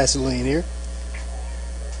diesel gasoline here.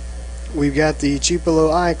 We've got the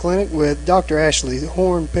Tupelo Eye Clinic with Dr. Ashley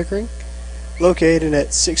Horn Pickering, located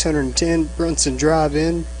at 610 Brunson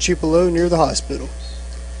Drive-In, Tupelo, near the hospital.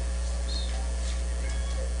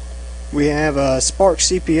 We have Spark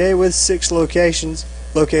CPA with 6 locations,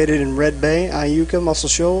 located in Red Bay, Iuka, Muscle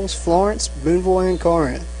Shoals, Florence, Boonville, and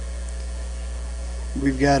Corinth.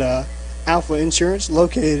 We've got Alpha Insurance,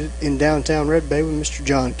 located in downtown Red Bay with Mr.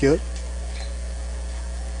 John Cook.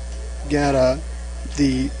 Got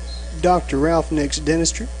the Dr. Ralph Nix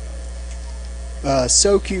Dentistry.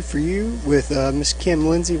 So Cute For You with Miss Kim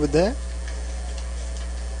Lindsay with that.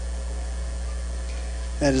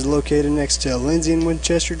 That is located next to Lindsay and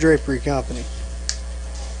Winchester Drapery Company.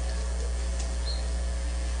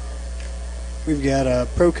 we've got a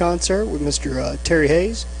pro concert with Mr. Terry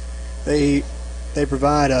Hayes. They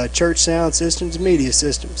provide church sound systems, media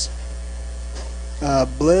systems.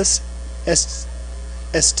 Bliss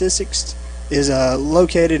Estetics is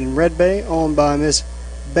located in Red Bay, owned by Miss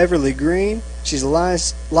Beverly Green. She's a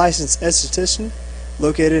licensed esthetician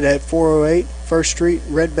located at 408 First Street,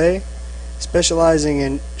 Red Bay, specializing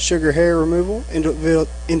in sugar hair removal,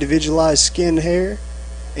 individualized skin hair,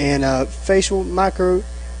 and facial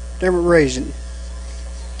microdermabrasion.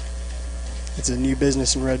 It's a new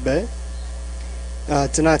business in Red Bay.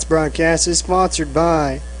 Tonight's broadcast is sponsored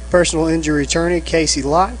by personal injury attorney Casey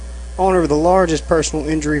Lott, owner of the largest personal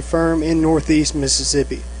injury firm in Northeast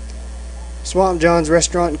Mississippi. Swamp John's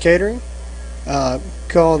Restaurant and Catering.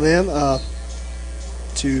 Call them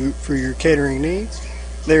for your catering needs.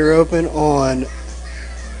 They're open on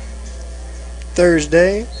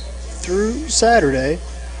Thursday through Saturday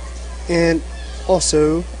and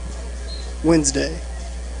also Wednesday.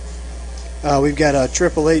 We've got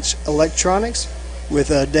Triple H Electronics with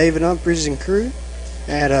David Humphries and crew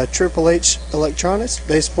at Triple H Electronics.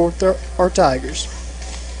 They support our Tigers.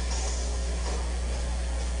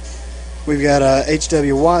 We've got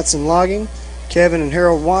H.W. Watson Logging, Kevin and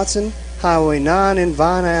Harold Watson, Highway 9 in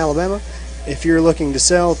Vina, Alabama. If you're looking to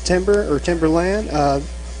sell timber or timberland,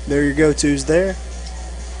 they're your go-tos there.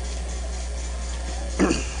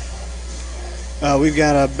 We've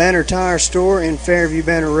got a Banner Tire Store in Fairview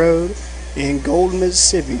Banner Road in Golden,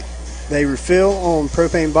 Mississippi. They refill on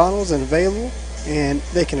propane bottles and available, and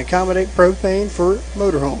they can accommodate propane for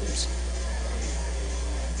motorhomes.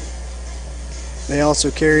 They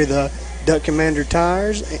also carry the Duck Commander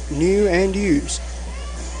tires, new and used.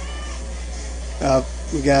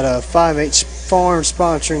 We got a 5H Farm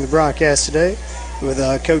sponsoring the broadcast today with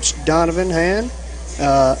Coach Donovan Hand,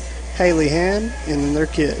 Haley Hand, and their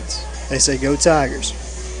kids. They say go Tigers.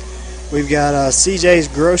 We've got CJ's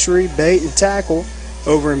Grocery, Bait, and Tackle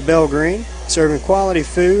over in Bell Green, serving quality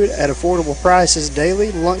food at affordable prices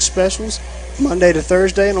daily, lunch specials, Monday to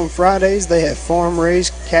Thursday, and on Fridays they have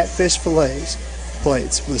farm-raised catfish fillets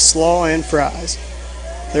plates with slaw and fries.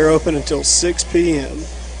 They're open until 6 p.m.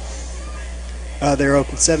 They're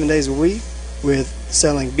open 7 days a week with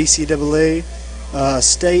selling BCAA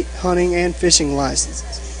state hunting and fishing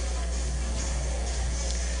licenses.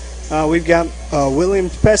 We've got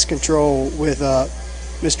Williams Pest Control with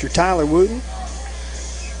Mr. Tyler Wooten.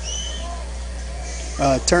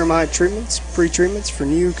 Termite treatments, pre-treatments for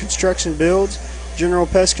new construction builds, general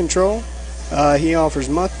pest control. He offers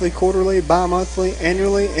monthly, quarterly, bi-monthly,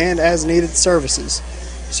 annually, and as-needed services,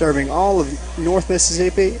 serving all of North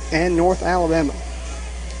Mississippi and North Alabama.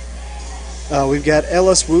 We've got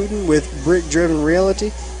Ellis Wooten with Brick Driven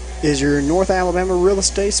Realty, is your North Alabama real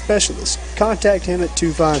estate specialist. Contact him at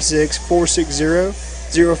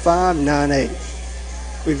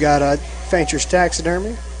 256-460-0598. We've got Fancher's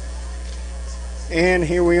Taxidermy. And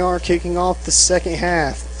here we are kicking off the second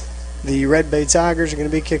half. The Red Bay Tigers are going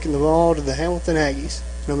to be kicking the ball to the Hamilton Aggies.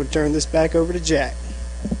 And I'm going to turn this back over to Jack.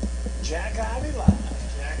 Jack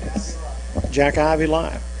Ivy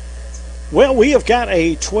Live. Well, we have got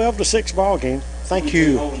a 12-6 ball game. Thank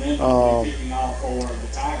you,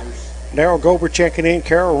 Darrell Gober checking in,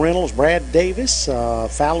 Carol Reynolds, Brad Davis,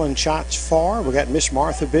 Fallon Shots Far. We got Miss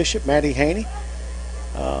Martha Bishop, Maddie Haney.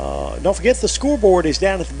 Don't forget the scoreboard is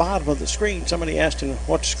down at the bottom of the screen. Somebody asked him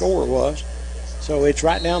what the score was. So it's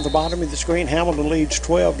right down at the bottom of the screen. Hamilton leads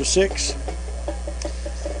 12-6.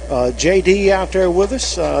 JD out there with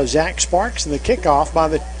us, Zach Sparks, and the kickoff by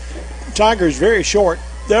the Tigers very short.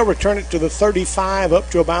 They'll return it to the 35 up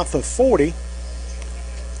to about the 40.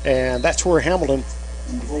 And that's where Hamilton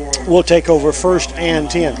will take over first and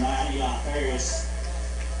 10.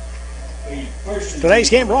 Today's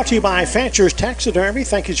game brought to you by Fancher's Taxidermy.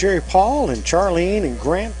 Thank you, Jerry Paul and Charlene and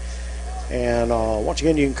Grant. And once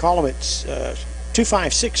again, you can call them. It's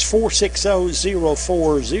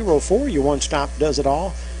 256-460-0404. Your one-stop does it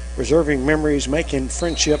all. Preserving memories, making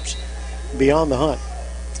friendships beyond the hunt.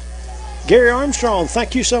 Gary Armstrong,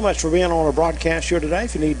 thank you so much for being on our broadcast show today.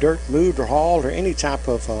 If you need dirt moved or hauled or any type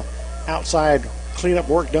of outside cleanup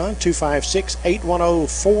work done,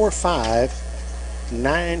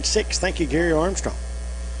 256-810-4596. Thank you, Gary Armstrong.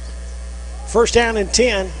 First down and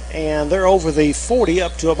 10, and they're over the 40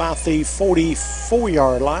 up to about the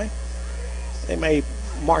 44-yard line. They may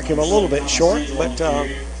mark him a little bit short, but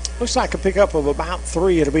looks like a pickup of about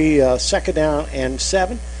 3. It'll be second down and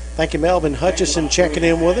 7. Thank you, Melvin Hutchison, checking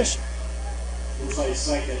in with us.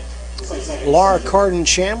 Laura Carden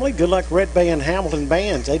Shamley, good luck Red Bay and Hamilton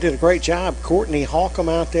bands. They did a great job. Courtney Holcomb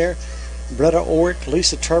out there, Bretta Orrick,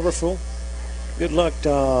 Lisa Turberful. Good luck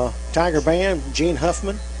Tiger Band, Gene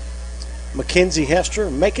Huffman. Mackenzie Hester,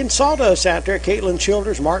 making sawdust out there. Caitlin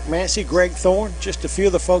Childers, Mark Massey, Greg Thorne, just a few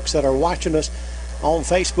of the folks that are watching us on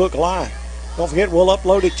Facebook Live. Don't forget, we'll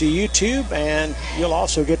upload it to YouTube, and you'll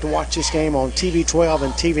also get to watch this game on TV 12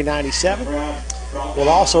 and TV 97. We'll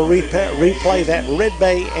also replay that Red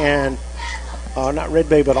Bay and, not Red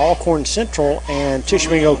Bay, but Alcorn Central and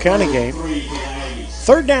Tishomingo County game.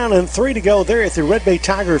 3rd down and 3 to go there at the Red Bay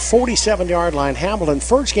Tiger 47-yard line. Hamilton,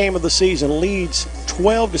 first game of the season, leads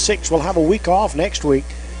 12-6. We'll have a week off next week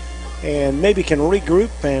and maybe can regroup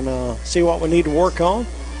and see what we need to work on.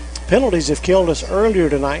 Penalties have killed us earlier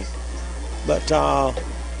tonight, but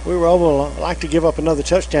we were able to give up another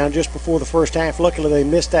touchdown just before the first half. Luckily, they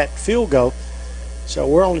missed that field goal. So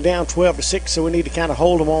we're only down 12-6, so we need to kind of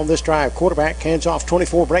hold them on this drive. Quarterback hands off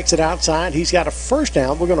 24, breaks it outside. He's got a first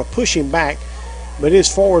down. We're going to push him back, but his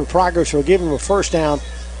forward progress will give him a first down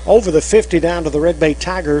over the 50 down to the Red Bay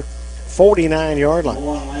Tiger 49-yard line.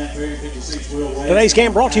 Today's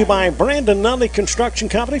game brought to you by Brandon Nunley Construction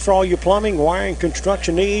Company. For all your plumbing, wiring,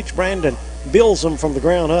 construction needs, Brandon builds them from the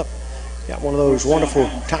ground up. Got one of those wonderful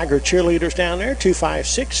Tiger cheerleaders down there,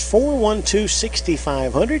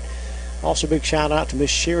 256-412-6500. Also, big shout out to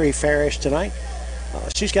Miss Sherry Farish tonight.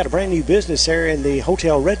 She's got a brand new business there in the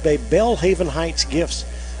Hotel Red Bay, Bellhaven Heights Gifts.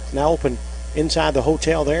 Now open inside the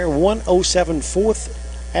hotel there, 107 4th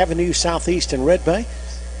Avenue Southeast in Red Bay.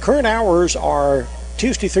 Current hours are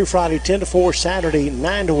Tuesday through Friday 10 to 4, Saturday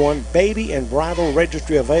 9 to 1. Baby and bridal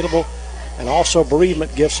registry available, and also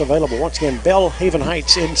bereavement gifts available. Once again, Bellhaven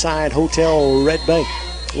Heights inside Hotel Red Bay.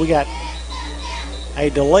 We got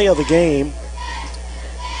a delay of the game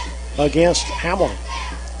against Hamilton.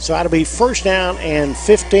 So that'll be first down and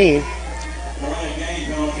 15.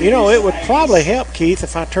 You know, it would probably help, Keith,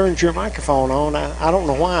 if I turned your microphone on. I don't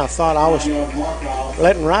know why I thought I was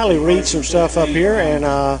letting Riley read some stuff up here,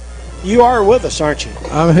 and you are with us, aren't you?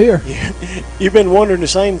 I'm here. You've been wondering the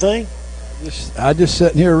same thing? I just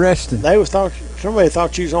sitting here resting. Somebody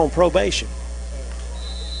thought you was on probation.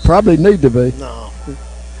 Probably need to be. No.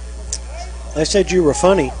 They said you were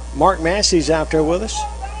funny. Mark Massey's out there with us.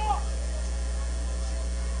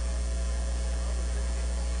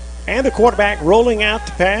 And the quarterback rolling out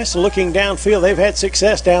the pass, looking downfield. They've had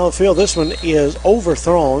success downfield. This one is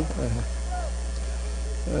overthrown.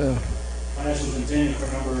 Pass was intended for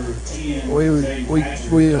number 10.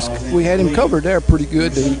 We had him covered there pretty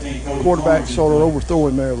good. The quarterback sort of overthrew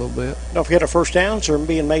him there a little bit. Don't forget, our first downs are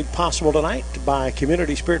being made possible tonight by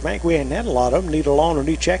Community Spirit Bank. We hadn't had a lot of them. Need a loan or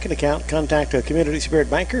new checking account? Contact a Community Spirit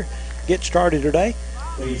Banker. Get started today.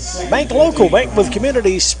 Bank local. Bank with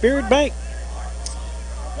Community Spirit Bank.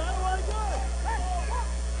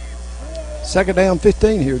 2nd down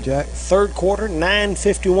 15 here, Jack. 3rd quarter,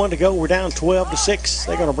 9:51 to go. We're down 12-6.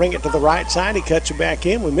 They're going to bring it to the right side. He cuts it back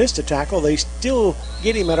in. We missed a tackle. They still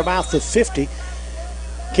get him at about the 50.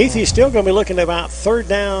 Keith, he's still going to be looking at about 3rd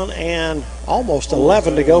down and almost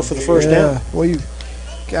 11 to go for the first down.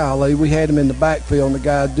 Golly, we had him in the backfield, and the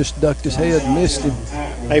guy just ducked his head and missed him.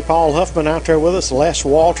 Hey, Paul Huffman out there with us, Les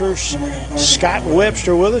Walters, Scott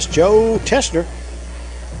Webster with us, Joe Tessner.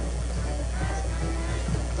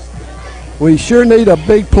 We sure need a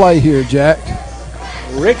big play here, Jack.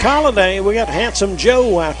 Rick Holliday, we got Handsome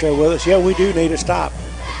Joe out there with us. Yeah, we do need a stop.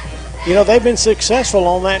 You know, they've been successful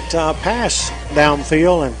on that pass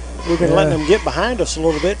downfield, and we've been letting them get behind us a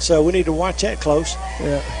little bit, so we need to watch that close.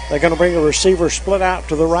 Yeah. They're going to bring a receiver split out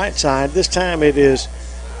to the right side. This time it is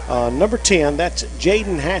number 10. That's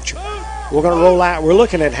Jaden Hatcher. We're going to roll out. We're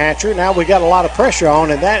looking at Hatcher. Now we got a lot of pressure on,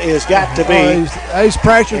 and that has got to be. He's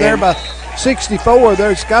pressured there by 64.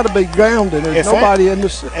 There's got to be grounded. There's nobody in the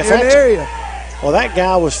area. Well, that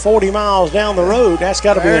guy was 40 miles down the road. That's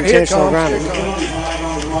got to be intentional grounding.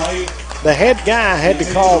 The head guy had to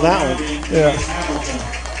call that one. Yeah.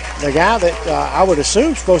 The guy that I would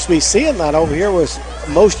assume supposed to be seeing that over here was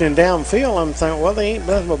motioning downfield. I'm thinking, well, they ain't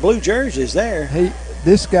nothing but blue jerseys there.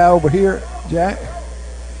 This guy over here, Jack,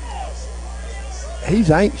 he's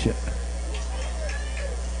ancient.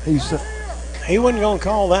 He wasn't going to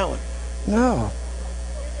call that one. No.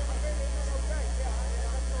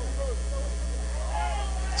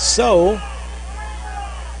 So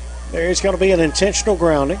there's going to be an intentional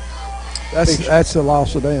grounding. That's a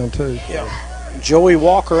loss of down too. Yeah. Joey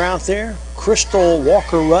Walker out there, Crystal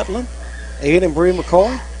Walker-Rutland, Aiden Bree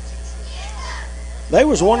McCoy. They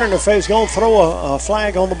was wondering if they was going to throw a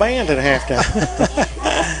flag on the band at halftime.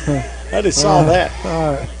 I just saw that.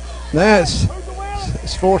 All right. Now it's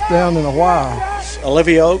 4th down in a while.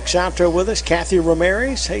 Olivia Oaks out there with us. Kathy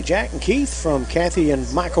Ramirez. Hey, Jack and Keith from Kathy and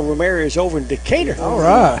Michael Ramirez over in Decatur. All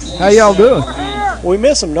right. How y'all doing? We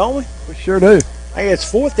miss them, don't we? We sure do. Hey, it's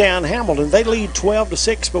 4th down Hamilton. They lead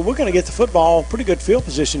 12-6, but we're going to get the football pretty good field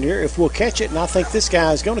position here if we'll catch it, and I think this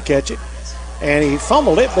guy is going to catch it. And he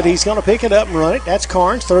fumbled it, but he's going to pick it up and run it. That's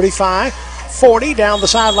Carnes, 35, 40, down the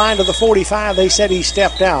sideline to the 45. They said he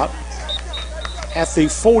stepped out at the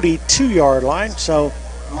 42-yard line, so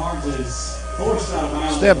Carnes is forced out of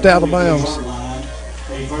bounds. Stepped out of bounds. A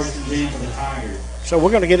first and 10 for the Tigers. So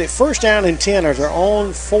we're going to get it 1st down and 10 at their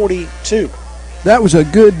own 42. That was a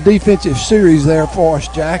good defensive series there for us,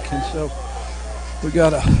 Jack, and so we got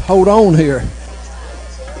to hold on here.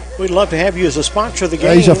 We'd love to have you as a sponsor of the game.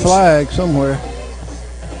 There's a flag somewhere.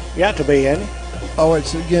 Got to be, ain't it? Oh,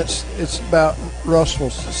 it's about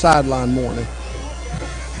Russell's sideline morning.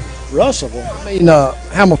 Russell? I mean,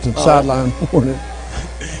 Hamilton sideline morning.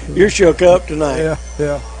 You're shook up tonight.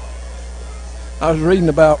 Yeah. I was reading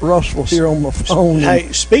about Russell here on my phone.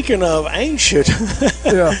 Hey, speaking of ancient.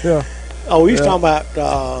 Yeah. Oh, he's talking about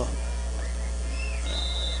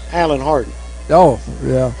Alan Harden. Oh,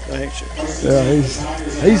 yeah. Ancient. Yeah, he's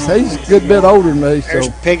a good bit older than me. There's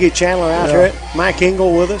So Peggy Chandler out there. Mike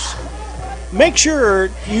Engel with us. Make sure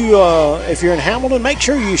you, if you're in Hamilton, make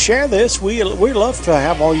sure you share this. We love to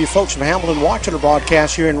have all you folks from Hamilton watching the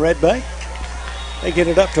broadcast here in Red Bay. They get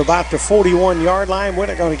it up to about the 41-yard line. We're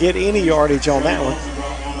not going to get any yardage on that one.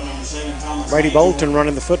 Brady Bolton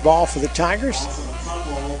running the football for the Tigers.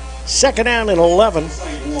 2nd down and 11.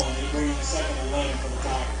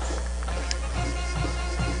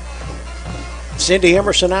 Cindy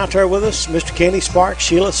Emerson out there with us, Mr. Kenny Sparks,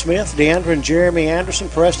 Sheila Smith, Deandra and Jeremy Anderson,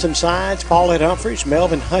 Preston Sides, Paulette Humphreys,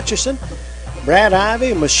 Melvin Hutchison, Brad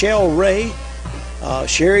Ivey, Michelle Ray,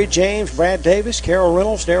 Sherry James, Brad Davis, Carol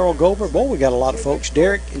Reynolds, Darrell Gober. Boy, we got a lot of folks.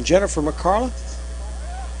 Derek and Jennifer McCarla.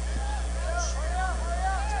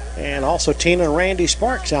 And also Tina and Randy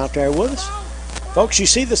Sparks out there with us. Folks, you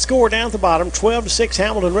see the score down at the bottom, 12-6.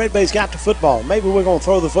 Hamilton Red Bay's got the football. Maybe we're going to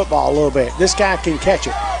throw the football a little bit. This guy can catch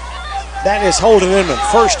it. That is Holden Inman.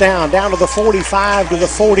 1st down to the 45 to the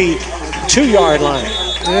 42-yard line.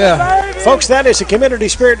 yeah, Folks, that is a Community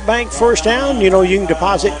Spirit Bank 1st down. You know, you can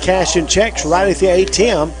deposit cash and checks right at the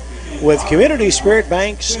ATM with Community Spirit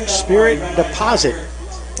Bank's Spirit Deposit.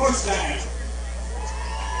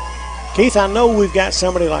 Keith, I know we've got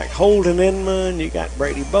somebody like Holden Inman, you got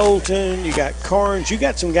Brady Bolton, you got Carnes, you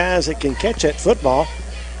got some guys that can catch that football,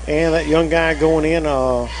 and that young guy going in,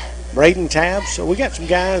 Braden Tabbs. So we got some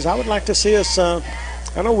guys. I would like to see us. I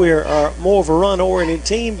know we're more of a run-oriented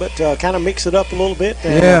team, but kind of mix it up a little bit.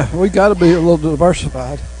 yeah, we got to be a little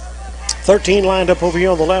diversified. 13 lined up over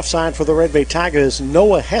here on the left side for the Red Bay Tigers.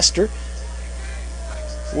 Noah Hester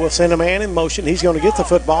will send a man in motion. He's going to get the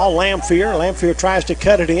football. Lamphere tries to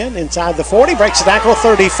cut it in inside the 40, breaks the tackle,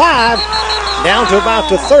 35, down to about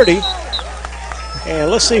the 30. And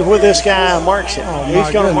let's see where this guy marks it. He's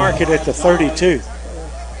going to mark it at the 32.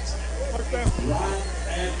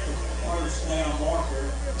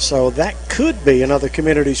 So that could be another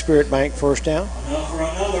Community Spirit Bank 1st down.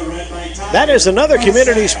 That is another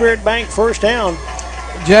Community Spirit Bank 1st down.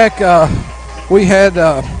 Jack, we had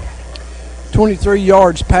 23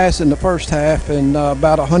 yards passing the first half and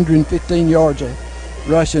about 115 yards of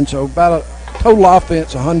rushing, so about a total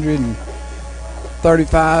offense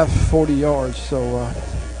 135, 40 yards. So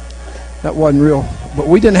that wasn't real. But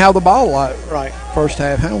we didn't have the ball a lot. Right. First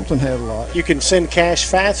half, Hamilton had a lot. You can send cash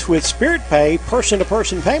fast with Spirit Pay,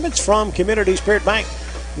 person-to-person payments from Community Spirit Bank.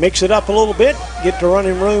 Mix it up a little bit, get the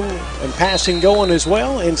running room and passing going as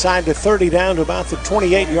well, inside the 30 down to about the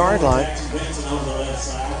 28-yard line.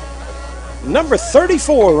 Number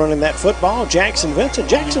 34 running that football, Jackson Vincent.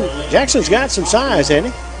 Jackson's got some size,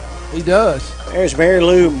 hasn't he? He does. There's Mary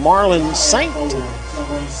Lou Marlin Saint.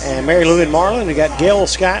 And Mary Lou and Marlin. We got Gail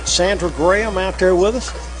Scott, Sandra Graham out there with us.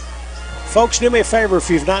 Folks, do me a favor if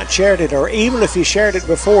you've not shared it, or even if you shared it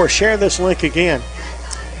before, share this link again.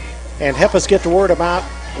 And help us get the word about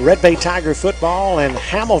Red Bay Tiger football and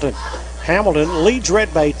Hamilton. Hamilton leads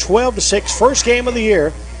Red Bay 12-6, first game of the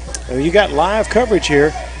year. You got live coverage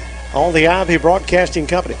here on the Ivy Broadcasting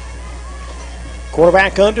Company.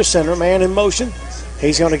 Quarterback under center, man in motion.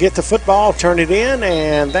 He's going to get the football, turn it in,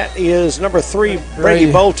 and that is number 3,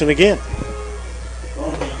 Brady Bolton again.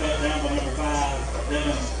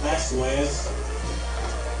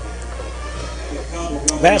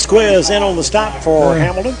 Vasquez in on the stop for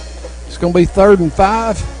Hamilton. It's going to be 3rd and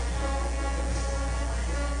 5.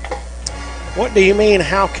 What do you mean,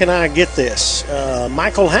 how can I get this?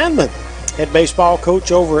 Michael Hanman, head baseball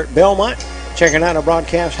coach over at Belmont, checking out our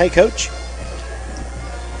broadcast. Hey, Coach.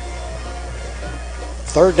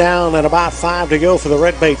 3rd down and about 5 to go for the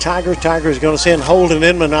Red Bay Tigers. Tigers going to send Holden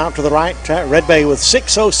Inman out to the right. Red Bay with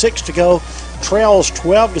 6:06 to go. trails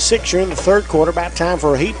 12-6 here in the third quarter. About time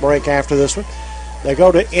for a heat break after this one. They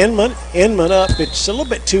go to Inman. Inman up. It's a little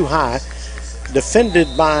bit too high.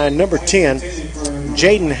 Defended by number 10,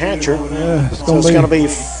 Jaden Hatcher. Yeah, it's going to be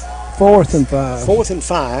 4th and 5. 4th and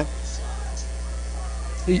 5.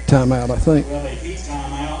 Heat timeout, I think. Well, a heat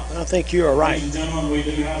timeout. I think you are right. Ladies and gentlemen, we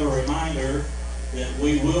do have a reminder that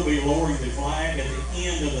we will be lowering the flag at the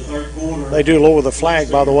end of the third quarter. They do lower the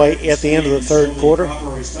flag, by the way, at the end of the third quarter. Proper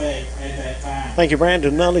respect at that time. Thank you,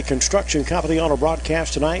 Brandon Nunnally Construction Company, on our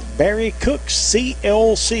broadcast tonight. Barry Cooks,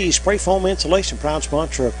 CLC, Spray Foam Insulation, proud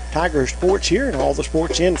sponsor of Tiger Sports here and all the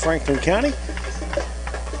sports in Franklin County.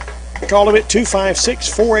 Call them at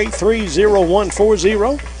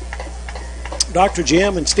 256-483-0140. Dr.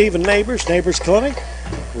 Jim and Stephen Neighbors Clinic.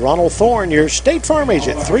 Ronald Thorne, your State Farm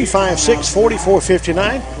agent,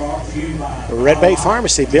 356-4459. Red Bay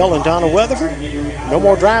Pharmacy, Bill and Donna Weatherford. No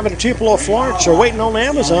more driving to Tupelo, Florence, or waiting on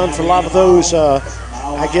Amazon for a lot of those,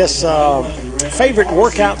 favorite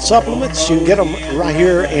workout supplements. You can get them right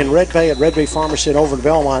here in Red Bay at Red Bay Pharmacy and over in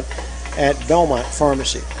Belmont at Belmont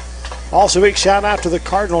Pharmacy. Also, big shout out to the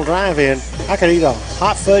Cardinal Drive-In. I could eat a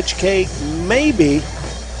hot fudge cake, maybe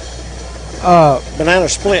banana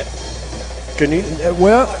split. Can you?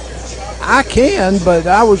 Well, I can, but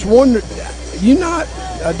I was wondering, you're not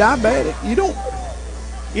a diabetic. You don't.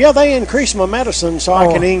 Yeah, they increase my medicine so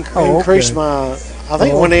I can increase my. I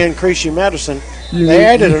think when they increase your medicine, they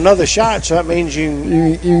added another shot, so that means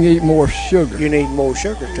you can eat more sugar. You need more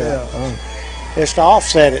sugar to it. It's to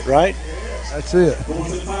offset it, right? That's it.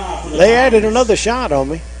 They added another shot on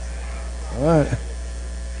me. All right.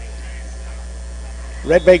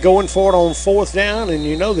 Red Bay going for it on 4th down, and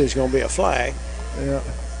you know there's going to be a flag. Yeah.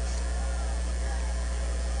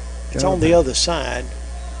 It's on the other side.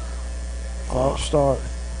 False start.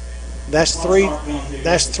 That's three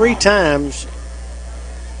times.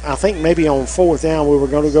 I think maybe on 4th down we were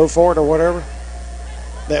going to go for it or whatever,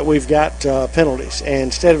 that we've got penalties. And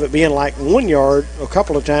instead of it being like 1 yard a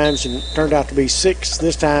couple of times and it turned out to be 6,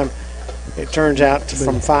 this time it turns out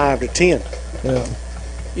from 5 to 10. Yeah.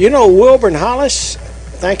 You know, Wilburn Hollis,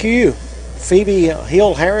 thank you. Phoebe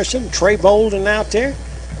Hill Harrison, Trey Bolden out there,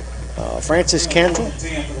 Francis Kendall.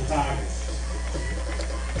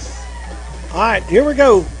 All right, here we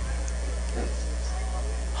go.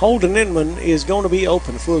 Holden Inman is going to be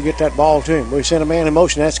open if we'll get that ball to him. We sent a man in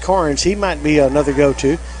motion. That's Carnes. He might be another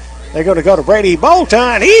go-to. They're going to go to Brady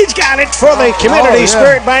Bolton. He's got it for the Community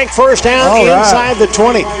Spirit Bank first down inside the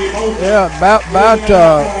 20. Yeah,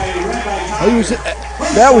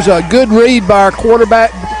 that was a good read by our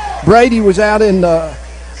quarterback. Brady was out in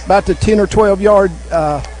about the 10 or 12 yard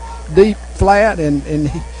deep flat, and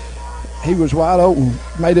he was wide open.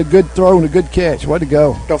 Made a good throw and a good catch. Way to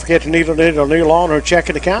go. Don't forget to needle on her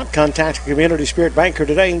checking account. Contact the Community Spirit Banker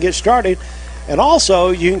today and get started. And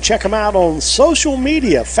also, you can check them out on social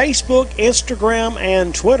media, Facebook, Instagram,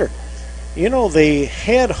 and Twitter. You know, the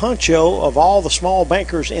head honcho of all the small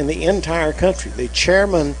bankers in the entire country, the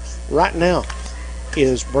chairman right now,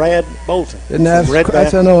 is Brad Bolton.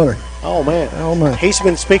 That's an honor. Oh, man. Oh, man. He's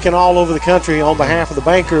been speaking all over the country on behalf of the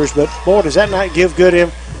bankers, but, boy, does that not give good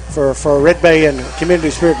him for Red Bay and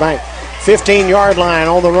Community Spirit Bank. 15-yard line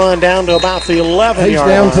on the run down to about the 11-yard line. He's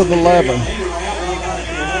down to the 11.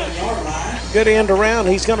 Good end around.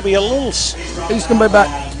 He's going to be He's going to be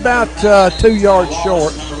about 2 yards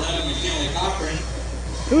short.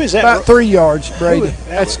 Who is that? About 3 yards, Brady.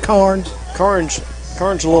 That's Carnes. Carnes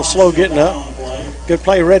a little slow getting up. Good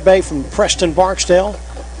play, Red Bay from Preston Barksdale.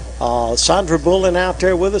 Sandra Bullen out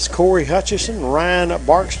there with us. Corey Hutchison, Ryan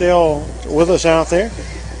Barksdale with us out there.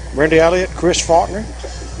 Brenda Elliott, Chris Faulkner.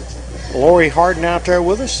 Lori Harden out there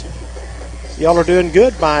with us. Y'all are doing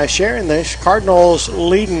good by sharing this. Cardinals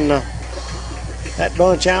leading that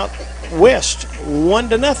bunch out west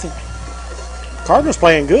 1-0. Cardinals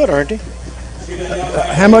playing good, aren't they?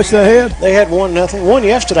 How much they had? They had 1-0. Won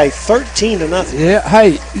yesterday 13-0. Yeah.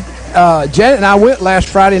 Hey, Janet and I went last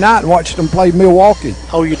Friday night and watched them play Milwaukee.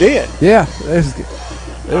 Oh, you did? Yeah.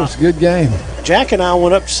 It was a good game. Jack and I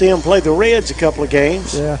went up to see them play the Reds a couple of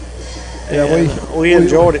games. Yeah. Yeah, we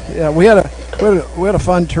enjoyed it. Yeah, we had a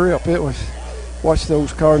fun trip. It was watch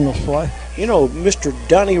those Cardinals play. You know, Mr.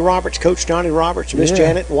 Donnie Roberts, Coach Donnie Roberts, Miss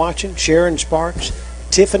Janet watching, Sharon Sparks,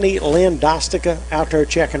 Tiffany Lynn Dostika out there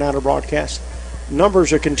checking out our broadcast.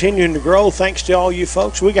 Numbers are continuing to grow thanks to all you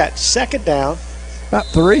folks. We got 2nd down. About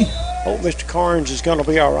 3. Hope Mr. Carnes is going to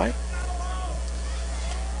be all right.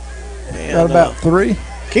 And, got about 3.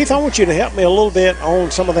 Keith, I want you to help me a little bit on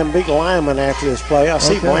some of them big linemen after this play. I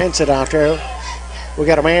see Blansett out there. We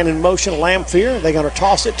got a man in motion, Lamphere. They're going to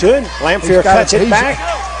toss it to him. Lamphere cuts it back.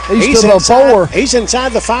 He's to the 4. He's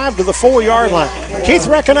inside the 5 to the 4-yard line. Keith,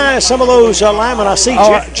 recognize some of those linemen. I see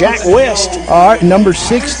Jack West. All right, number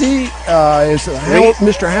 60 is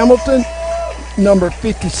Mr. Hamilton. Number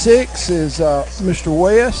 56 is Mr.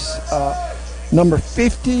 West. Number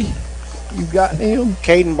 50, you've got him.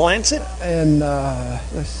 Caden Blansett. And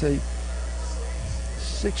let's see,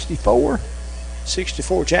 64.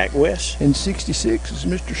 64, Jack West. And 66 is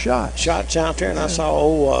Mr. Schott. Schott's out there, and I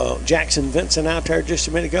saw Jackson Vincent out there just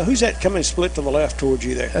a minute ago. Who's that coming split to the left towards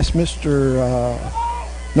you there? That's Mr.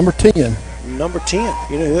 Number 10. Number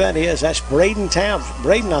 10. You know who that is? That's Braden Towns.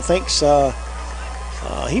 Braden, I think,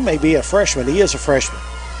 he may be a freshman. He is a freshman.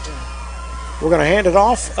 We're going to hand it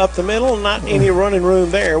off up the middle. Not any running room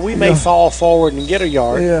there. We may fall forward and get a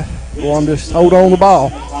yard. Yeah. Well, I'm just hold on the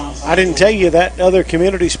ball. I didn't tell you that other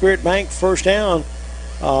Community Spirit Bank first down.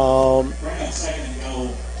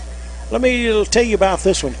 Let me tell you about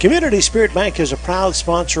this one. Community Spirit Bank is a proud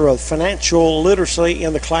sponsor of financial literacy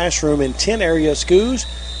in the classroom in 10 area schools,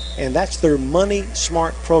 and that's their Money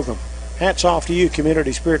Smart program. Hats off to you,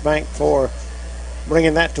 Community Spirit Bank, for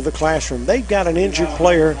bringing that to the classroom. They've got an injured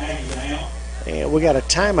player, and we got a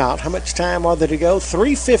timeout. How much time are there to go?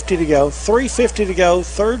 3:50 to go. 3:50 to go,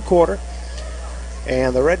 third quarter.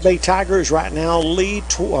 And the Red Bay Tigers right now trail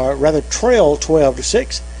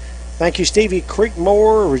 12-6. Thank you, Stevie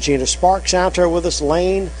Creekmore, Regina Sparks out there with us,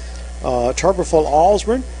 Lane, Tuberville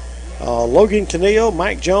Osborne, Logan Canillo,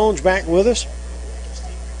 Mike Jones back with us.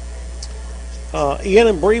 Ian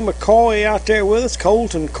and Bree McCoy out there with us,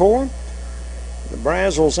 Colton Corn, the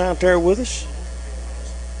Brazzles out there with us,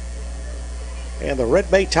 and the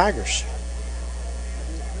Red Bay Tigers.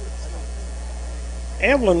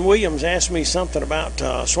 Evelyn Williams asked me something about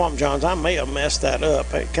Swamp Johns. I may have messed that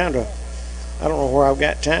up. I don't know where I've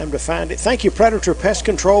got time to find it. Thank you, Predator Pest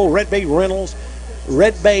Control, Red Bay Rentals,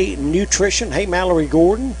 Red Bay Nutrition. Hey, Mallory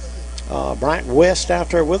Gordon, Bryant West out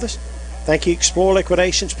there with us. Thank you, Explore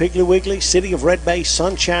Liquidations, Piggly Wiggly, City of Red Bay,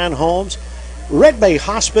 Sunshine Homes, Red Bay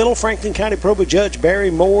Hospital, Franklin County Probate Judge Barry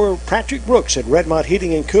Moore, Patrick Brooks at Redmont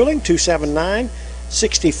Heating and Cooling,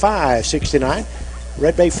 279-6569.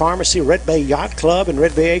 Red Bay Pharmacy, Red Bay Yacht Club, and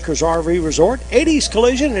Red Bay Acres RV Resort. 80s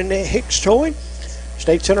Collision and Hicks Towing.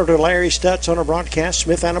 State Senator Larry Stutz on our broadcast.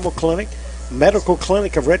 Smith Animal Clinic, Medical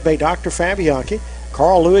Clinic of Red Bay Dr. Fabianchi,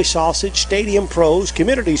 Carl Lewis Sausage, Stadium Pros,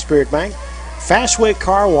 Community Spirit Bank, Fastway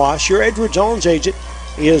Car Wash. Your Edward Jones agent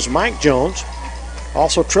is Mike Jones.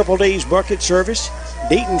 Also Triple D's Bucket Service,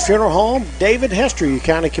 Deaton Funeral Home, David Hester, your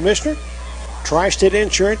county commissioner. Tri-State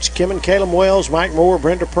Insurance, Kim and Caleb Wells, Mike Moore,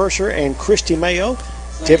 Brenda Purser, and Christy Mayo.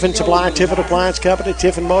 Tiffin Supply, Tiffin Appliance Company,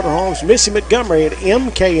 Tiffin Motorhomes, Missy Montgomery at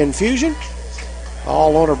MK Infusion.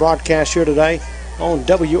 All on our broadcast here today on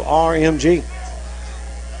WRMG.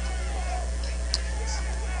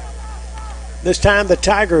 This time the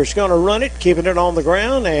Tigers going to run it, keeping it on the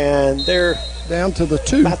ground, and they're down to the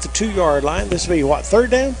 2. About the 2-yard line. This will be what,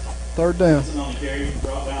 third down? Third down.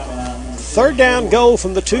 Third down goal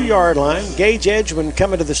from the 2-yard line. Gage Edgman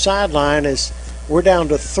coming to the sideline as we're down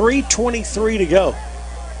to 3:23 to go.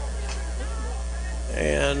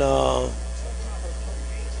 And now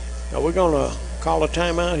we're going to call a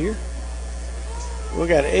timeout here. We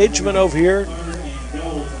got Edgman over here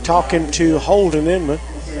talking to Holden Inman.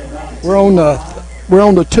 We're on the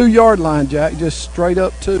 2-yard line, Jack, just straight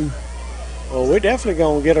up 2. Well, we're definitely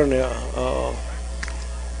going to get on a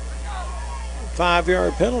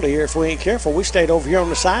 5-yard penalty here if we ain't careful. We stayed over here on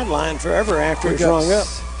the sideline forever after it's rung up.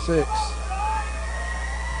 6.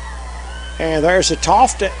 And there's a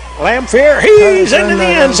Toft at Lamphere. He's into the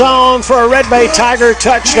end zone for a Red Bay Tiger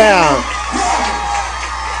touchdown.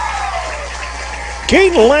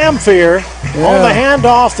 Keaton Lamphere on the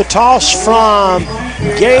handoff, the toss from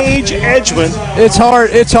Gage Edgman. It's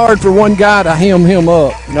hard for one guy to hem him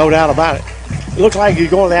up. No doubt about it. It looked like he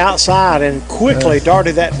was going to the outside and quickly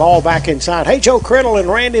darted that ball back inside. Hey, Joe Criddle and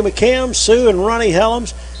Randy McKim, Sue and Ronnie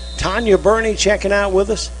Helms, Tanya Burney checking out with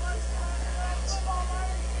us.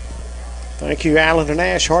 Thank you, Allen and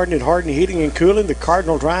Ash Harden at Harden Heating and Cooling, the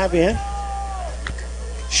Cardinal Drive-In.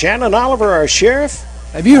 Shannon Oliver, our sheriff.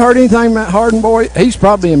 Have you heard anything about Harden, boy? He's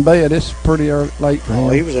probably in bed. It's pretty late for him. Oh,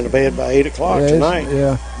 he was in bed by 8 o'clock tonight.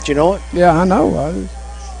 Yeah. Did you know it? Yeah, I know.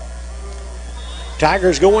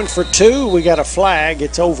 Tigers going for 2. We got a flag.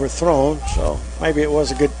 It's overthrown, so maybe it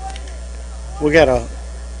was a good. We got a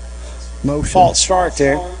false start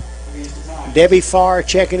there. Debbie Farr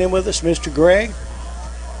checking in with us, Mr. Greg.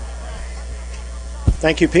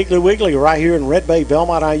 Thank you, Piggly Wiggly, right here in Red Bay,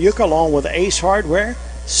 Belmont, Iuka, along with Ace Hardware,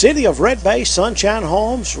 City of Red Bay, Sunshine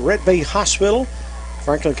Homes, Red Bay Hospital,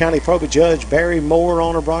 Franklin County Probate Judge Barry Moore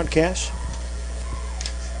on our broadcast.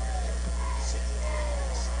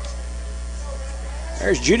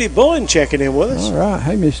 There's Judy Bullen checking in with us. All right.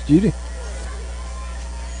 Hey, Miss Judy.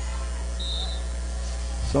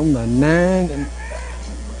 It's on the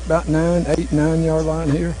about 8, 9 yard line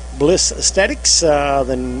here. Bliss Aesthetics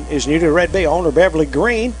then is new to Red Bay. Owner Beverly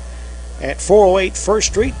Green at 408 1st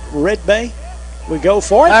Street, Red Bay. We go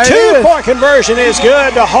for it. 2-point conversion is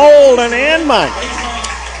good to hold and in, Mike.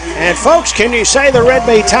 And folks, can you say the Red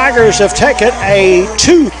Bay Tigers have taken a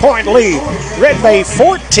 2-point lead? Red Bay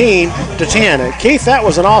 14-10. Keith, that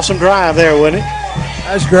was an awesome drive there, wasn't it?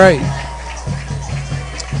 That's great.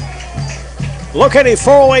 Located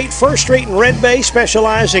 408 1st Street in Red Bay,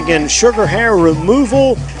 specializing in sugar hair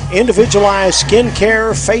removal, individualized skin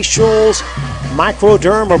care, facials,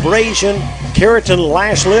 microderm abrasion, keratin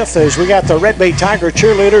lash lift. As we got the Red Bay Tiger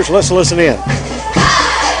cheerleaders, let's listen in.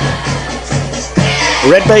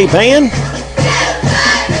 Red Bay band.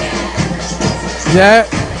 Yeah.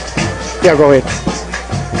 Yeah, go ahead.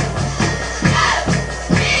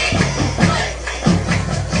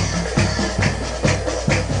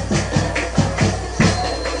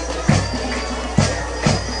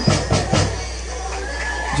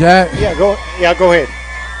 Jack. Yeah, go ahead.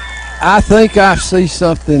 I think I see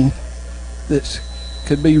something that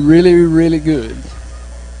could be really, really good.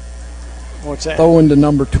 What's that? Throwing to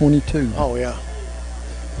number 22. Oh, yeah.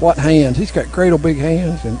 What hands? He's got great old big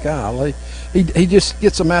hands, and golly, he just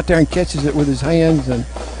gets them out there and catches it with his hands and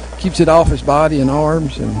keeps it off his body and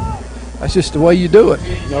arms, and that's just the way you do it.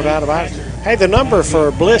 No doubt about it. Hey, the number for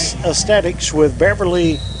Bliss Aesthetics with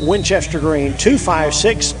Beverly Winchester Green,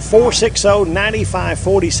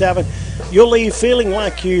 256-460-9547. You'll leave feeling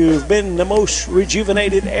like you've been the most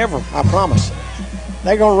rejuvenated ever, I promise.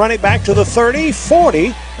 They're going to run it back to the 30,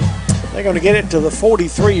 40. They're going to get it to the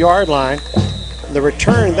 43-yard line. The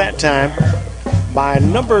return that time by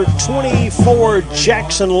number 24,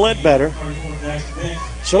 Jackson Ledbetter.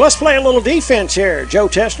 So let's play a little defense here. Joe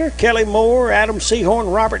Tessner, Kelly Moore, Adam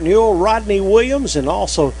Seahorn, Robert Newell, Rodney Williams, and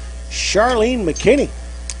also Charlene McKinney.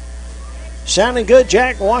 Sounding good,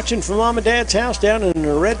 Jack, watching from Mom and Dad's house down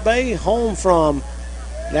in Red Bay, home from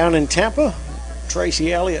down in Tampa.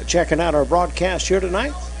 Tracy Elliott checking out our broadcast here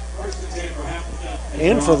tonight.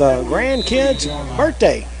 In for the grandkids'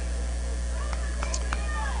 birthday.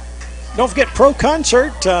 Don't forget Pro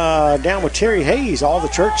Concert down with Terry Hayes. All the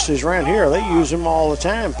churches around here, they use them all the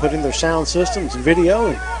time, put in their sound systems and video.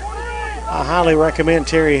 And I highly recommend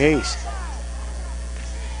Terry Hayes.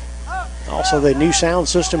 Also, the new sound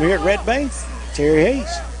system here at Red Bay, Terry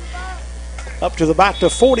Hayes. Up to about the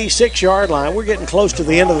 46-yard line. We're getting close to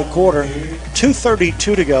the end of the quarter.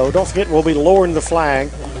 2:32 to go. Don't forget, we'll be lowering the flag.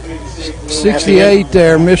 68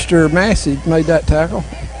 there, Mr. Massey made that tackle.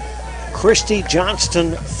 Christy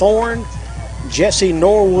Johnston Thorne, Jesse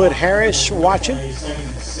Norwood Harris watching.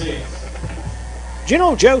 Do you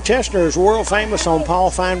know Joe Tessner is world famous on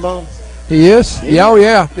Paul Feinbaum? He is? Yeah, oh,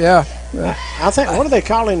 yeah. I think, what are they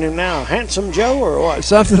calling him now? Handsome Joe or what?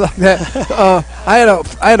 Something like that. I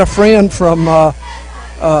had a friend from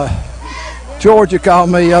Georgia call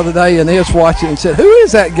me the other day, and he was watching and said, "Who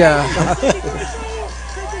is that guy?"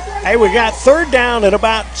 Hey, we got third down and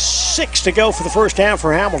about 6 to go for the first down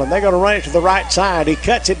for Hamilton. They're going to run it to the right side. He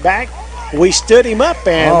cuts it back. We stood him up,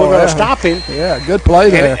 and we're going to stop him. Yeah, good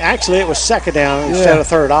play there. Actually, it was second down instead of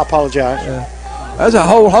third. I apologize. Yeah. There's a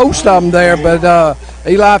whole host of them there, but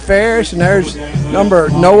Eli Ferris, and there's number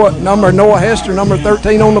Noah Hester, number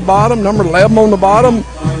 13 on the bottom, number 11 on the bottom,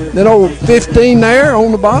 then old 15 there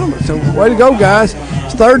on the bottom. So way to go, guys.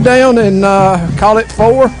 It's third down and call it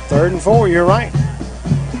 4. 3rd and 4, you're right.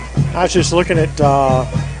 I was just looking at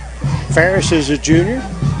Ferris is a junior,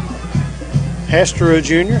 Hester a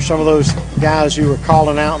junior, some of those guys you were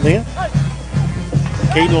calling out then.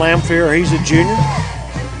 Keaton Lamphere, he's a junior.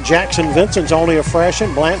 Jackson Vincent's only a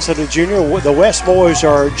freshman. Blanchett a junior. The West boys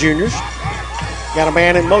are juniors. Got a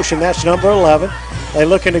man in motion. That's number 11. They're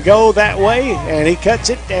looking to go that way, and he cuts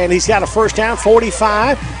it, and he's got a first down,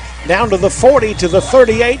 45, down to the 40 to the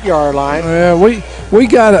 38-yard line. Yeah, we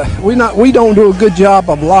don't do a good job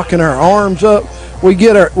of locking our arms up. We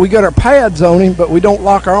get our pads on him, but we don't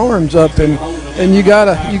lock our arms up, and you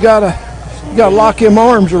gotta lock them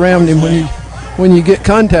arms around him when you get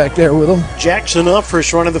contact there with him. Jackson up for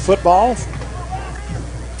running the football.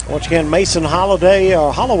 Once again, Mason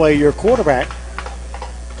Holloway, your quarterback.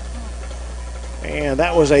 And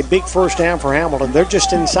that was a big first down for Hamilton. They're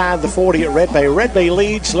just inside the 40 at Red Bay. Red Bay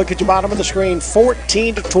leads, look at the bottom of the screen,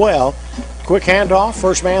 14-12. Quick handoff,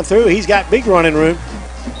 first man through. He's got big running room.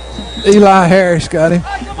 Eli Harris got him.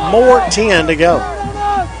 More 10 to go.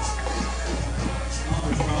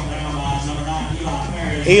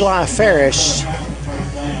 Eli Ferris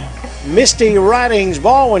Misty Ridings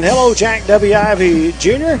Baldwin. Hello, Jack W. Ivy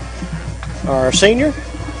Jr. or Senior.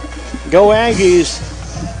 Go Aggies.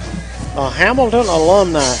 A Hamilton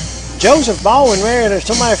alumni. Joseph Baldwin married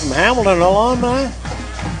somebody from Hamilton alumni.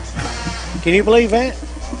 Can you believe that?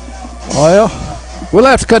 Well, we'll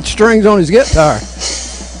have to cut the strings on his guitar.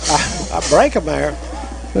 I break them there.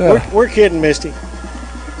 Yeah. We're kidding, Misty.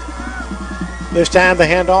 This time the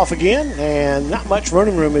handoff again, and not much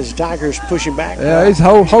running room as the Tigers pushing back. Yeah, there's a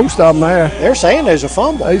whole host of them there. They're saying there's a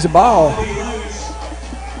fumble. There's a ball.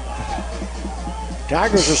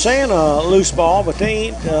 Tigers are saying a loose ball, but they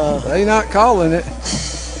ain't. They not calling it.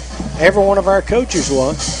 Every one of our coaches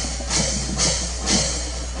was.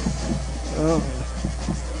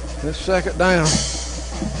 Let's second down.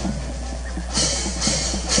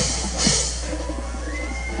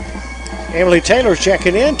 Emily Taylor's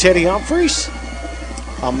checking in. Teddy Humphreys.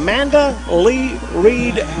 Amanda Lee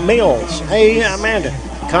Reed Mills. Hey, Amanda.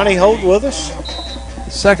 Connie Holt with us.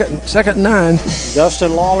 Second and 9.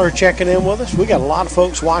 Dustin Lawler checking in with us. We got a lot of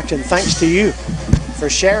folks watching. Thanks to you for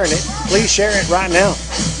sharing it. Please share it right now.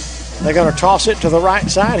 They're going to toss it to the right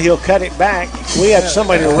side. He'll cut it back. We had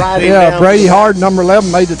somebody ride him down. Yeah, Brady Hard, number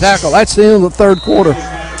 11, made the tackle. That's the end of the third quarter.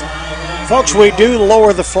 Folks, we do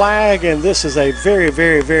lower the flag, and this is a very,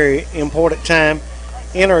 very, very important time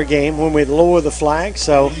in our game when we lower the flag.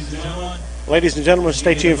 So, ladies and gentlemen,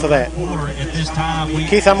 stay tuned for that.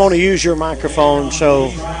 Keith, I'm going to use your microphone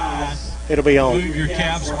so it'll be on. Move your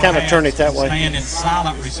caps. Kind of turn it that way. Stand in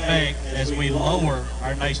silent respect as we lower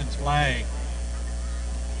our nation's flag.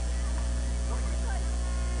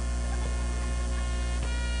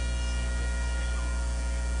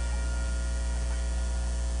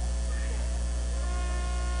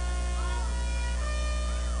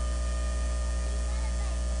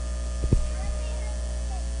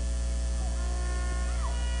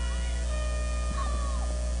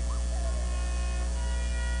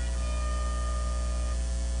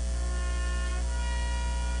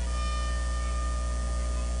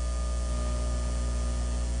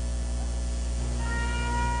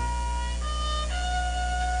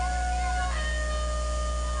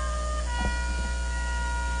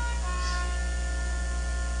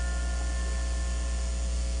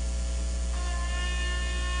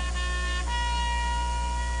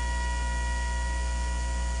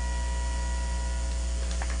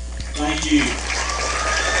 Thank you.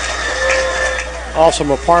 Awesome,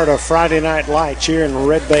 a part of Friday Night Lights here in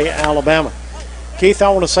Red Bay, Alabama. Keith, I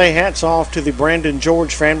want to say hats off to the Brandon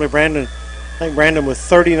George family. I think Brandon was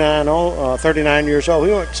 39 years old.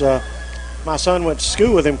 My son went to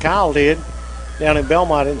school with him, Kyle did, down in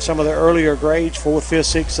Belmont in some of the earlier grades, 4th,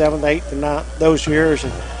 5th, 6th, 7th, 8th, and 9th, those years.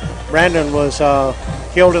 And Brandon was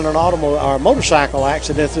killed in an motorcycle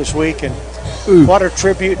accident this week, and what a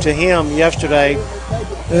tribute to him yesterday.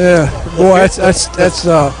 Yeah, boy, that's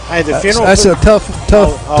a tough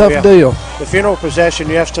deal. The funeral procession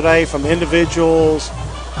yesterday from individuals,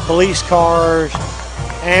 police cars,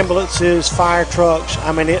 ambulances, fire trucks.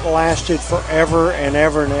 I mean, it lasted forever and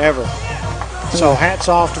ever and ever. So hats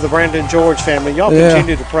off to the Brandon George family. Y'all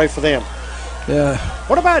continue to pray for them. Yeah.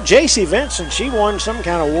 What about J.C. Vincent? She won some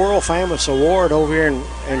kind of world famous award over here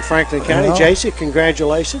in Franklin County. Yeah. J.C.,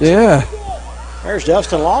 congratulations. Yeah. There's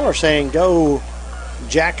Dustin Lawler saying go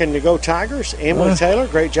Jack and to go Tigers. Emily Taylor,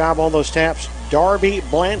 great job on those taps. Darby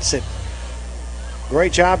Blanson,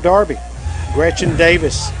 great job, Darby. Gretchen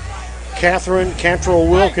Davis. Catherine Cantrell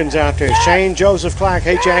Wilkins out there. Shane Joseph Clark.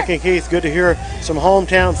 Hey, Jack and Keith, good to hear some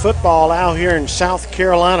hometown football out here in South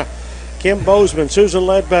Carolina. Kim Bozeman, Susan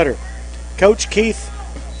Ledbetter. Coach Keith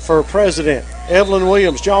for president. Evelyn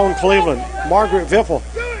Williams, John Cleveland, Margaret Biffle.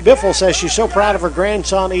 Biffle says she's so proud of her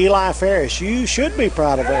grandson, Eli Ferris. You should be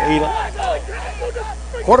proud of her, Eli.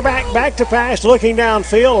 Quarterback back to pass, looking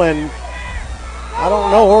downfield, and I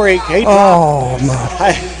don't know where he dropped. Oh,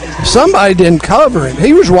 my. Somebody didn't cover him.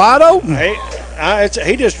 He was wide open.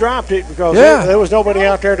 He just dropped it because there was nobody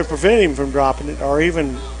out there to prevent him from dropping it or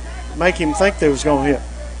even make him think they was going to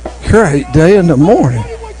hit. Great day in the morning.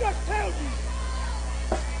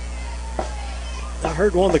 I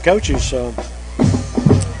heard one of the coaches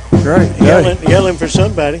Great yelling for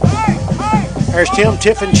somebody. There's Tim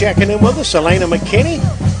Tiffin checking in with us. Elena McKinney.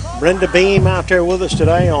 Brenda Beam out there with us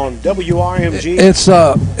today on WRMG.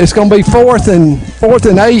 It's going to be fourth and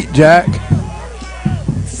 8, Jack.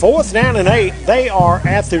 4th down and 8. They are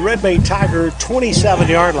at the Red Bay Tiger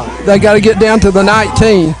 27-yard line. They got to get down to the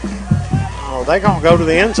 19. Oh, they're going to go to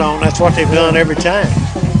the end zone. That's what they've done every time.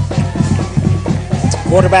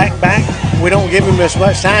 Quarterback back. We don't give him as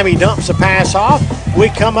much time. He dumps the pass off. We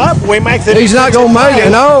come up. We make the. He's not going to make it.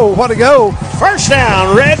 No, what a go. First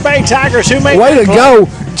down, Red Bay Tigers. Who made Way to go.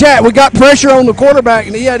 Jack, we got pressure on the quarterback,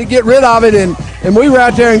 and he had to get rid of it, and we were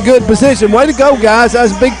out there in good position. Way to go, guys. That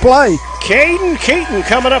was a big play. Caden Keaton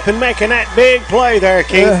coming up and making that big play there,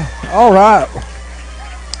 Keaton. All right.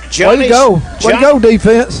 Way to go. Way to go,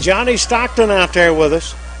 defense. Johnny Stockton out there with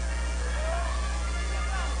us.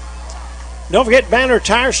 Don't forget Banner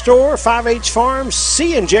Tire Store, 5H Farms,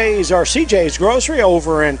 C&J's or CJ's Grocery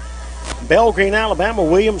over in Belgreen, Alabama.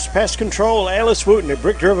 Williams Pest Control, Ellis Wooten at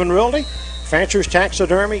Brick Driven Realty, Fancher's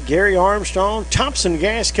Taxidermy, Gary Armstrong, Thompson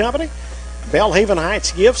Gas Company, Bellhaven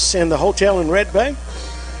Heights Gifts, and the hotel in Red Bay.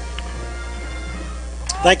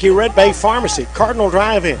 Thank you, Red Bay Pharmacy, Cardinal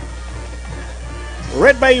Drive-In,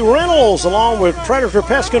 Red Bay Rentals, along with Predator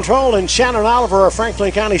Pest Control, and Shannon Oliver, our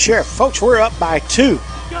Franklin County Sheriff. Folks, we're up by 2.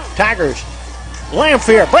 Tigers.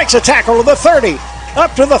 Lamphere breaks a tackle to the 30,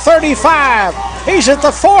 up to the 35. He's at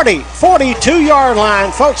the 40, 42-yard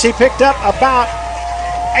line. Folks, he picked up about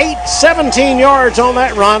 17 yards on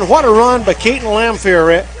that run. What a run by Keaton Lamphere,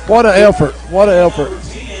 Rick. What an effort. What an effort.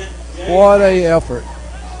 What a effort.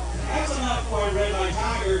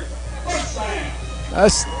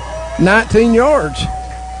 That's 19 yards.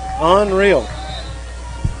 Unreal.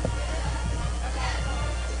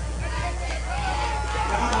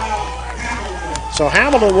 So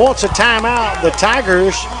Hamilton wants a timeout. The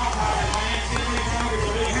Tigers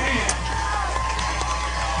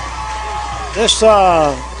this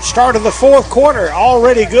start of the fourth quarter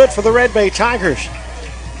already good for the Red Bay Tigers.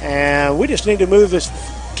 And we just need to move this.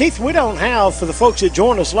 Keith, we don't have, for the folks that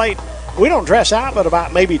join us late, we don't dress out but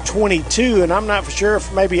about maybe 22, and I'm not for sure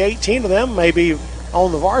if maybe 18 of them may be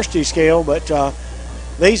on the varsity scale, but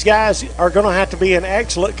these guys are going to have to be in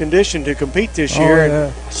excellent condition to compete this year.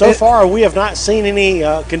 Yeah. So far, we have not seen any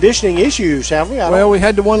conditioning issues, have we? Well, we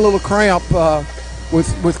had the one little cramp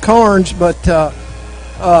with Carnes, but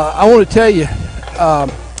I want to tell you,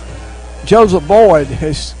 Joseph Boyd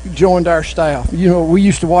has joined our staff. You know, we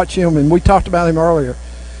used to watch him, and we talked about him earlier,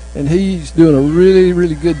 and he's doing a really,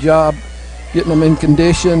 really good job getting them in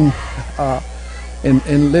condition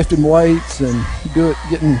and lifting weights and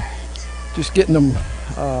getting them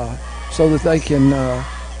so that they can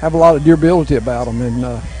have a lot of durability about them.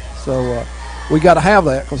 And so we got to have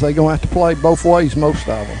that because they're going to have to play both ways, most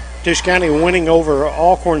of them. Tisch County winning over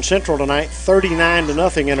Alcorn Central tonight,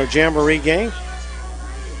 39-0 in a Jamboree game.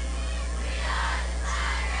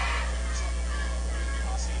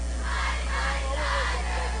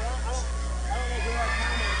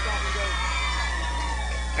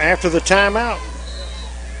 After the timeout,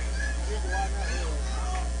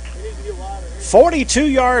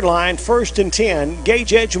 42-yard line, 1st and 10.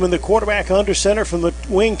 Gage Edgeman, the quarterback, under center from the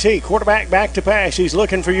wing tee. Quarterback back to pass. He's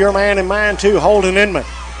looking for your man and mine, too, Holden Inman.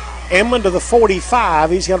 Inman to the 45.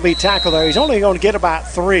 He's going to be tackled there. He's only going to get about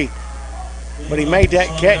 3, but he made that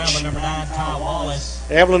catch.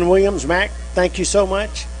 Evelyn Williams, Mac, thank you so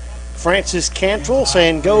much. Francis Cantrell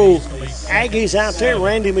saying go Aggies out there.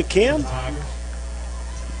 Randy McKim.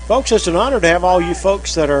 Folks, it's an honor to have all you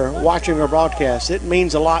folks that are watching our broadcast. It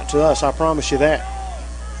means a lot to us, I promise you that.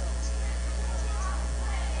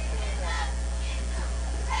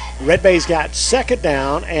 Red Bay's got 2nd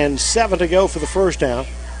down and 7 to go for the 1st down.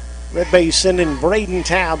 Red Bay's sending Braden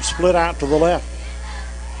Tabb split out to the left.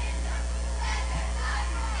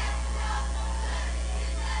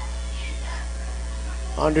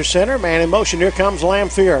 Under center, man in motion. Here comes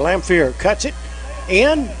Lamphere. Lamphere cuts it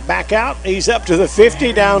in, back out. He's up to the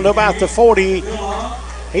 50, down to about the 40.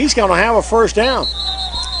 He's going to have a 1st down.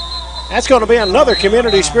 That's going to be another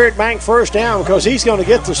Community Spirit Bank 1st down because he's going to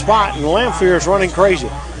get the spot, and Lamphere's running crazy.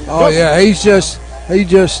 Oh, yeah, it's just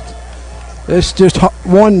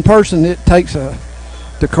one person it takes to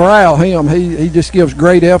corral him. He just gives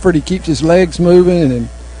great effort. He keeps his legs moving,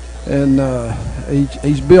 and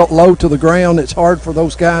he's built low to the ground. It's hard for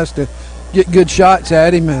those guys to get good shots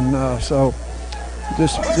at him, and so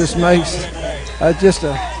just makes just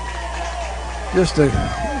a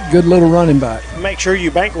good little running back. Make sure you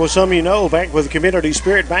bank with some you know. Bank with Community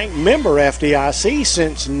Spirit Bank, member FDIC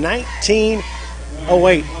since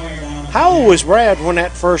 1908. How old was Brad when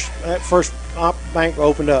that first bank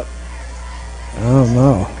opened up? I don't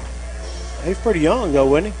know. He was pretty young though,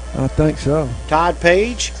 wasn't he? I think so. Todd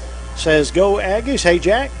Page says go Aggies. Hey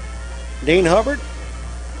Jack. Dean Hubbard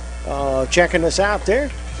checking us out there.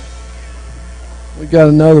 We got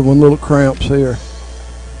another one, little cramps here.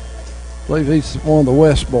 I believe he's one of the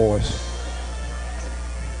West boys.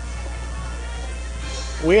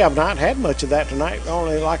 We have not had much of that tonight,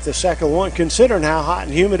 only like the second one, considering how hot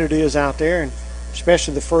and humid it is out there, and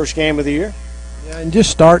especially the first game of the year. Yeah, and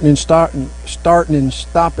just starting and stopping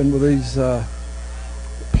with these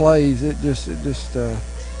plays, it just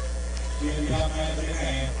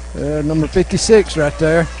Number 56 right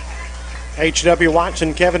there. H.W.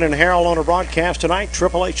 Watson, Kevin, and Harold on a broadcast tonight.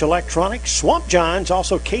 Triple H Electronics. Swamp Johns,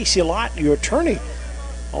 also Casey Lott, your attorney,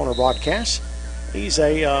 on our broadcast. He's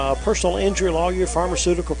a personal injury lawyer,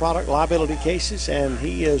 pharmaceutical product liability cases, and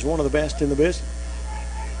he is one of the best in the business.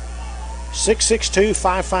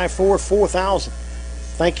 662-554-4000.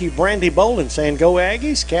 Thank you, Brandy Bolin, saying go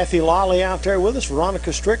Aggies. Kathy Lawley out there with us.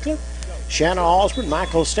 Veronica Strickland, Shanna Osborne,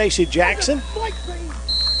 Michael Stacy Jackson.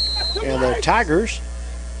 And the Tigers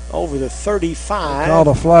over the 35. Called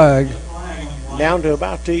a flag. Down to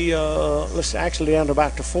about the, down to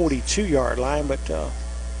about the 42-yard line, but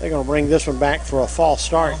they're going to bring this one back for a false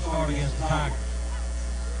start.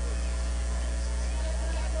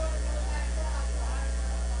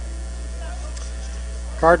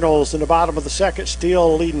 Cardinals in the bottom of the second,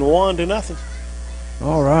 still leading 1-0.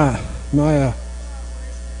 All right.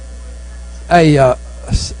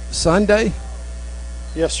 Sunday,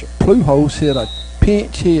 yes, sir. Plujos hit a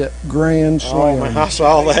pinch hit grand slam. Oh, man, I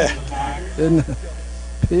saw that. Didn't it?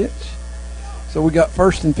 Pitch. So we got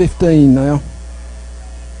 1st and 15 now.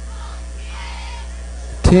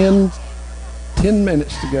 10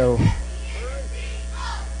 minutes to go.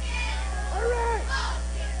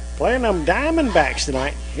 Playing them Diamondbacks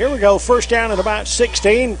tonight. Here we go, first down at about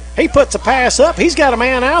 16. He puts a pass up. He's got a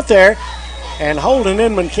man out there. And Holden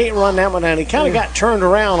Inman can't run that one down. He kind of got turned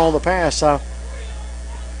around on the pass.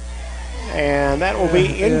 And that will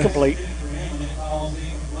be incomplete.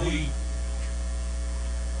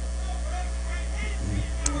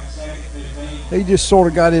 He just sort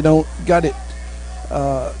of got it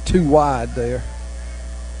too wide there.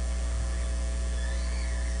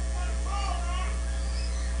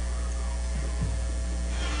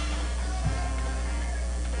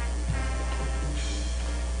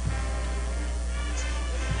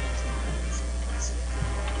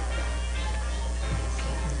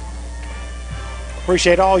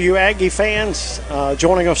 Appreciate all you Aggie fans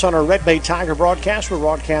joining us on our Red Bay Tiger broadcast. We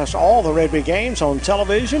broadcast all the Red Bay games on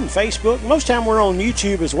television, Facebook. Most time we're on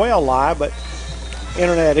YouTube as well live, but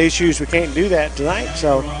internet issues, we can't do that tonight.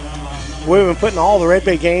 So we've been putting all the Red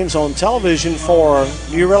Bay games on television for,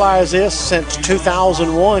 do you realize this, since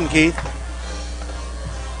 2001, Keith?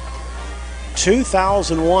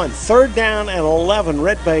 2001. 3rd down and 11.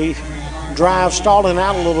 Red Bay drive stalling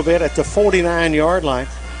out a little bit at the 49-yard line.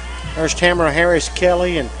 There's Tamara Harris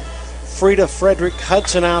Kelly and Frida Frederick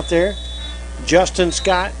Hudson out there. Justin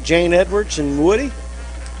Scott, Jane Edwards, and Woody.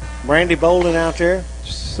 Brandy Bolden out there.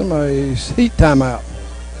 Somebody's heat timeout.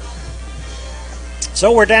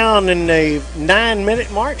 So we're down in the 9-minute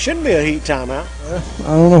mark. Shouldn't be a heat timeout.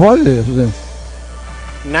 I don't know what it is then.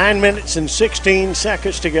 9 minutes and 16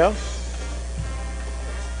 seconds to go.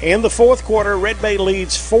 In the fourth quarter, Red Bay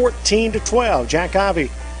leads 14-12. Jack Ivey.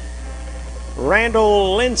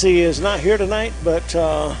 Randall Lindsay is not here tonight, but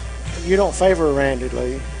you don't favor Randy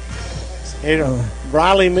Lee. You know,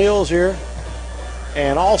 Briley Mills here,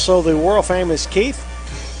 and also the world famous Keith.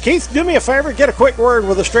 Keith, do me a favor, get a quick word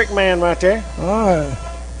with the strict man right there. All right.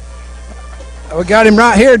 We got him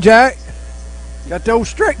right here, Jack. Got the old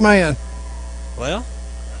strict man. Well,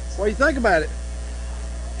 what do you think about it?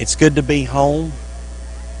 It's good to be home,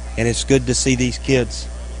 and it's good to see these kids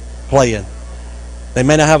playing. They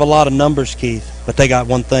may not have a lot of numbers, Keith, but they got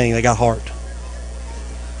one thing. They got heart.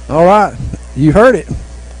 All right. You heard it.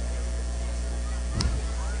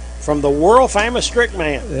 From the world-famous strict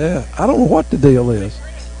man. Yeah. I don't know what the deal is.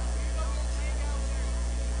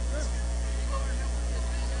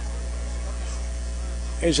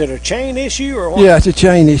 Is it a chain issue or what? Yeah, it's a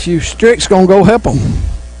chain issue. Strick's going to go help them.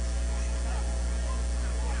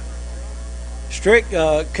 Strick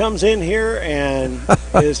comes in here and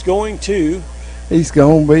is going to... He's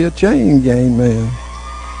going to be a chain gang man.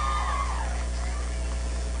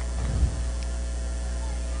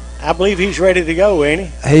 I believe he's ready to go, ain't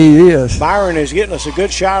he? He is. Byron is getting us a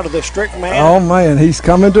good shot of the strict man. Oh, man, he's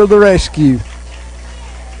coming to the rescue.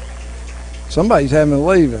 Somebody's having to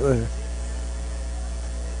leave it there.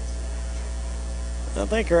 I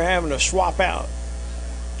think they're having to swap out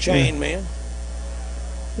chain man.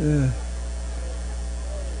 Yeah.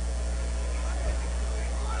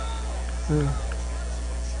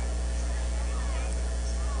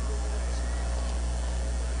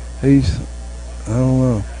 He's, I don't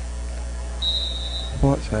know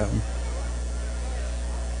what's happened.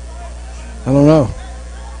 I don't know.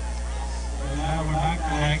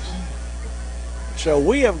 So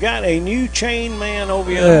we have got a new chain man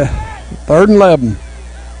over here. Yeah, 3rd and 11.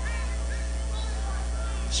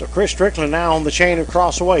 So Chris Strickland now on the chain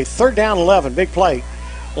across the way. 3rd down 11, big play.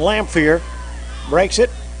 Lamphere breaks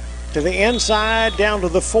it, to the inside, down to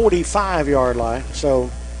the 45-yard line. So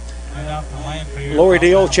Lori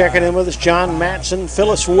Deal checking in with us, John Matson,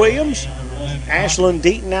 Phyllis Williams, Ashlyn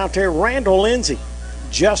Deaton out there, Randall Lindsay,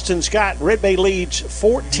 Justin Scott. Red Bay leads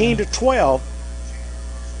 14-12,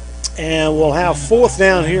 and we'll have 4th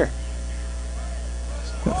down here.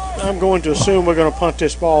 I'm going to assume we're going to punt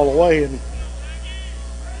this ball away and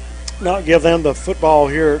not give them the football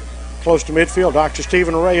here close to midfield. Dr.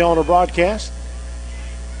 Stephen Ray on the broadcast.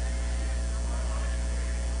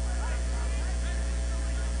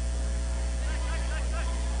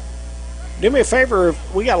 Do me a favor,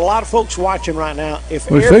 we got a lot of folks watching right now.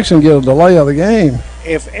 We're fixing to get a delay of the game.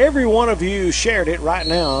 If every one of you shared it right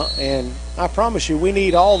now, and I promise you we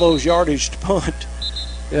need all those yardage to punt.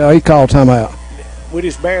 Yeah, he called timeout. We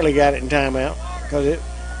just barely got it in timeout because it.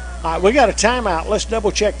 All right, we got a timeout. Let's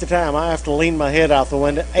double check the time. I have to lean my head out the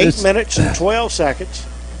window. 8 minutes and 12 seconds.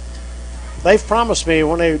 They've promised me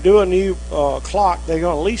when they do a new clock, they're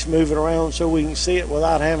going to at least move it around so we can see it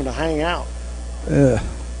without having to hang out. Yeah.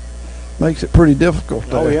 Makes it pretty difficult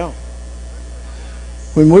there. Oh, yeah.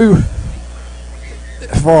 When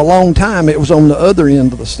for a long time, it was on the other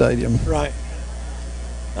end of the stadium. Right.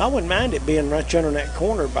 I wouldn't mind it being right under that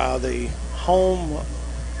corner by the home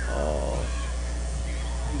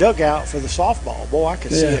dugout for the softball. Boy, I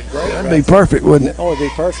could see it great. That'd be perfect, wouldn't it? Oh, it'd be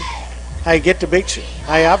perfect. Hey, get the big.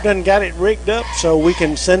 Hey, I've done got it rigged up so we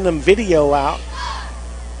can send them video out,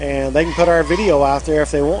 and they can put our video out there if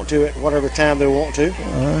they want to at whatever time they want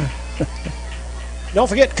to. Don't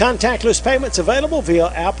forget contactless payments available via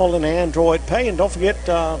Apple and Android Pay, and don't forget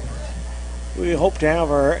we hope to have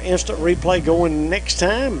our instant replay going next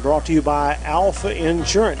time. Brought to you by Alpha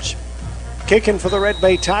Insurance. Kicking for the Red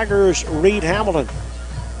Bay Tigers, Reed Hamilton.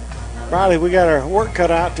 Riley, we got our work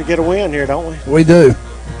cut out to get a win here, don't we? We do.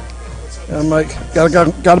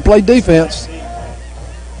 Got to play defense.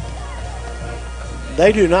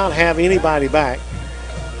 They do not have anybody back.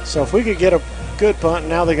 So if we could get a good punt,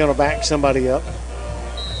 now they're going to back somebody up.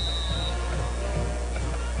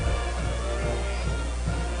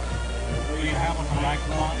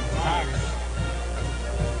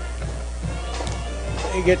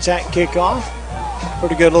 He gets that kick off.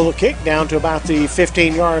 Pretty good little kick down to about the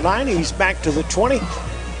 15-yard line. He's back to the 20.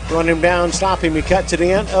 Run him down, stop him. He cuts it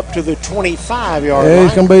in up to the 25-yard line.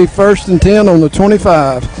 He's going to be 1st and 10 on the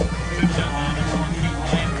 25.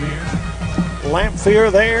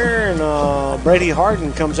 Lamphere there, and Brady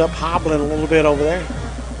Harden comes up hobbling a little bit over there.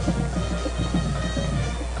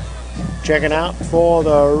 Checking out for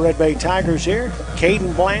the Red Bay Tigers here,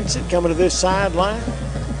 Caden Blansett coming to this sideline.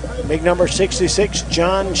 Big number 66,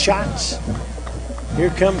 John Schatz. Here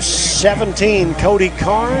comes 17, Cody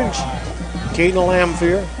Carnes, Caden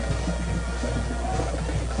Lamphere.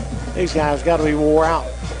 These guys got to be wore out.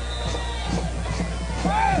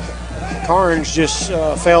 Carnes just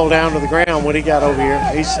fell down to the ground when he got over here.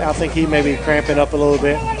 I think he may be cramping up a little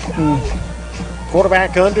bit.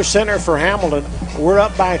 Quarterback under center for Hamilton. We're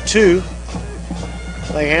up by 2.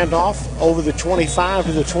 They hand off over the 25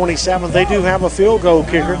 to the 27. They do have a field goal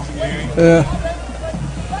kicker.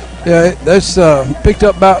 Yeah, that's picked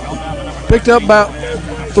up about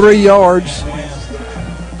 3 yards.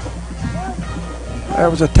 There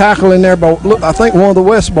was a tackle in there, but look, I think one of the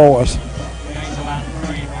West boys.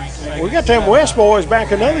 We got them West boys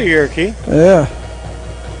back another year, Keith. Yeah.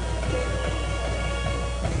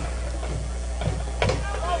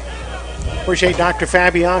 Appreciate Dr.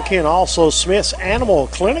 Fabianchi and also Smith's Animal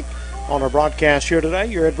Clinic on our broadcast here today.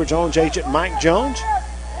 Your Edward Jones agent, Mike Jones.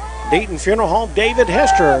 Deaton Funeral Home, David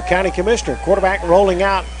Hester, County Commissioner. Quarterback rolling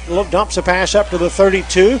out, dumps a pass up to the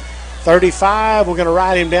 32, 35. We're going to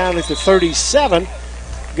ride him down at the 37.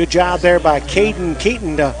 Good job there by Caden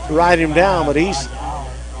Keaton to ride him down, but he's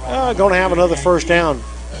going to have another first down.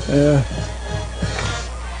 Yeah.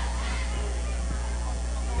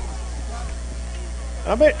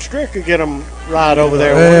 I bet Strick could get him right over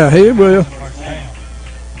there. Yeah, he will.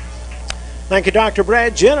 Thank you, Dr.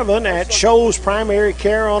 Brad Gentleman at Shoals Primary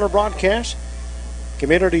Care on our broadcast.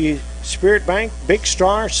 Community Spirit Bank, Big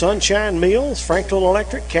Star, Sunshine Meals, Franklin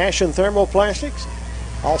Electric, Cash and Thermoplastics,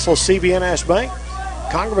 also CBNS Bank,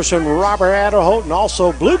 Congressman Robert Aderholt, and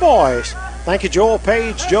also Blue Boys. Thank you, Joel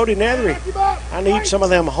Page, Jody Nethery. I need some of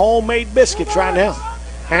them homemade biscuits right now.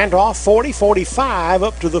 Handoff 40, 45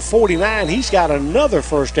 up to the 49. He's got another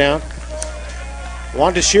first down.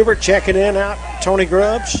 Wanda Schubert checking in out. Tony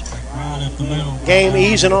Grubbs. Game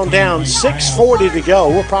easing on down. 6:40 to go.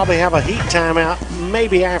 We'll probably have a heat timeout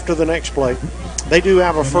maybe after the next play. They do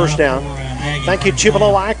have a first down. Thank you,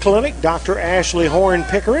 Chibolo Eye Clinic. Dr. Ashley Horn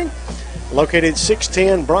Pickering. Located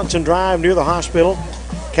 610 Brunson Drive near the hospital.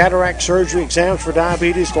 cataract surgery, exams for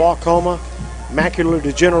diabetes, glaucoma, macular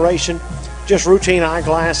degeneration, just routine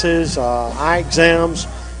eyeglasses, eye exams,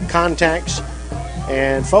 contacts.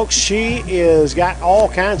 And folks, she is got all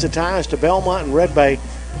kinds of ties to Belmont and Red Bay.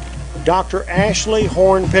 Dr. Ashley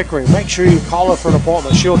Horn Pickering. Make sure you call her for an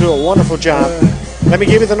appointment. She'll do a wonderful job. Let me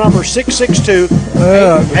give you the number,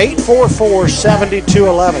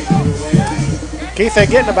 662-844-7211. Keith, they're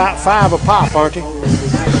getting about 5 a pop, aren't they?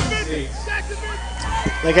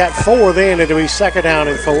 They got 4 then. It'll be second down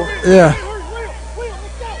and 4. Yeah.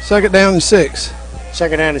 Second down and 6.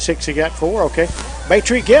 Second down and 6, he got 4, okay. Bay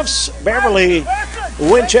Tree Gifts, Beverly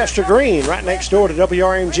Winchester Green, right next door to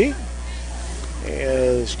WRMG.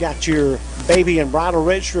 Has got your baby and bridal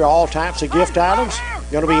registry, all types of gift items.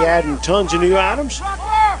 Going to be adding tons of new items.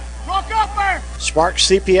 Sparks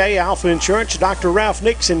CPA, Alpha Insurance, Dr. Ralph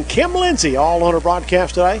Nixon, Kim Lindsay, all on our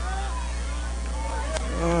broadcast today.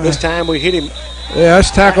 This time we hit him. Yeah, that's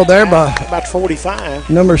tackled there by about 45.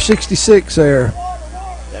 Number 66 there.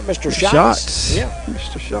 Mr. Shots. Yeah,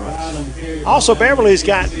 Mr. Shots. Also, Beverly's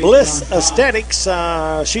got Bliss Aesthetics.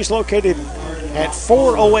 She's located at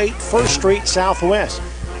 408 First Street Southwest.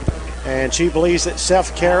 And she believes that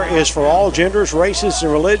self-care is for all genders, races,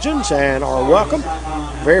 and religions, and are welcome.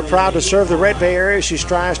 Very proud to serve the Red Bay area. She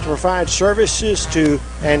strives to provide services to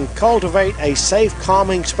and cultivate a safe,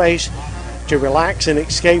 calming space to relax and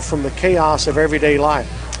escape from the chaos of everyday life.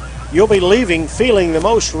 You'll be leaving feeling the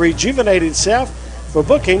most rejuvenated self. For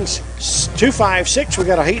bookings, 256, we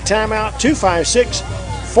got a heat timeout,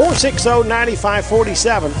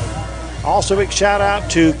 256-460-9547. Also, big shout out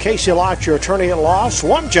to Casey Lott, your attorney at law,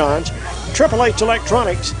 Swamp John's, Triple H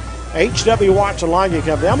Electronics, H.W. Watson Logging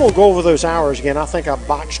Company. I'm going to go over those hours again. I think I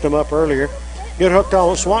botched them up earlier. Get hooked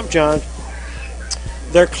on Swamp John's.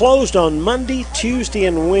 They're closed on Monday, Tuesday,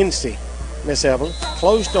 and Wednesday, Miss Evelyn.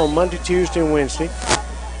 Closed on Monday, Tuesday, and Wednesday.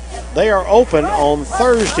 They are open on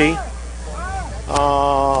Thursday.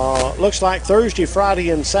 Looks like Thursday,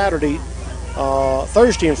 Friday, and Saturday.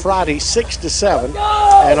 Thursday and Friday, 6 to 7.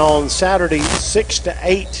 And on Saturday, 6 to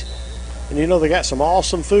 8. And you know they got some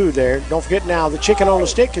awesome food there. Don't forget now, the chicken on the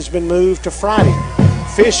stick has been moved to Friday.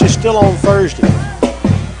 Fish is still on Thursday.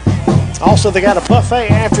 Also, they got a buffet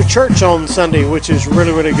after church on Sunday, which is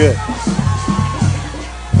really, really good.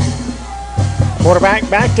 Quarterback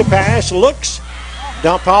back to pass, looks.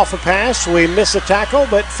 Dump off a pass. We miss a tackle,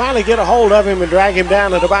 but finally get a hold of him and drag him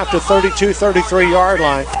down at about the 32, 33-yard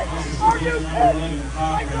line.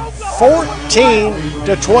 14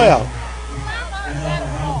 to 12.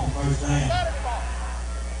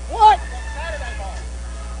 What?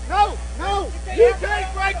 No, you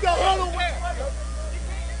can't break the huddle.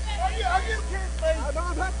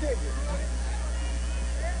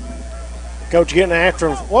 Coach getting after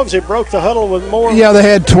him. What was it? Broke the huddle with more? Yeah, they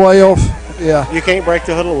had 12. Yeah. You can't break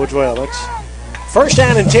the huddle with 12. That's first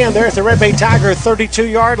down and 10 there at the Red Bay Tiger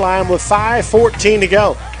 32-yard line with 5:14 to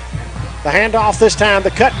go. The handoff this time, the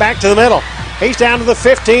cut back to the middle. He's down to the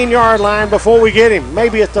 15-yard line before we get him.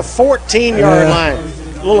 Maybe at the 14-yard line.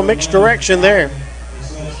 A little mixed direction there.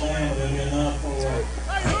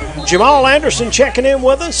 Jamal Anderson checking in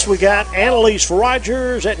with us. We got Annalise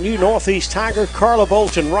Rogers at New Northeast Tiger, Carla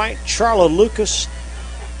Bolton Wright, Charla Lucas.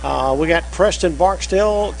 We got Preston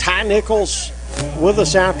Barksdale, Ty Nichols with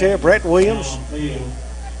us out there, Brett Williams.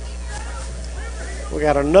 We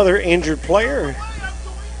got another injured player,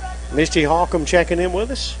 Misty Hawcom checking in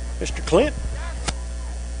with us, Mr. Clint.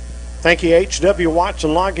 Thank you, H.W.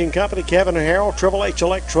 Watson Logging Company, Kevin and Harold, Triple H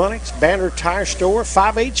Electronics, Banner Tire Store,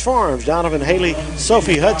 5H Farms, Donovan Haley,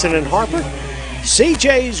 Sophie Hudson and Harper,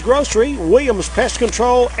 CJ's Grocery, Williams Pest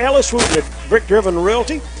Control, Ellis Wooten at Brick Driven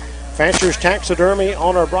Realty, Fancher's Taxidermy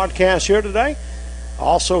on our broadcast here today.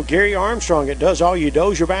 Also, Gary Armstrong, it does all your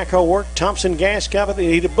Dozier backhoe work. Thompson Gas Company,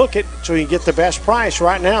 you need to book it so you can get the best price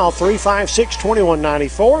right now,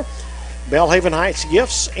 356-2194. Bellhaven Heights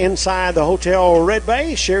Gifts inside the Hotel Red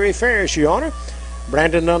Bay. Sherry Ferris, your owner.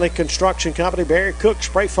 Brandon Nunley Construction Company, Barry Cook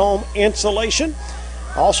Spray Foam Insulation.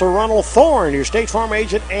 Also, Ronald Thorne, your State Farm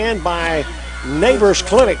agent, and by Neighbors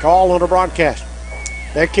Clinic, all on the broadcast.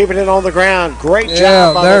 They're keeping it on the ground. Great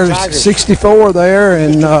job by the Tigers. There's 64 there,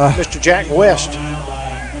 and Mr. Jack West.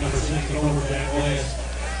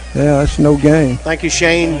 Yeah, that's no game. Thank you,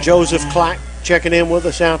 Shane Joseph Clack, checking in with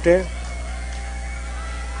us out there.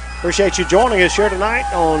 Appreciate you joining us here tonight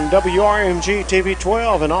on WRMG TV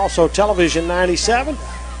 12 and also Television 97.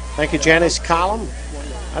 Thank you, Janice Collum.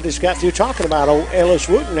 I just got through talking about old Ellis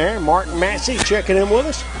Wooten there. Mark Massey checking in with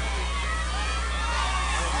us.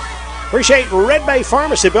 Appreciate Red Bay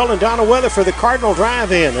Pharmacy building Donna Weather for the Cardinal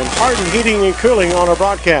Drive-In and Hardin Heating and Cooling on our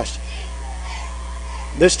broadcast.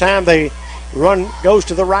 This time they Run goes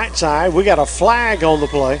to the right side. We got a flag on the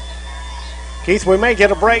play. Keith, we may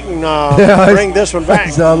get a break and bring this one back.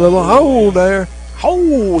 There's a little hold there.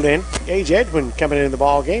 Holding. Gage Edwin coming in the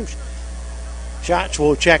ball game. Shots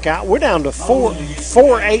will check out. We're down to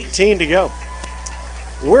 4:18 to go.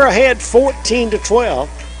 We're ahead 14-12.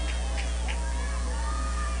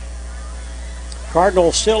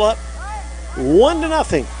 Cardinals still up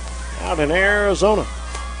 1-0 out in Arizona.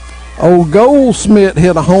 Old Goldsmith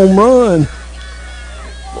hit a home run.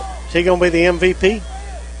 Is he going to be the MVP?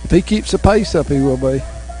 If he keeps the pace up, he will be.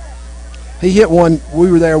 He hit one.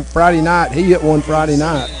 We were there Friday night. He hit one Friday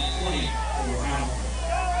night.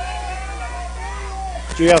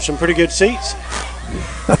 Do you have some pretty good seats?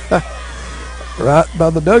 Right by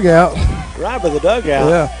the dugout. Right by the dugout.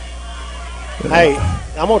 Yeah. Hey,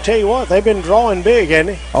 I'm going to tell you what. They've been drawing big,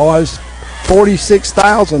 hasn't they? Oh, I was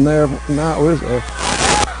 46,000 there. No, it was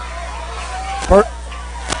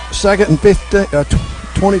second and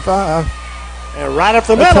 25. And right up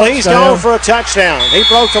the middle, he's going for a touchdown. He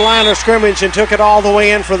broke the line of scrimmage and took it all the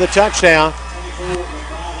way in for the touchdown.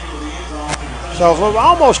 So we're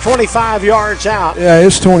almost 25 yards out. Yeah,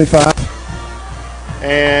 it's 25.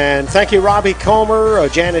 And thank you, Robbie Comer,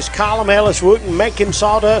 Janice Collum, Ellis Wooten, making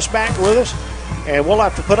Sawdust back with us. And we'll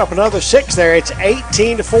have to put up another 6 there. It's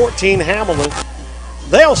 18-14 Hamilton.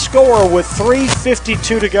 They'll score with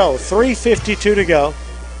 3:52 to go. 3:52 to go.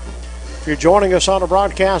 If you're joining us on a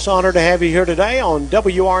broadcast, honored to have you here today on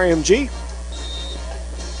WRMG,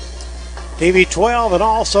 TV 12, and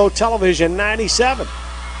also Television 97.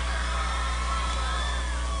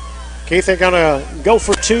 Keith, they're going to go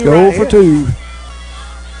for two. Go for two.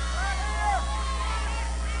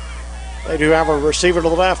 They do have a receiver to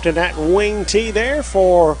the left in that wing tee there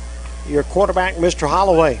for your quarterback, Mr.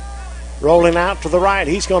 Holloway. Rolling out to the right.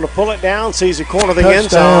 He's going to pull it down, sees the corner of the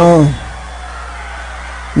end zone.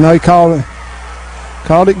 No, he called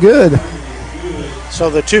it good. So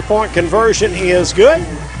the 2-point conversion is good,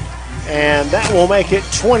 and that will make it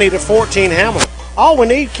 20-14 Hamilton. All we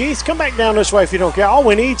need, Keith, come back down this way if you don't care. All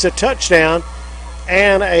we need is a touchdown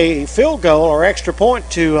and a field goal or extra point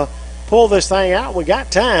to pull this thing out. We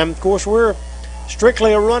got time. Of course, we're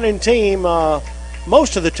strictly a running team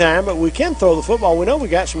most of the time, but we can throw the football. We know we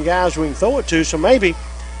got some guys we can throw it to, so maybe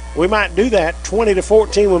we might do that.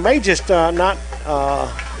 20-14. We may just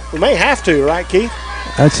we may have to, right, Keith?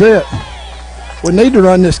 That's it. We need to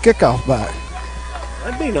run this kickoff back.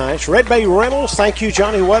 That'd be nice. Red Bay Rentals, thank you,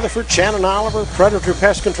 Johnny Weatherford, Shannon Oliver, Predator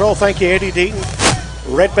Pest Control, thank you, Eddie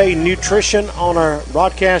Deaton. Red Bay Nutrition on our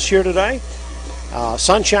broadcast here today.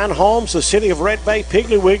 Sunshine Homes, the City of Red Bay,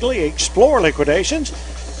 Piggly Wiggly, Explore Liquidations,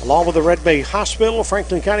 along with the Red Bay Hospital,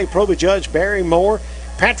 Franklin County Probate Judge Barry Moore,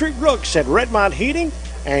 Patrick Brooks at Redmont Heating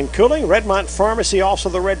and Cooling, Redmont Pharmacy, also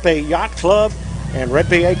the Red Bay Yacht Club and Red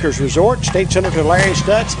Bay Acres Resort, State Senator Larry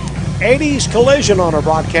Stutz, 80s Collision on our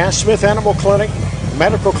broadcast, Smith Animal Clinic,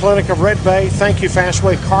 Medical Clinic of Red Bay, thank you,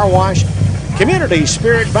 Fastway Car Wash, Community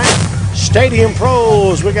Spirit Bank, Stadium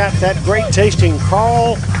Pros. We got that great tasting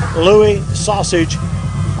Carl Louis sausage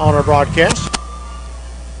on our broadcast.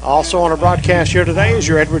 Also on our broadcast here today is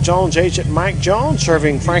your Edward Jones agent, Mike Jones,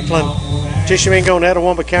 serving Franklin, Tishomingo, and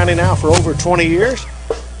Etowah County now for over 20 years.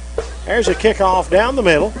 There's a kickoff down the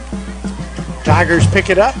middle. Tigers pick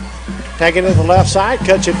it up, taking it to the left side,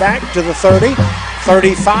 cuts it back to the 30,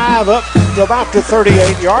 35, up to about the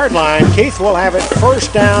 38-yard line. Keith will have it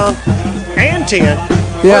first down and 10.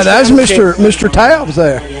 Yeah, that's Mr. Taubes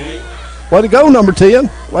there. Way to go, number 10.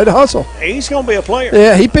 Way to hustle. He's going to be a player.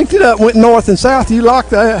 Yeah, he picked it up, went north and south. You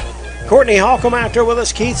locked that. Courtney Holcomb out there with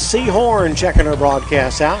us. Keith Seahorn checking her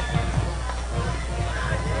broadcast out.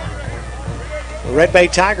 The Red Bay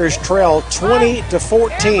Tigers trail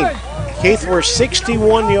 20-14. Keith, we're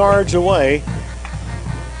 61 yards away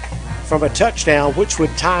from a touchdown, which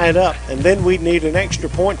would tie it up, and then we'd need an extra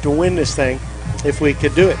point to win this thing if we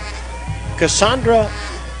could do it. Cassandra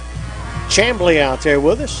Chambly out there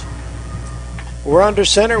with us. We're under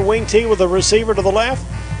center, wing tee with a receiver to the left.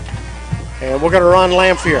 And we're going to run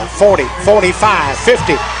Lamphere. 40, 45,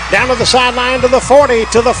 50. Down to the sideline to the 40,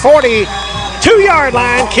 to the 42-yard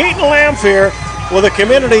line. Keaton Lamphere with a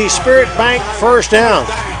Community Spirit Bank first down.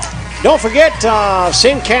 Don't forget,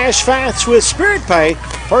 send cash fast with Spirit Pay.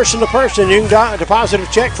 Person to person, you can deposit a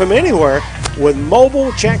check from anywhere with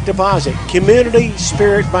mobile check deposit. Community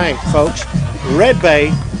Spirit Bank, folks. Red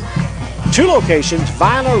Bay, 2 locations,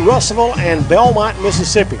 Vina, Russellville, and Belmont,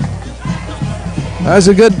 Mississippi. That's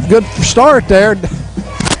a good start there,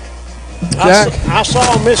 Jack. I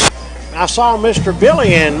saw Mr.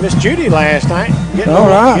 Billy and Miss Judy last night getting All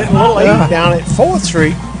right. getting a little eat down at 4th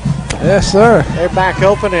Street. Yes, sir. They're back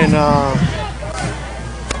open, and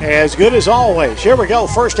as good as always. Here we go.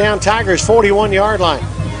 First down, Tigers, 41-yard line.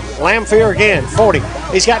 Lamphere again, 40.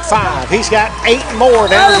 He's got 5. He's got 8 more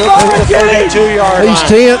down to the 32-yard line. He's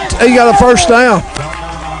 10. He got a first down.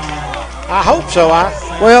 I hope so.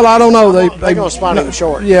 Well, I don't know. They're going to spot him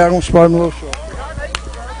short. Yeah, I'm going to spot him a little short.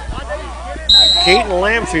 Keaton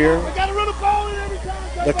Lamphere,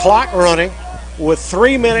 the clock running with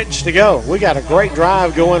 3 minutes to go. We got a great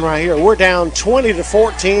drive going right here. We're down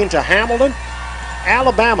 20-14 to Hamilton,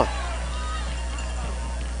 Alabama.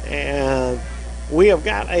 And we have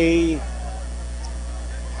got a,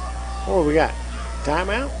 what do we got?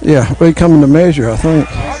 Timeout? Yeah, we're coming to measure, I think.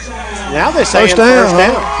 Now they're saying first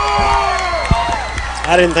down.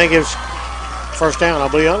 I didn't think it was first down, I'll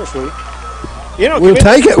be honest with you. You know, we'll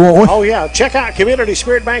take it, won't we? Oh, yeah. Check out Community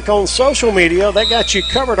Spirit Bank on social media. They got you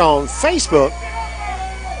covered on Facebook.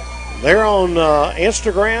 They're on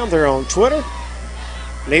Instagram. They're on Twitter.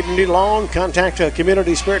 Need a new loan? Contact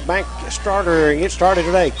Community Spirit Bank starter and get started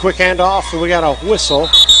today. Quick handoff, and we got a whistle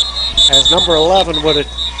as number 11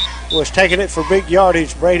 was taking it for big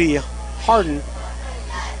yardage, Brady Harden.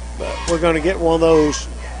 But we're going to get one of those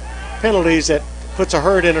penalties that puts a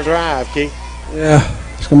hurt in a drive, Keith. Yeah.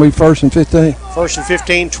 It's going to be 1st and 15. 1st and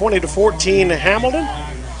 15, 20-14 Hamilton.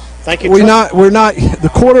 Thank you. We're not.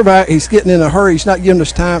 The quarterback. He's getting in a hurry. He's not giving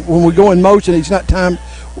us time. When we go in motion, he's not time.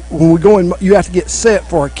 When we go in, you have to get set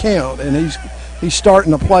for a count, and he's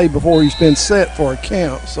starting to play before he's been set for a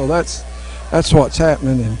count. So that's what's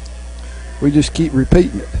happening, and we just keep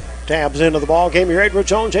repeating it. Tabs into the ball game. Your Edward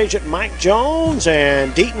Jones agent Mike Jones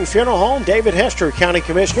and Deaton Funeral Home David Hester, County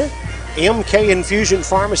Commissioner. MK Infusion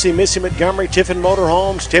Pharmacy, Missy Montgomery, Tiffin Motor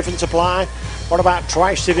Homes, Tiffin Supply. What about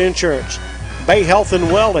Tri-State Insurance? Bay Health and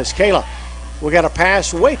Wellness. Kayla, we got a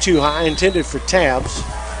pass way too high intended for Tabs.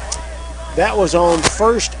 That was on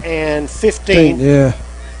 1st and 15. Yeah.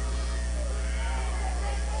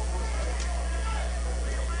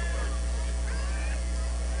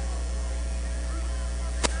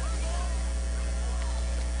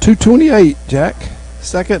 .228, Jack.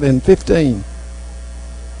 2nd and 15.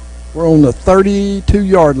 We're on the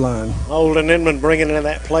 32-yard line. Holden Inman bringing in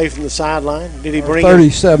that play from the sideline. Did he bring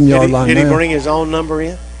 37-yard line? Did he bring his own number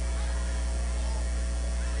in?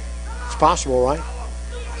 It's possible, right?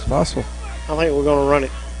 It's possible. I think we're going to run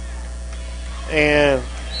it. And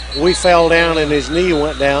we fell down and his knee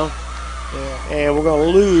went down. And we're going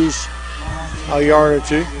to lose a yard or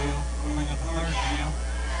two.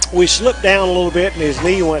 We slipped down a little bit and his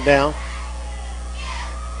knee went down.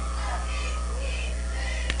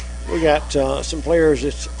 We got some players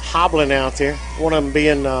that's hobbling out there. One of them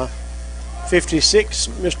being 56,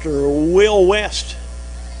 Mr. Will West.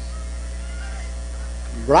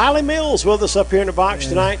 Riley Mills with us up here in the box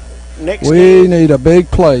tonight. Next we game, need a big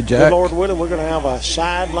play, Jack. good Lord willing, we're going to have a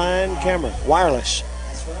sideline camera, wireless.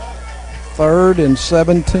 3rd and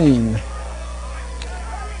 17.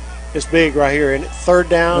 It's big right here, isn't it? 3rd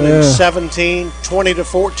down and 17,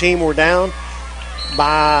 20-14. We're down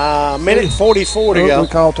by a minute 44 to go. We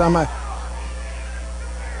call timeout.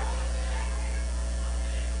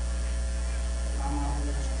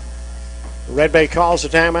 Red Bay calls the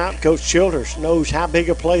timeout. Coach Childers knows how big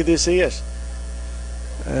a play this is.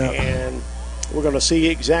 And we're going to see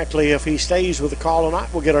exactly if he stays with the call or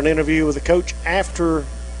not. We'll get an interview with the coach after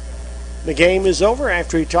the game is over,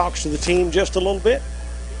 after he talks to the team just a little bit.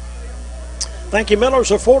 Thank you,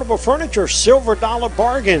 Miller's Affordable Furniture, Silver Dollar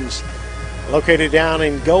Bargains, located down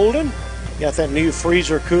in Golden. Got that new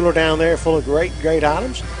freezer cooler down there full of great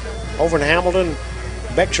items. Over in Hamilton,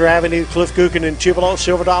 Bexar Avenue, Cliff Gookin and Chippewa,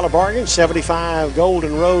 Silver Dollar Bargains, 75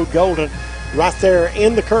 Golden Road, Golden, right there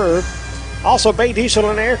in the curve. Also, Bay Diesel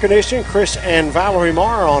and Air Conditioning, Chris and Valerie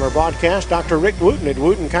Marr on our broadcast. Dr. Rick Wooten at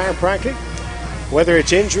Wooten Chiropractic. Whether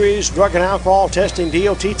it's injuries, drug and alcohol testing,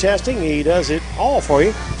 DOT testing, he does it all for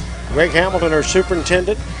you. Greg Hamilton, our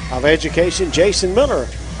Superintendent of Education. Jason Miller,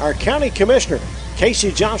 our County Commissioner.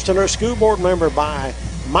 Casey Johnston, our School Board member, by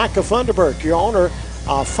Micah Funderburk, your owner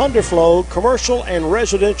of Funderflow Commercial and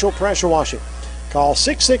Residential Pressure Washing. Call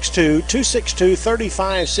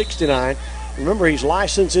 662-262-3569. Remember, he's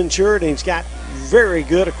licensed, insured, and he's got very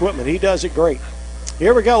good equipment. He does it great.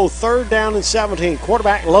 Here we go, 3rd down and 17.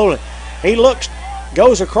 Quarterback Lolan. He looks,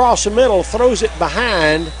 goes across the middle, throws it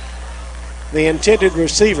behind the intended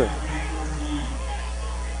receiver.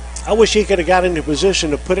 I wish he could have got into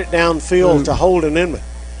position to put it downfield to Holden Inman.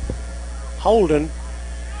 Holden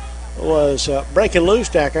was breaking loose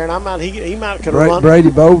back there, and he might could have run.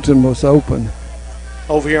 Brady Bolton was open.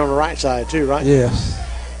 Over here on the right side too, right? Yes.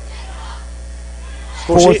 Of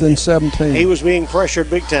course, 4th and 17. He was being pressured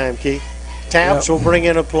big time, Keith. Taps will bring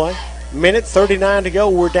in a play. Minute 39 to go.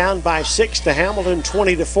 We're down by 6 to Hamilton,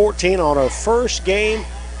 20-14 on our first game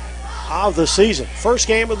of the season. First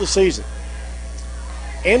game of the season.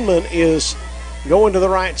 Inman is going to the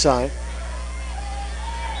right side.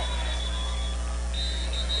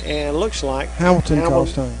 And looks like Hamilton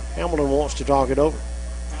calls time. Hamilton wants to talk it over.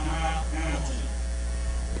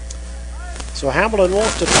 So Hamilton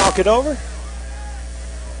wants to talk it over.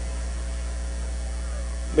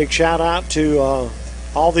 Big shout out to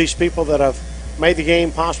all these people that have made the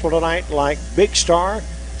game possible tonight, like Big Star,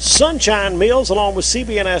 Sunshine Mills, along with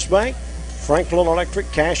CB&S Bank, Franklin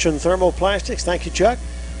Electric, Cash and Thermoplastics. Thank you, Chuck.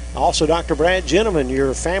 Also, Dr. Brad Gentleman,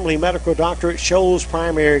 your family medical doctor at Shoals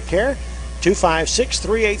Primary Care.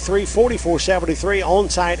 256-383-4473.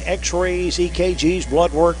 On-site x-rays, EKGs,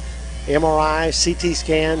 blood work, MRIs, CT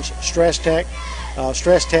scans, stress test,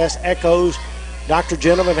 echoes. Dr.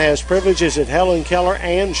 Gentleman has privileges at Helen Keller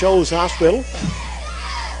and Shoals Hospital.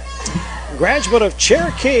 Graduate of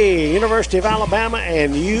Cherokee, University of Alabama,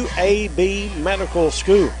 and UAB Medical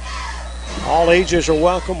School. All ages are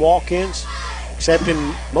welcome, walk-ins,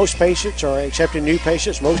 accepting most patients or accepting new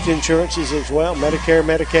patients, most insurances as well, Medicare,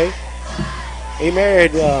 Medicaid. He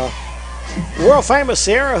married world-famous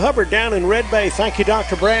Sierra Hubbard down in Red Bay. Thank you,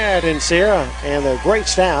 Dr. Brad and Sierra and the great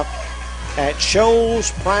staff at Shoals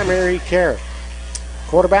Primary Care.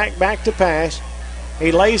 Quarterback back to pass.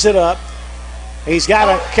 He lays it up. He's got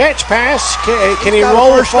a catch pass. Can he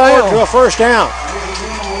roll it forward to a first down?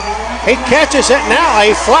 He catches it now.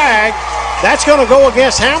 A flag. That's going to go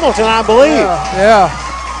against Hamilton, I believe. Yeah.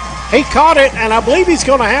 He caught it, and I believe he's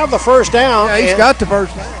going to have the first down. Yeah, he's got the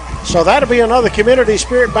first down. So that'll be another Community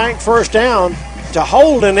Spirit Bank first down to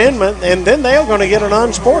hold an Inman, and then they're going to get an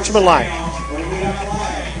unsportsmanlike.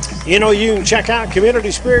 You know, you can check out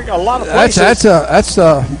Community Spirit a lot of places. That's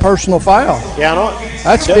a personal foul. Yeah, I know.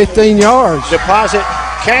 That's 15 yards. Deposit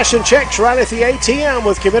cash and checks right at the ATM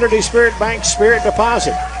with Community Spirit Bank Spirit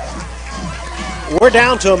Deposit. We're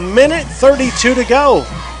down to a minute 32 to go.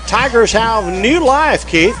 Tigers have new life,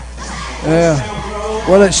 Keith. Yeah.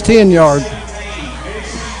 Well, it's 10 yards.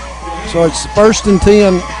 So it's first and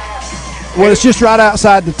 10. Well, it's just right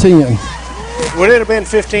outside the 10. Would it have been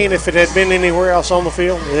 15 if it had been anywhere else on the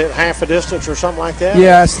field? Is it half a distance or something like that?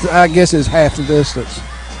 Yeah, I guess it's half the distance.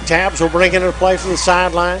 Tabs will bring it into play from the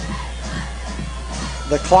sideline.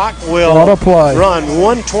 The clock will run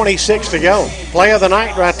 1:26 to go. Play of the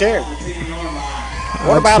night right there.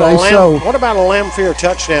 What about a Lamphere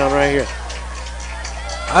touchdown right here?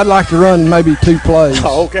 I'd like to run maybe 2 plays.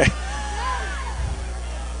 Oh, okay.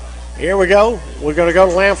 Here we go. We're going to go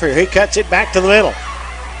to Lamphere. He cuts it back to the middle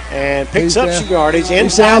and picks up some yardage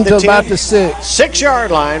inside the 10. About the 6-yard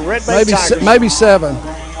line. Red Bay Tigers. Maybe 7.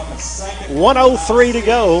 1:03 to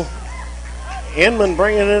go. Inman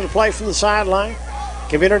bringing it into play from the sideline.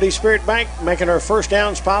 Community Spirit Bank making our first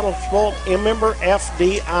down spot member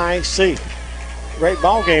FDIC. Great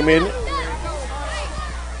ball game, isn't it?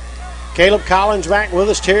 Caleb Collins back with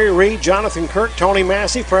us. Terry Reed, Jonathan Kirk, Tony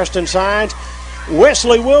Massey, Preston Sides,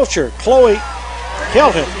 Wesley Wilshire, Chloe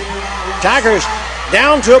Kelton. Tigers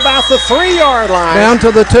down to about the 3-yard line. Down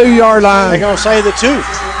to the 2-yard line. They're going to say the 2.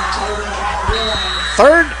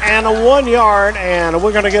 3rd and a 1 yard, and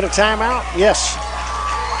we're going to get a timeout. Yes.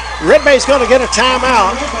 Red Bay's going to get a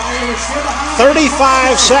timeout.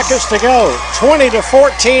 35 seconds to go.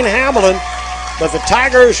 20-14 Hamilton. But the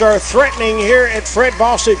Tigers are threatening here at Fred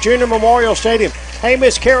Bostic Jr. Memorial Stadium. Hey,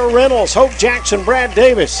 Miss Carol Reynolds, Hope Jackson, Brad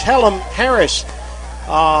Davis, Helen Harris,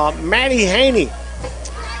 Maddie Haney,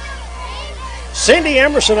 Cindy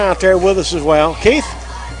Emerson out there with us as well. Keith,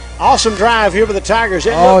 awesome drive here with the Tigers.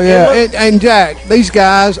 And Jack, these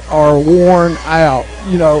guys are worn out.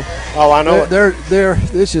 You know. Oh, I know.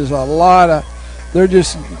 This is a lot of.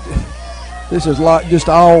 This is just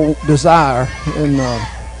all desire, and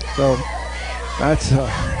so. That's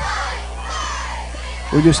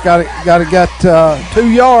we just got 2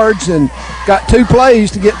 yards and got 2 plays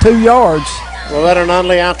to get 2 yards. Loretta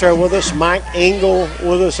Nunley out there with us. Mike Engel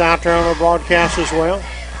with us out there on our broadcast as well.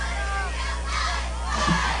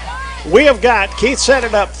 We have got, Keith set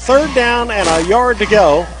it up, 3rd down and a yard to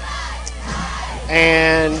go.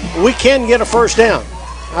 And we can get a first down.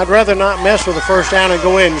 I'd rather not mess with the first down and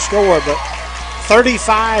go in and score, but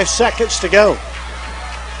 35 seconds to go.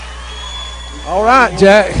 All right,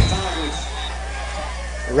 Jack.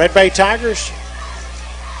 Red Bay Tigers.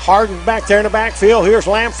 Harden back there in the backfield. Here's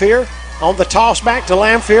Lamphere on the toss back to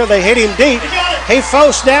Lamphere. They hit him deep. He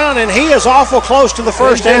falls down, and he is awful close to the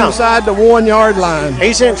first down. He's inside the 1-yard line.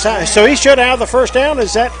 He's inside. So he should have the first down.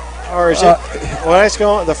 Is that, or is it? Well, it's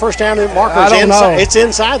going. The first down marker is inside. It's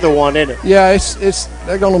inside the 1, isn't it? Yeah, it's.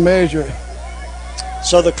 They're going to measure it.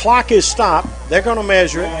 So the clock is stopped. They're going to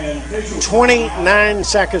measure it. 29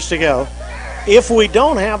 seconds to go. If we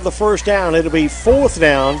don't have the first down, it'll be fourth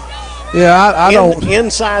down. Yeah, I don't.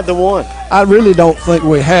 Inside the 1. I really don't think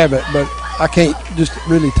we have it, but I can't just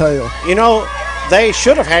really tell. You know, they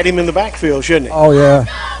should have had him in the backfield, shouldn't they? Oh, yeah.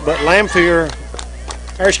 But Lamphere,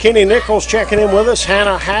 there's Kenny Nichols checking in with us,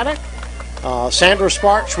 Hannah Haddock, Sandra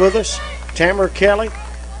Sparks with us, Tamara Kelly,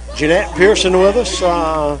 Jeanette Pearson with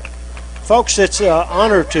us. Folks, it's an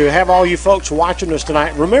honor to have all you folks watching us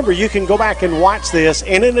tonight. Remember, you can go back and watch this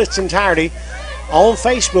in its entirety on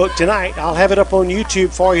Facebook tonight. I'll have it up on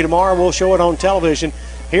YouTube for you tomorrow. We'll show it on television.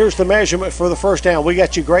 Here's the measurement for the first down. We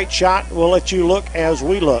got you a great shot. We'll let you look as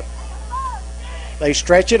we look. They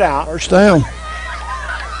stretch it out. First down.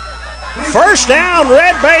 First down,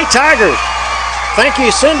 Red Bay Tigers. Thank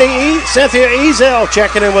you, Cynthia Ezel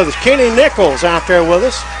checking in with us. Kenny Nichols out there with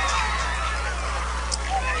us.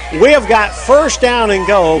 We have got first down and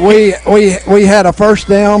goal. We had a first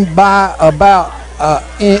down by about an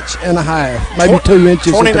inch and a half, maybe 2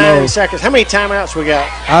 inches. 29 seconds. How many timeouts we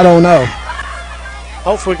got? I don't know.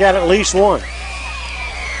 Hopefully we got at least one.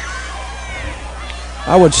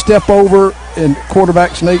 I would step over and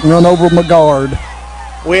quarterback sneak and run over my guard.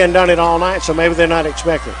 We hadn't done it all night, so maybe they're not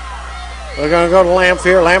expecting. We're going to go to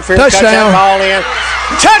Lamphere. Lamphere cuts Touchdown. that ball in.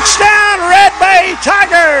 Touchdown, Red Bay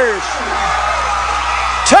Tigers!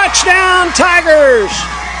 Touchdown, Tigers!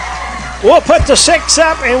 We'll put the 6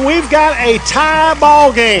 up, and we've got a tie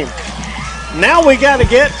ball game. Now we got to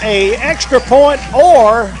get an extra point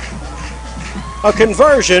or a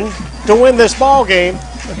conversion to win this ball game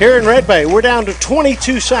here in Red Bay. We're down to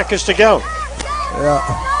 22 seconds to go.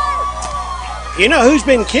 Yeah. You know who's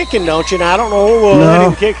been kicking, don't you? Now, I don't know who will let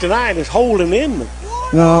him kick tonight. It's Holden Inman.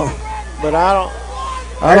 No. But I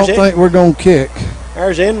don't think we're going to kick.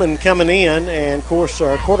 There's Inman coming in, and of course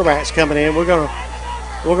our quarterback's coming in. We're gonna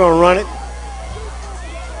run it,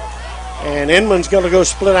 and Inman's gonna go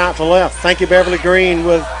split out to left. Thank you, Beverly Green,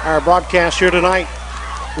 with our broadcast here tonight.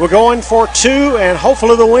 We're going for 2 and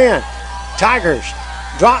hopefully the win. Tigers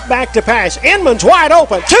drop back to pass. Inman's wide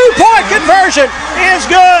open. 2-point conversion is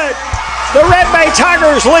good. The Red Bay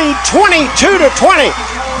Tigers lead 22-20.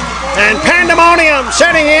 And pandemonium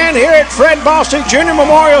setting in here at Fred Bostic Jr.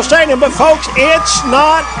 Memorial Stadium. But, folks, it's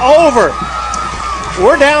not over.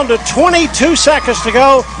 We're down to 22 seconds to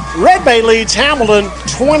go. Red Bay leads Hamilton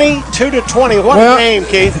 22-20. What a game,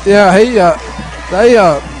 Keith. Yeah,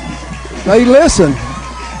 they listen.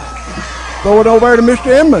 Throw it over to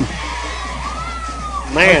Mr. Inman.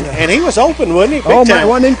 Man, and he was open, wasn't he? Big time.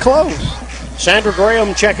 Wasn't even close. Sandra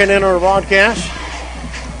Graham checking in on our broadcast.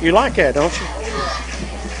 You like that, don't you?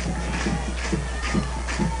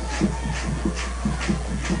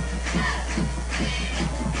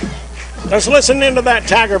 Let's listen into that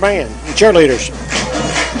Tiger band, cheerleaders.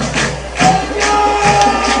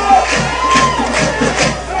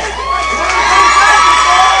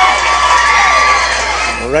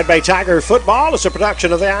 Red Bay Tiger football is a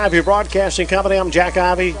production of the Ivy Broadcasting Company. I'm Jack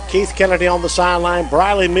Ivy. Keith Kennedy on the sideline.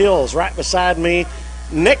 Briley Mills right beside me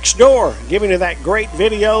next door, giving you that great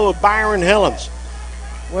video of Byron Helms.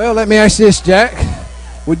 Well, let me ask this, Jack.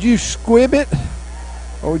 Would you squib it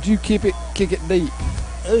or would you kick it deep?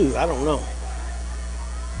 Ooh, I don't know.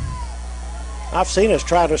 I've seen us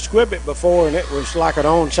try to squib it before, and it was like an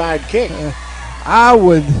onside kick. I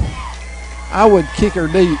would kick her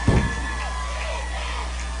deep.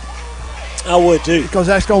 I would too. Because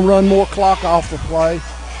that's going to run more clock off the play.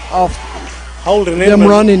 Off Holden them Inman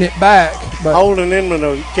running it back. But Holden Inman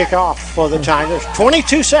will kick off for the Tigers.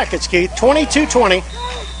 22 seconds, Keith. 22-20.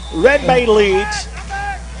 Red Bay leads.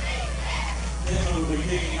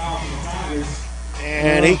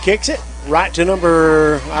 And he kicks it right to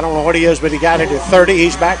number, I don't know what he is, but he got it at 30.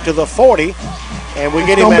 He's back to the 40. And we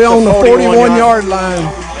get him at the 41-yard line.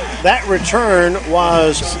 That return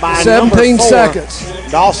was by 17 number 4,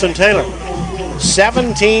 seconds. Dawson Taylor.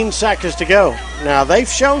 17 seconds to go. Now, they've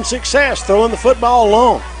shown success throwing the football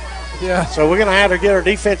long. Yeah. So we're going to have to get our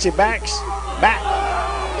defensive backs back.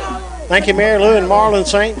 Thank you, Mary Lou and Marlon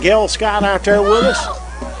Saint. Gail Scott out there with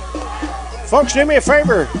us. Folks, do me a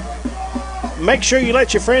favor. Make sure you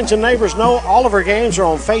let your friends and neighbors know all of our games are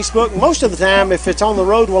on Facebook. Most of the time, if it's on the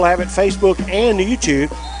road, we'll have it Facebook and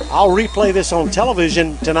YouTube. I'll replay this on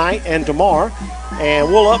television tonight and tomorrow, and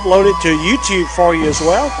we'll upload it to YouTube for you as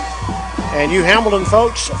well. And you Hamilton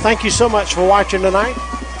folks, thank you so much for watching tonight.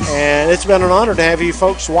 And it's been an honor to have you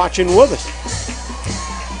folks watching with us.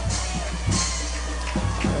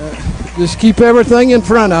 Just keep everything in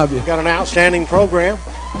front of you. Got an outstanding program.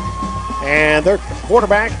 And their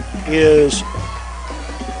quarterback is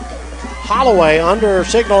Holloway under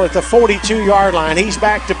signal at the 42-yard line. He's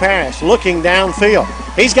back to pass, looking downfield.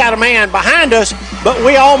 He's got a man behind us, but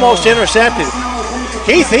we almost intercepted him.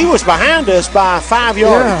 Keith, he was behind us by 5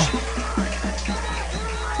 yards.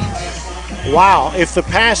 Yeah. Wow, if the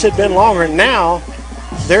pass had been longer. Now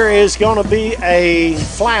there is going to be a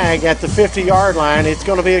flag at the 50-yard line. It's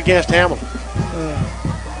going to be against Hamilton.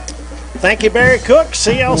 Thank you, Barry Cook,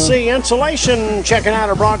 CLC Insulation, checking out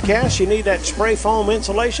our broadcast. You need that spray foam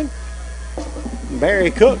insulation.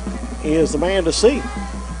 Barry Cook is the man to see.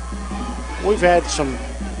 We've had some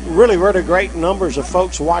really, really great numbers of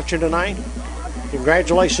folks watching tonight.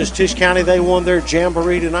 Congratulations, Tisch County. They won their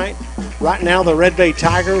jamboree tonight. Right now, the Red Bay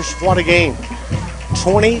Tigers, what a game.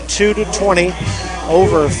 22-20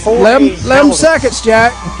 over 40. 11 seconds,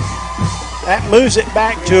 Jack. That moves it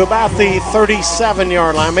back to about the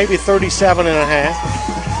 37-yard line, maybe 37 and a half.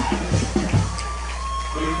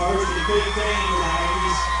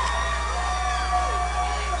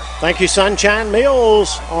 Thank you, Sunshine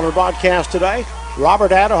Mills, on our broadcast today.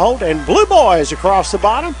 Robert Adderholt and Blue Boys across the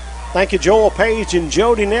bottom. Thank you, Joel Page and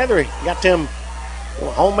Jody Nethery. Got them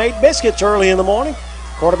homemade biscuits early in the morning.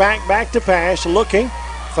 Quarterback back to pass, looking,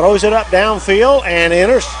 throws it up downfield and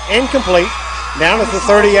enters incomplete down at the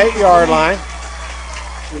 38-yard line.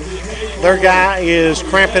 Their guy is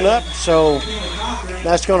cramping up, so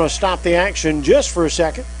that's going to stop the action just for a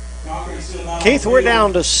second. Keith, we're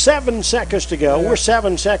down to 7 seconds to go. We're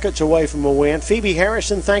 7 seconds away from a win. Phoebe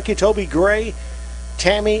Harrison, thank you. Toby Gray,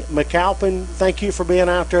 Tammy McAlpin, thank you for being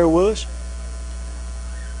out there with us.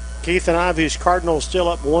 Keith and Ivy's Cardinals still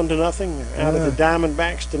up 1-0 out of the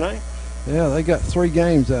Diamondbacks tonight. Yeah, they got 3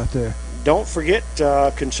 games out there. Don't forget,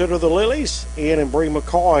 consider the Lilies. Ian and Bree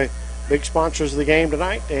McCoy, big sponsors of the game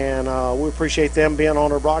tonight, and we appreciate them being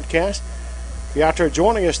on our broadcast. If you're out there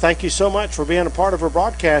joining us, thank you so much for being a part of our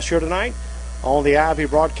broadcast here tonight on the Ivy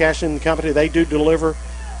Broadcasting Company. They do deliver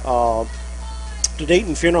to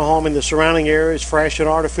Deaton Funeral Home in the surrounding areas, fresh and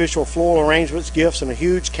artificial floral arrangements, gifts, and a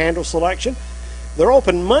huge candle selection. They're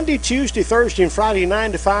open Monday, Tuesday, Thursday, and Friday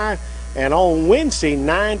 9 to 5, and on Wednesday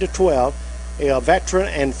 9 to 12. Veteran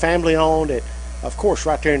and family owned at, of course,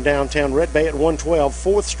 right there in downtown Red Bay at 112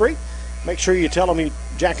 4th Street. Make sure you tell them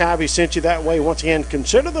Jack Ivy sent you that way. Once again,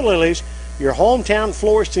 consider the Lilies, your hometown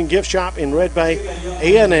florist and gift shop in Red Bay.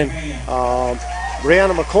 Ian and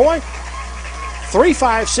Brianna McCoy,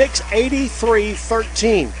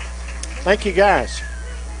 356-8313. Thank you, guys.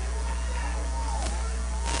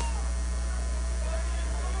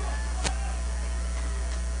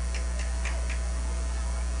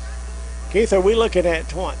 Keith, are we looking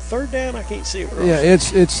at what, third down? I can't see it. Yeah,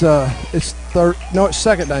 it's third. No, it's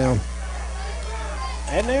second down.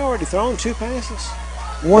 Hadn't they already thrown 2 passes?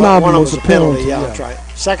 One of them was a penalty. Yeah, that's right.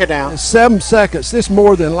 Second down. 7 seconds. This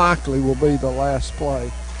more than likely will be the last play.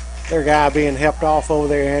 Their guy being helped off over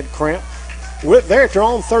there had cramp. They're at their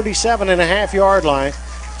own 37.5-yard line.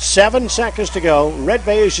 7 seconds to go. Red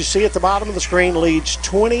Bay, as you see at the bottom of the screen, leads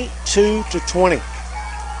 22-20.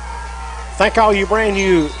 Thank all you brand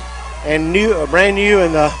new and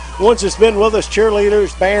the ones that's been with us,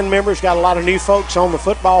 cheerleaders, band members. Got a lot of new folks on the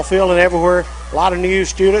football field and everywhere. A lot of new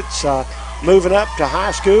students moving up to high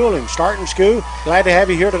school and starting school. Glad to have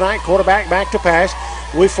you here tonight. Quarterback back to pass.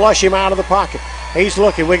 We flush him out of the pocket. He's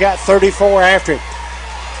looking. We got 34 after him.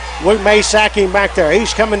 We may sack him back there.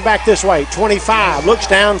 He's coming back this way. 25. Looks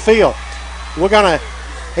downfield.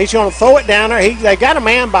 He's gonna throw it down there. They got a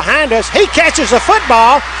man behind us. He catches the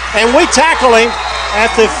football, and we tackle him at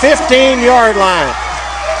the 15-yard line.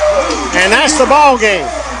 And that's the ball game.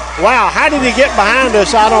 Wow, how did he get behind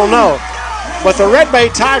us? I don't know. But the Red Bay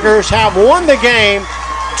Tigers have won the game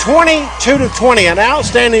 22-20. An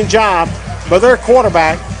outstanding job by their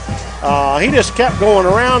quarterback. He just kept going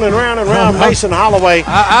around and around and around. Mason Holloway.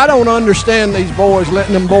 I don't understand these boys,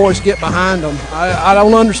 letting them boys get behind them. I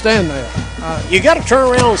don't understand that. You got to turn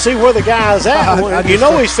around and see where the guy's at. You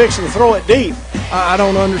know he's fixing to throw it deep. I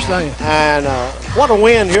don't understand. And what a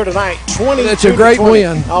win here tonight. 22-20. It's a great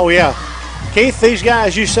win. Oh, yeah. Keith, these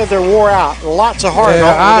guys, you said they're wore out. Lots of heart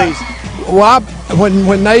on these. Well,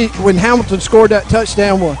 when Hamilton scored that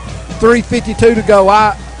touchdown with 3:52 to go,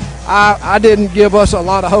 I didn't give us a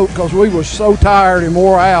lot of hope because we were so tired and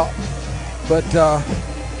wore out. But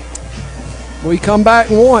we come back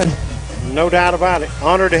and won. No doubt about it.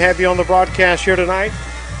 Honored to have you on the broadcast here tonight.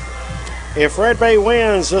 If Red Bay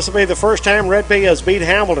wins, this will be the first time Red Bay has beat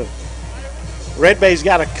Hamilton. Red Bay's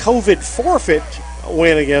got a COVID forfeit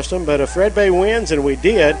win against them, but if Red Bay wins, and we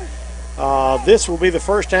did, this will be the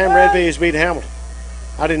first time Red Bay has beat Hamilton.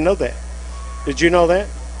 I didn't know that. Did you know that?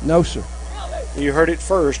 No, sir. You heard it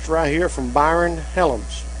first right here from Byron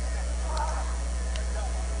Helms.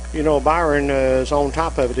 You know, Byron is on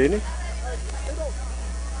top of it, isn't he?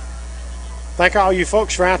 Thank all you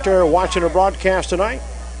folks for out there watching the broadcast tonight.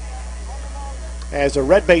 As the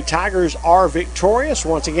Red Bay Tigers are victorious.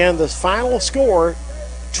 Once again, the final score,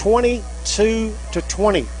 22-20.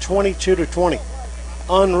 22-20.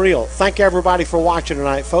 Unreal. Thank everybody for watching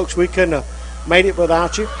tonight, folks. We couldn't have made it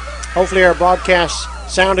without you. Hopefully our broadcast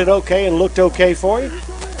sounded okay and looked okay for you.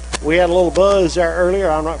 We had a little buzz there earlier.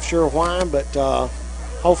 I'm not sure why, but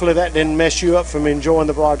hopefully that didn't mess you up from enjoying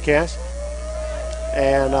the broadcast.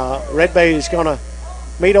 And Red Bay is going to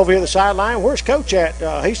meet over here at the sideline. Where's Coach at?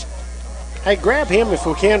 Hey, grab him if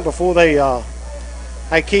we can before they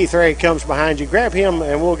hey, Keith Ray comes behind you. Grab him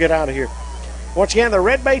and we'll get out of here. Once again, the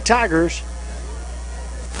Red Bay Tigers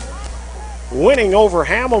winning over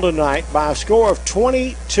Hamilton tonight by a score of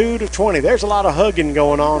 22-20. There's a lot of hugging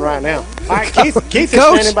going on right now. All right, Keith is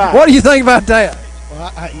standing by. What do you think about that?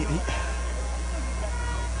 Well,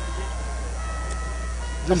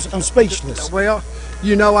 I'm speechless. Well,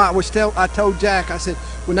 you know, I told Jack, I said,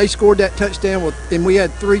 when they scored that touchdown and we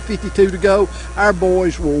had 3:52 to go, our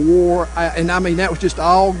boys were war. And I mean, that was just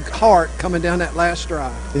all heart coming down that last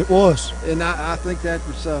drive. It was. And I think that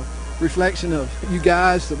was a reflection of you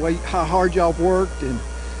guys, the way how hard y'all worked, and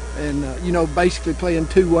you know, basically playing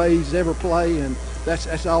two ways every play, and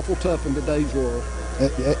that's awful tough in today's world.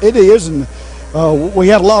 It is, and we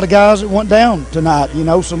had a lot of guys that went down tonight. You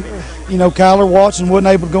know, Kyler Watson wasn't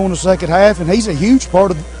able to go in the second half, and he's a huge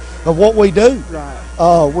part of what we do. Right.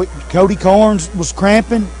 Cody Carnes was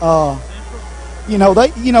cramping. You know,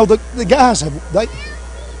 the guys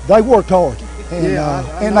they worked hard.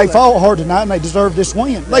 And they fought hard tonight, and they deserved this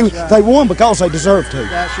win. They won because they deserved to.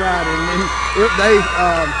 That's right.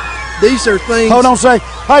 And these are things. Hold on a second.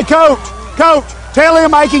 Hey, Coach, tell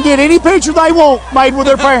them they can get any picture they want made with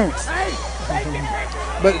their parents.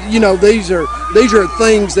 But you know, these are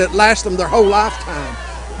things that last them their whole lifetime.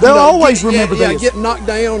 They'll always remember this. Yeah, getting knocked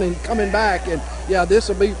down and coming back, and yeah, this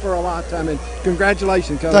will be for a lifetime. And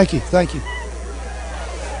congratulations, Coach. Thank you.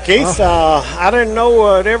 Keith, I didn't know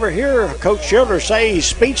I'd ever hear Coach Childers say he's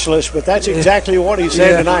speechless, but that's exactly what he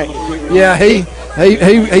said tonight. Yeah, he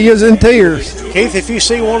is in tears. Keith, if you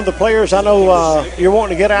see one of the players, I know you're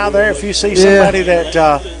wanting to get out of there. If you see somebody that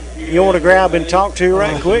you want to grab and talk to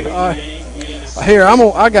right quick. Here,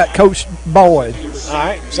 I got Coach Boyd. All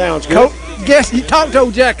right, sounds good. Guess you talked to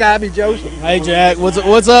old Jack Ivy, Joseph. Hey, Jack,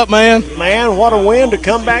 what's up, man? Man, what a win to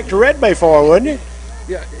come back to Red Bay for, wasn't it?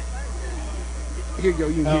 Yeah. Here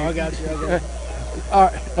you go. I got you. All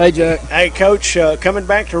right. Hey, Jack. Hey, Coach, coming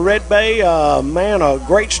back to Red Bay, man, a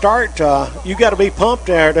great start. You got to be pumped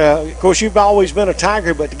there. Of course, you've always been a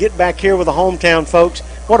Tiger, but to get back here with the hometown folks,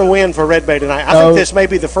 what a win for Red Bay tonight. I think this may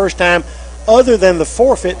be the first time, other than the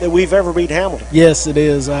forfeit, that we've ever beat Hamilton. Yes, it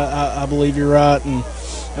is. I believe you're right. And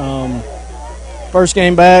first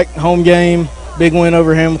game back, home game, big win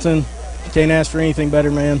over Hamilton. Can't ask for anything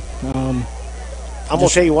better, man. I'm going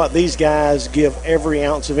to tell you what, these guys give every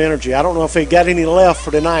ounce of energy. I don't know if they got any left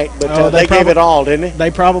for tonight, but they gave it all, didn't they?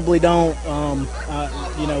 They probably don't.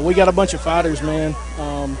 You know, we got a bunch of fighters, man.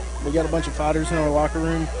 We got a bunch of fighters in our locker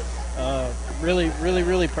room.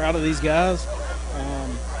 Really proud of these guys.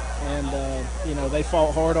 You know, they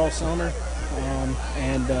fought hard all summer.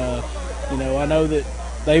 You know, I know that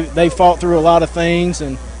they fought through a lot of things,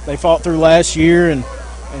 and they fought through last year, and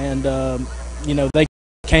you know, they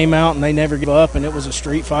came out and they never give up, and it was a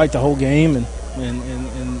street fight the whole game,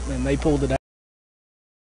 and they pulled it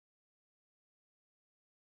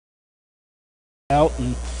out.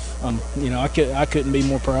 And you know, I couldn't be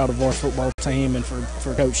more proud of our football team and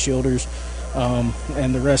for Coach Childers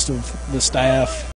and the rest of the staff.